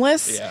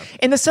timeless? Yeah.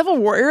 In the Civil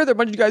War era, there are a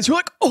bunch of guys who are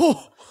like,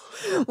 oh,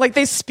 like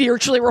they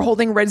spiritually were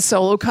holding red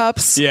Solo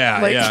cups. Yeah,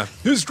 like, yeah.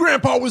 His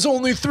grandpa was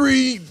only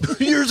 3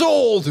 years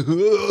old.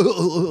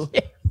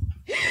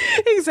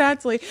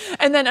 Exactly.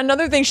 And then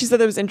another thing she said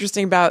that was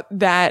interesting about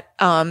that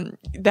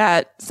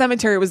that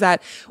cemetery was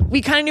that we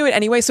kind of knew it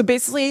anyway. So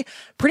basically,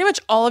 pretty much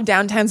all of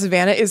downtown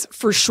Savannah is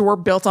for sure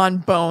built on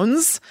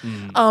bones.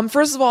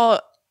 First of all,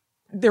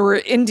 there were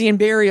Indian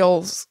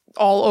burials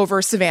all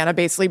over Savannah,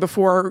 basically,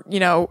 before,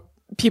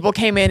 people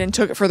came in and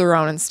took it for their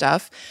own and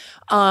stuff.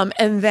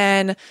 And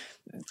then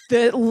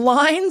the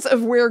lines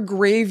of where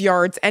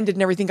graveyards ended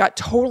and everything got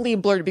totally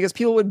blurred because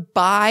people would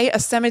buy a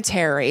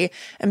cemetery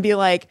and be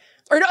like,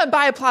 or no,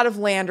 buy a plot of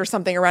land or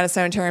something around a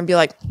cemetery and be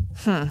like,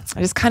 I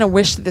just kind of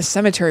wish that this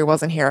cemetery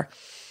wasn't here.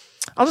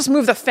 I'll just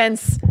move the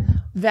fence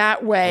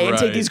that way and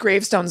take these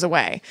gravestones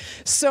away.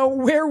 So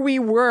where we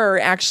were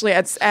actually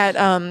at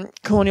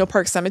Colonial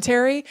Park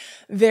Cemetery,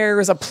 there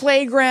was a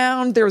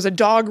playground, there was a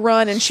dog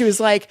run, and she was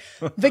like,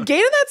 the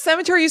gate of that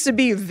cemetery used to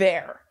be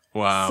there.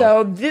 Wow.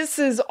 So this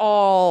is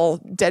all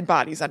dead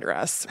bodies under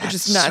us, which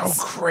is nuts.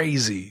 So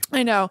crazy.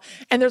 I know.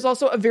 And there's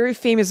also a very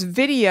famous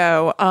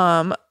video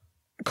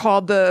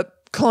called the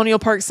Colonial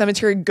Park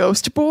Cemetery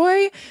Ghost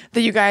Boy that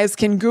you guys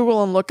can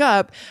Google and look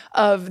up,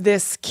 of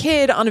this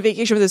kid on a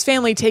vacation with his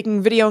family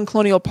taking video in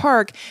Colonial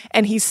Park,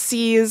 and he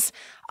sees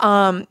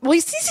he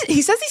says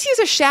he sees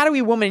a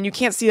shadowy woman, and you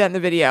can't see that in the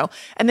video.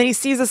 And then he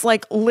sees this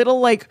like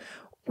little like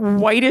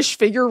whitish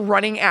figure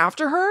running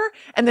after her,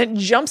 and then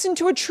jumps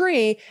into a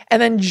tree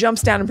and then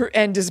jumps down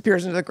and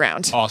disappears into the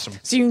ground. Awesome.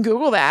 So you can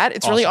Google that.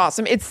 It's really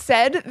awesome. It's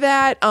said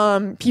that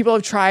people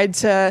have tried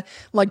to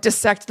like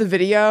dissect the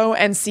video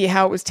and see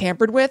how it was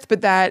tampered with,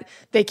 but that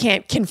they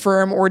can't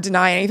confirm or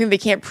deny anything. They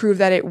can't prove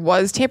that it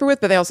was tampered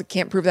with, but they also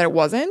can't prove that it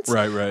wasn't.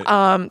 Right.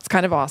 It's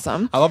kind of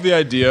awesome. I love the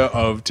idea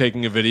of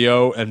taking a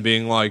video and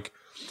being like,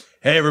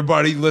 hey,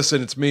 everybody,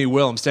 listen, it's me,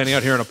 Will. I'm standing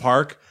out here in a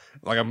park.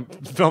 Like I'm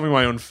filming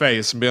my own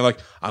face and being like,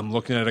 I'm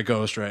looking at a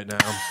ghost right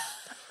now.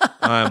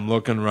 I'm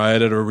looking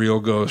right at a real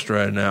ghost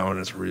right now, and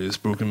it's really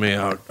spooking me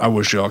out. I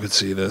wish y'all could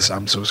see this.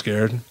 I'm so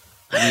scared.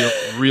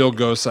 Real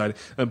ghost sighting.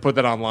 And put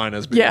that online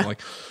as being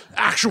like,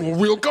 actual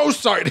real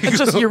ghost sighting. It's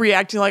just you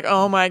reacting like,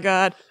 oh my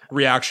God.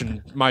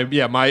 Reaction.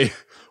 My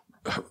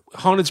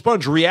haunted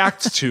sponge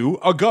reacts to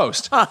a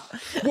ghost.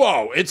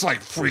 Whoa, it's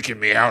like freaking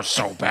me out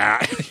so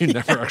bad. You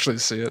never actually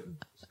see it.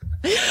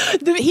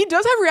 He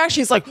does have reactions.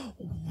 He's like,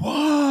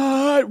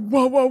 what?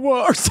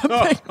 Whoa, or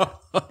something.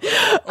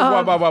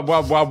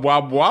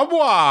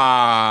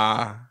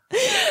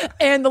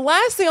 And the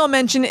last thing I'll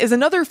mention is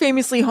another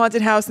famously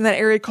haunted house in that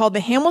area called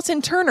the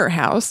Hamilton Turner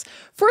House.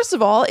 First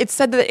of all, it's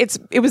said that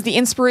it was the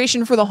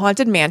inspiration for the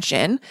Haunted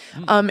Mansion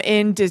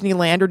in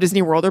Disneyland or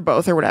Disney World or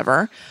both or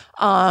whatever.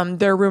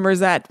 There are rumors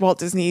that Walt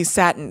Disney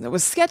sat and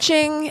was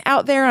sketching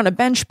out there on a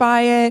bench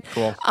by it.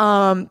 Cool.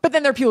 But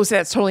then there are people who say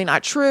that's totally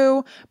not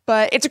true.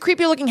 But it's a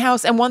creepy looking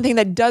house. And one thing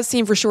that does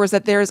seem for sure is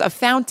that there's a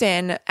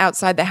fountain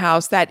outside the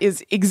house that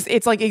is,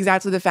 it's like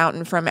exactly the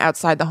fountain from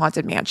outside the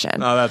Haunted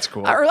Mansion. Oh, that's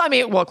cool. Or I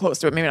mean, well, close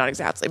to it, maybe not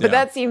exactly. But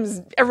that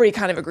seems, everybody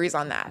kind of agrees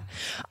on that.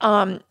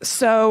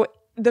 So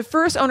the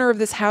first owner of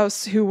this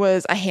house, who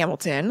was a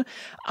Hamilton,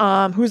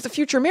 who was the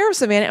future mayor of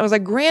Savannah, and was a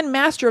Grand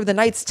Master of the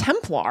Knights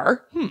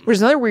Templar, which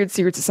is another weird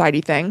secret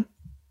society thing.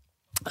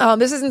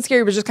 This isn't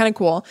scary, but just kind of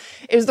cool.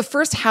 It was the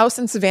first house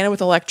in Savannah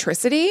with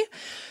electricity.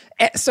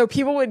 So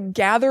people would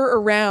gather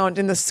around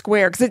in the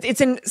square because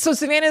so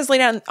Savannah is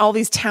laid out in all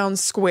these town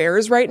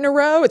squares right in a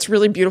row. It's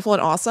really beautiful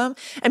and awesome.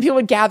 And people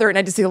would gather and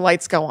I just see the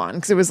lights go on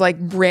because it was like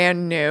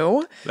brand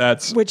new.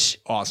 Which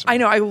awesome. I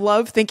know. I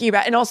love thinking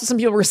about, and also some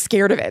people were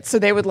scared of it. So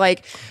they would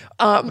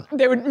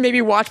they would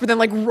maybe watch, but then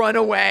like run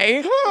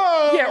away.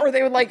 Yeah. Or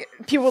they would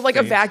people would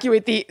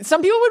evacuate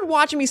some people would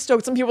watch and be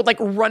stoked. Some people would like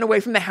run away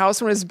from the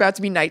house when it was about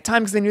to be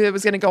nighttime because they knew it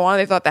was going to go on.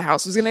 They thought the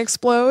house was going to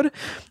explode,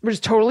 which is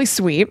totally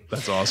sweet.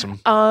 That's awesome.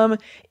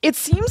 It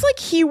seems like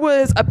he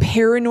was a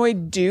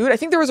paranoid dude. I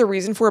think there was a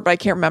reason for it, but I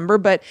can't remember.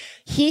 But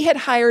he had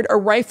hired a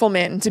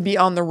rifleman to be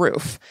on the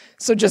roof.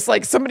 So just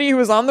like somebody who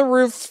was on the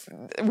roof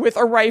with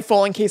a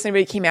rifle in case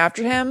anybody came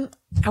after him.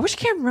 I wish I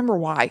can't remember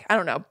why. I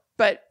don't know.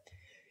 But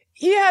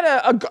he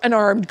had an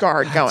armed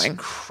guard going.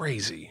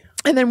 Crazy.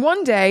 And then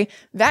one day,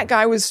 that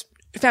guy was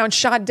found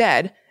shot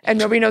dead, and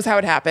nobody knows how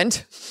it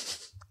happened.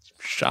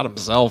 Shot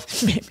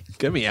himself.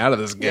 Get me out of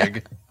this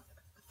gig.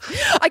 Yeah.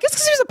 I guess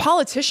because he was a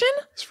politician.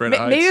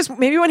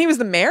 Maybe when he was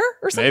the mayor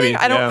or something. Maybe,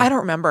 I don't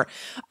remember.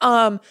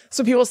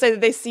 So people say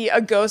that they see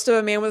a ghost of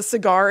a man with a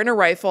cigar and a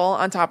rifle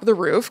on top of the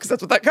roof because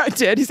that's what that guy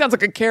did. He sounds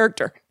like a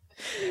character.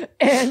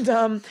 And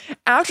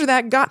after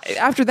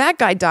that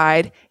guy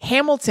died,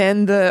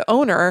 Hamilton, the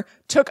owner,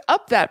 took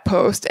up that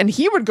post, and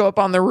he would go up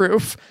on the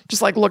roof,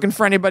 just like looking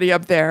for anybody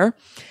up there.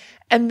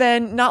 And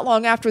then not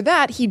long after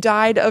that, he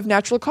died of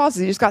natural causes.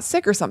 He just got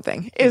sick or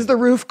something. Is the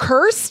roof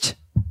cursed?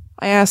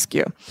 I ask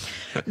you.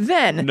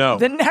 Then no.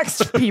 The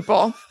next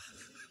people,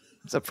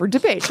 it's up for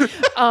debate.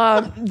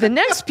 The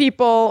next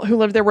people who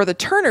lived there were the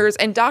Turners,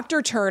 and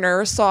Dr.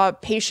 Turner saw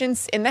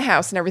patients in the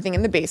house and everything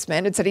in the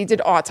basement and said he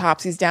did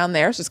autopsies down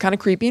there. So it's kind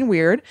of creepy and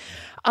weird.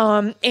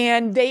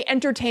 And they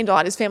entertained a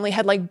lot. His family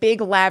had like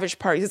big lavish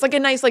parties. It's like a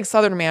nice like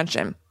Southern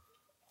mansion.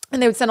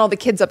 And they would send all the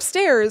kids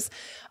upstairs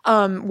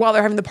while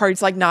they're having the party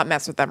to like not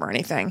mess with them or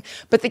anything.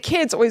 But the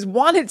kids always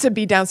wanted to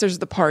be downstairs at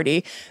the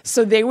party.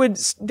 So they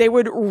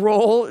would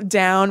roll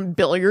down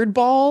billiard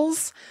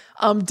balls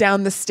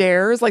down the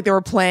stairs like they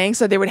were playing.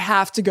 So they would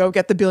have to go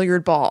get the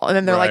billiard ball. And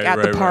then they're like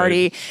at the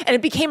party. Right. And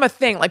it became a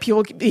thing. Like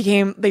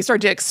they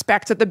started to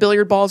expect that the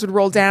billiard balls would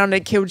roll down and a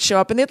kid would show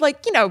up and they'd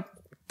like,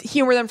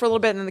 humor them for a little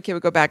bit and then the kid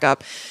would go back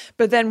up.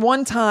 But then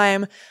one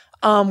time,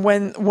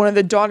 when one of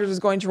the daughters was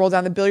going to roll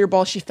down the billiard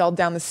ball, she fell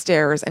down the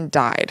stairs and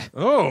died.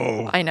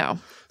 Oh. I know.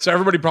 So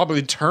everybody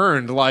probably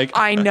turned like,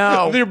 I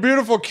know. They're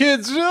beautiful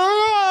kids.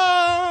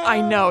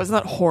 I know. Isn't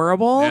that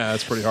horrible? Yeah,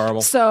 that's pretty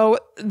horrible. So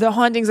the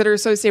hauntings that are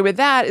associated with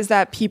that is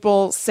that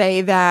people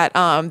say that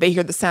they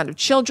hear the sound of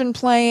children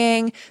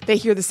playing, they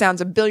hear the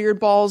sounds of billiard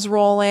balls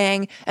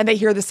rolling, and they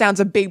hear the sounds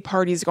of big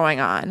parties going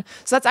on.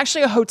 So that's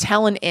actually a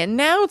hotel and inn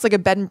now. It's like a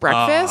bed and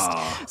breakfast.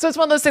 So it's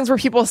one of those things where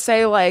people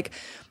say like,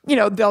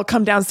 they'll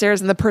come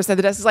downstairs and the person at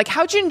the desk is like,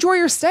 how'd you enjoy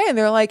your stay? And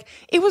they're like,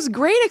 it was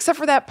great except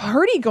for that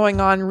party going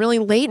on really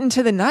late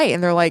into the night.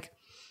 And they're like,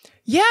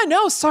 yeah,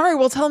 no, sorry,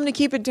 we'll tell them to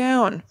keep it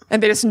down.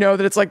 And they just know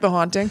that it's like the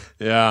haunting.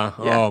 Yeah.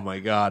 Oh my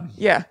God.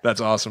 Yeah.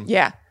 That's awesome.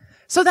 Yeah.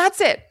 So that's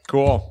it.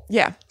 Cool.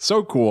 Yeah.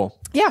 So cool.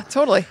 Yeah,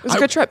 totally. It was a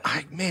good trip.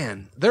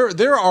 Man,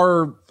 there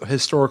are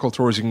historical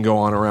tours you can go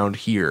on around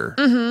here.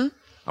 Mm-hmm.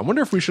 I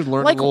wonder if we should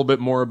learn a little bit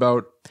more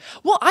about.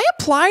 Well, I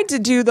applied to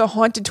do the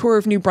haunted tour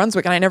of New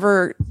Brunswick, and they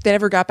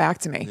never got back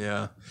to me.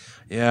 Yeah.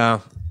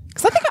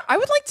 Because I think I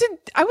would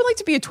like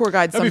to be a tour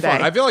guide someday. That'd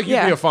be fun. I feel like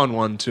you'd be a fun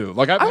one too.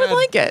 Like I would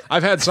like it.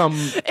 I've had some.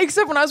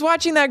 Except when I was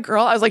watching that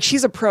girl, I was like,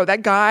 she's a pro.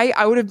 That guy,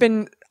 I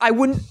wouldn't.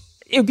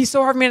 It would be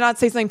so hard for me to not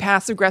say something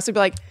passive aggressive, be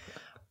like,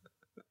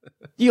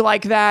 you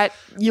like that?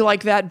 You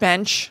like that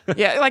bench?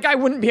 Yeah, like I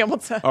wouldn't be able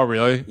to. Oh,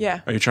 really?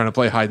 Yeah. Are you trying to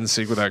play hide and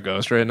seek with that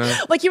ghost right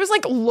now? Like he was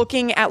like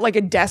looking at like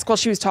a desk while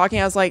she was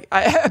talking. I was like,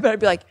 but I'd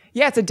be like,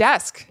 yeah, it's a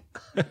desk.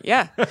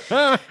 Yeah.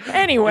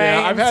 Anyway.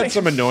 Yeah, I've had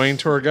some annoying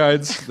tour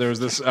guides. There was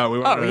this, we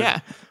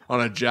went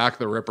on a Jack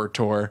the Ripper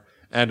tour,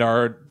 and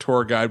our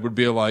tour guide would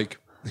be like,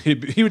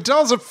 he would tell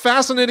us a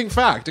fascinating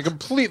fact, a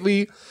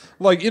completely,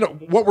 like,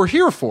 what we're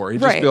here for. He'd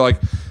just be like,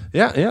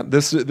 yeah,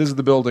 this is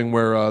the building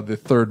where the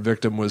third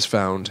victim was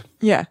found.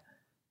 Yeah.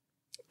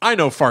 I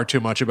know far too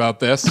much about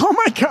this. Oh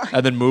my God.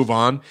 And then move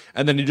on.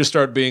 And then you just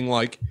start being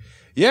like,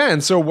 yeah,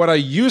 and so what I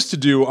used to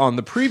do on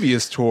the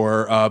previous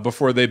tour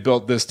before they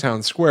built this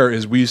town square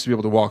is we used to be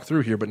able to walk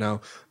through here, but now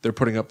they're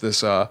putting up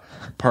this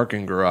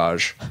parking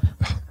garage.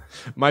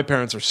 My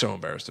parents are so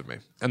embarrassed of me.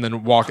 And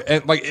then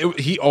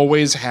he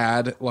always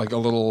had like a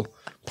little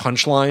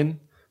punchline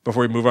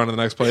before we move on to the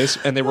next place.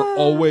 And they were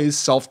always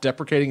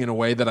self-deprecating in a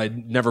way that I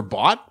never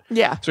bought.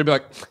 Yeah. So he'd be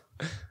like,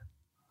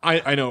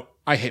 I know,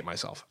 I hate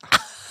myself.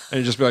 And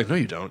you'd just be like, no,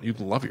 you don't. You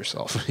love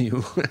yourself.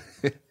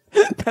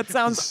 That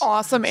sounds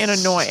awesome and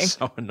annoying.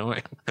 So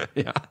annoying.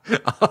 Yeah.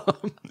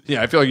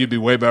 Yeah, I feel like you'd be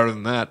way better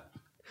than that.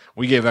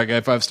 We gave that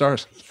guy 5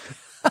 stars.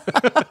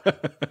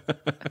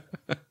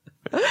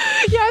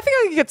 Yeah, I think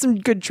I could get some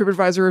good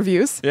TripAdvisor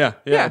reviews. Yeah,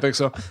 I think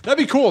so. That'd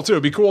be cool too.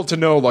 It'd be cool to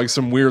know like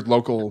some weird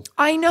local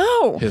I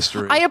know.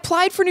 history. I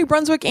applied for New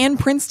Brunswick and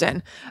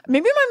Princeton.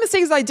 Maybe my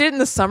mistake is I did it in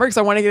the summer because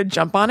I wanted to get a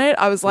jump on it.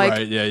 I was like,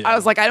 I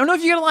was like, I don't know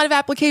if you get a lot of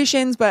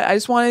applications, but I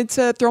just wanted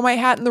to throw my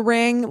hat in the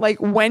ring. Like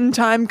when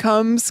time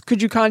comes,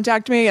 could you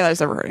contact me? And I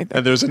just never heard anything.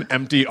 And there's an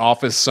empty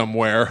office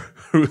somewhere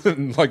who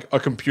like a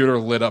computer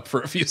lit up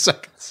for a few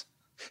seconds.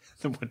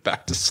 Then went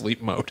back to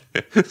sleep mode.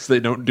 So they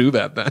don't do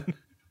that then.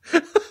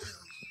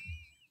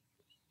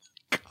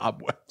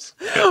 Cobwebs.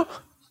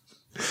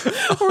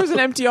 Or is an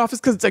empty office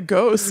because it's a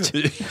ghost?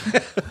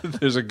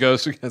 There's a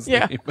ghost against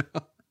the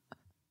email.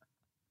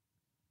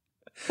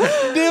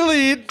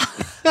 Delete.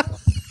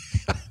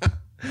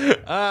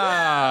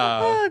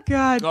 Oh,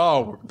 God.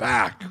 Oh, we're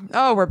back.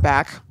 Oh, we're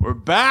back. We're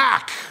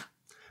back.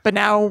 But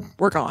now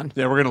we're gone.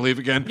 Yeah, we're going to leave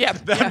again. Yeah.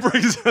 That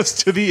brings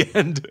us to the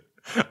end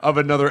of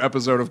another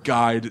episode of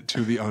Guide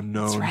to the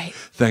Unknown. That's right.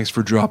 Thanks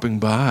for dropping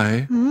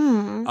by.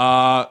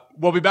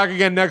 We'll be back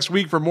again next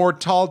week for more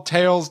tall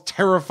tales,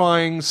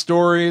 terrifying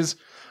stories.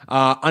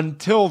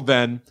 Until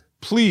then,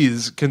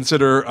 please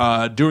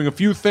consider doing a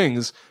few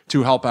things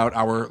to help out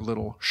our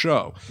little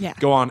show. Yeah.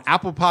 Go on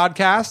Apple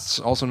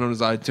Podcasts, also known as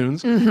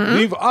iTunes.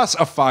 Leave us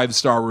a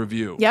 5-star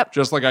review. Yep.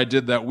 Just like I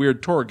did that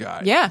weird tour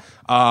guide. Yeah.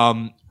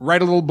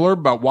 Write a little blurb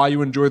about why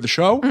you enjoy the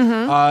show.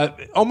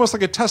 Almost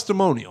like a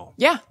testimonial.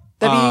 Yeah.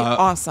 That'd be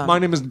awesome. My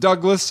name is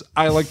Douglas.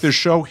 I like this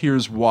show.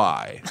 Here's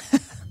why.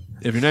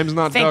 If your name's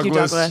not Thank you,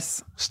 Douglas,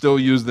 Douglas, still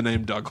use the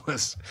name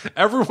Douglas.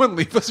 Everyone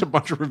leave us a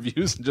bunch of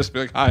reviews and just be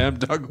like, hi, I'm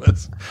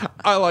Douglas.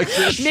 I like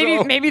this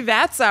show. Maybe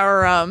that's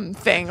our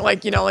thing.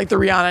 Like, like the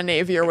Rihanna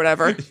Navy or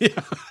whatever. Yeah.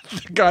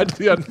 The Guide to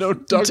the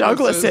Unknown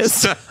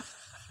Douglases.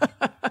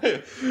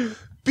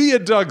 Be a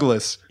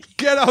Douglas.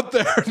 Get out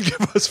there and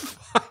give us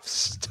 5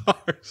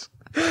 stars.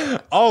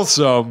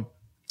 Also,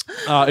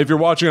 if you're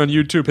watching on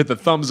YouTube, hit the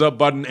thumbs up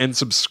button and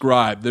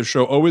subscribe. This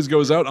show always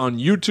goes out on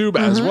YouTube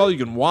as well. You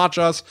can watch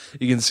us.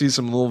 You can see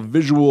some little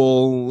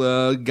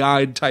visual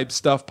guide type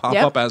stuff pop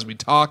up as we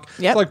talk.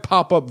 It's like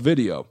pop-up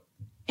video.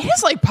 It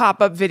is like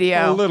pop-up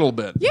video. A little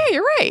bit. Yeah,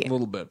 you're right. A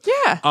little bit.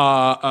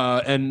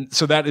 Yeah. And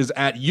so that is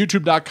at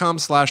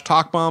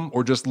youtube.com/TalkBomb,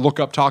 or just look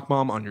up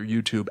TalkBomb on your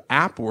YouTube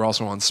app. We're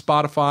also on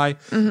Spotify.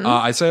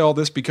 I say all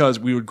this because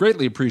we would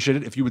greatly appreciate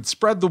it if you would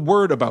spread the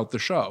word about the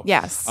show.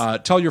 Yes.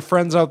 Tell your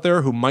friends out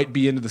there who might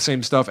be into the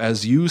same stuff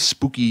as you,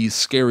 spooky,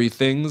 scary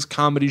things,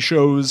 comedy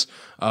shows,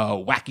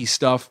 wacky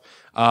stuff.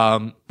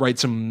 Write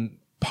some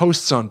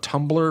posts on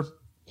Tumblr.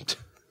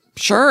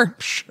 Sure.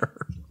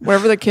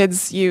 Whatever the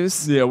kids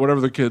use. Yeah, whatever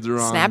the kids are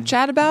on.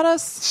 Snapchat about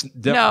us?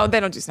 No, they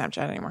don't do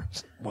Snapchat anymore.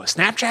 What,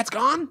 Snapchat's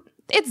gone?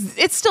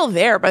 It's still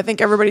there, but I think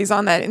everybody's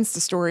on that Insta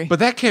story. But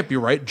that can't be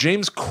right.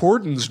 James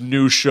Corden's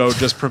new show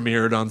just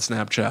premiered on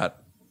Snapchat.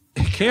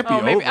 It can't be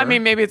over. I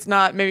mean, maybe it's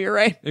not. Maybe you're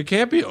right. It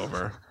can't be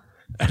over.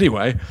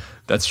 Anyway,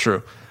 that's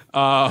true.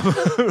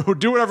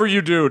 Do whatever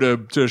you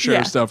do to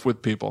share stuff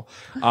with people.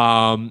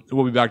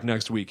 We'll be back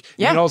next week.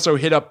 You can also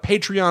hit up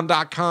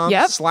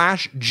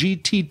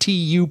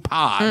patreon.com/GTTU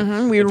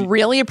pod. We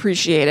really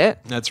appreciate it.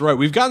 That's right.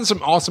 We've gotten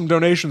some awesome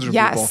donations from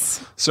people.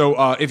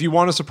 So if you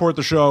want to support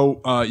the show,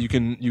 you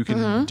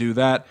can do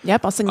that.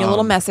 Yep. I'll send you a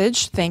little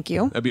message. Thank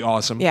you. That'd be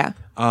awesome. Yeah.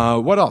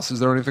 What else? Is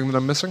there anything that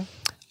I'm missing?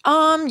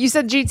 You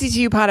said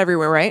GTTU pod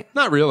everywhere, right?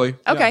 Not really.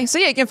 Okay. So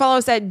you can follow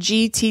us at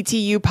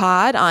GTTU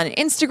pod on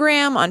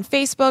Instagram, on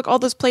Facebook, all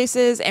those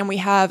places. And we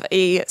have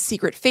a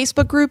secret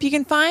Facebook group you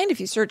can find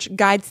if you search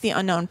Guide to the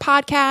Unknown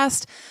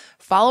podcast.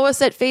 Follow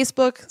us at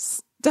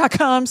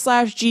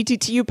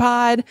facebook.com/GTTU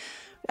pod.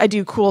 I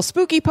do cool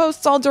spooky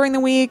posts all during the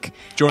week.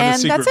 Join the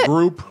secret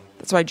group.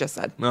 That's what I just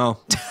said. No.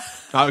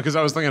 Because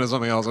I was thinking of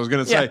something else. I was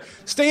going to say,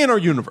 stay in our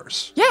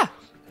universe. Yeah.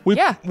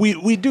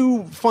 We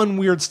do fun,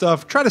 weird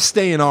stuff. Try to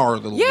stay in our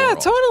little world. Yeah,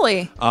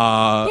 totally.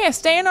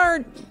 Stay in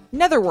our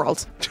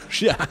netherworld.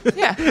 Yeah.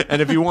 And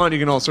if you want, you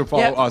can also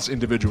follow us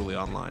individually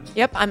online.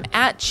 Yep. I'm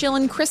at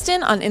Chillin'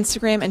 Kristen on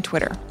Instagram and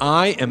Twitter.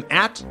 I am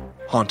at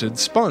Haunted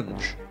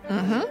Sponge.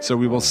 So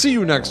we will see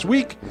you next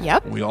week.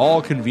 Yep. We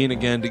all convene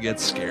again to get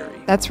scary.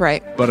 That's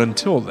right. But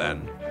until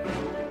then,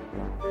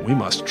 we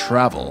must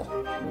travel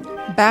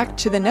back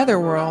to the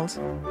netherworld.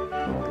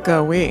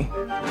 Go we.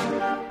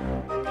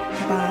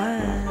 Bye.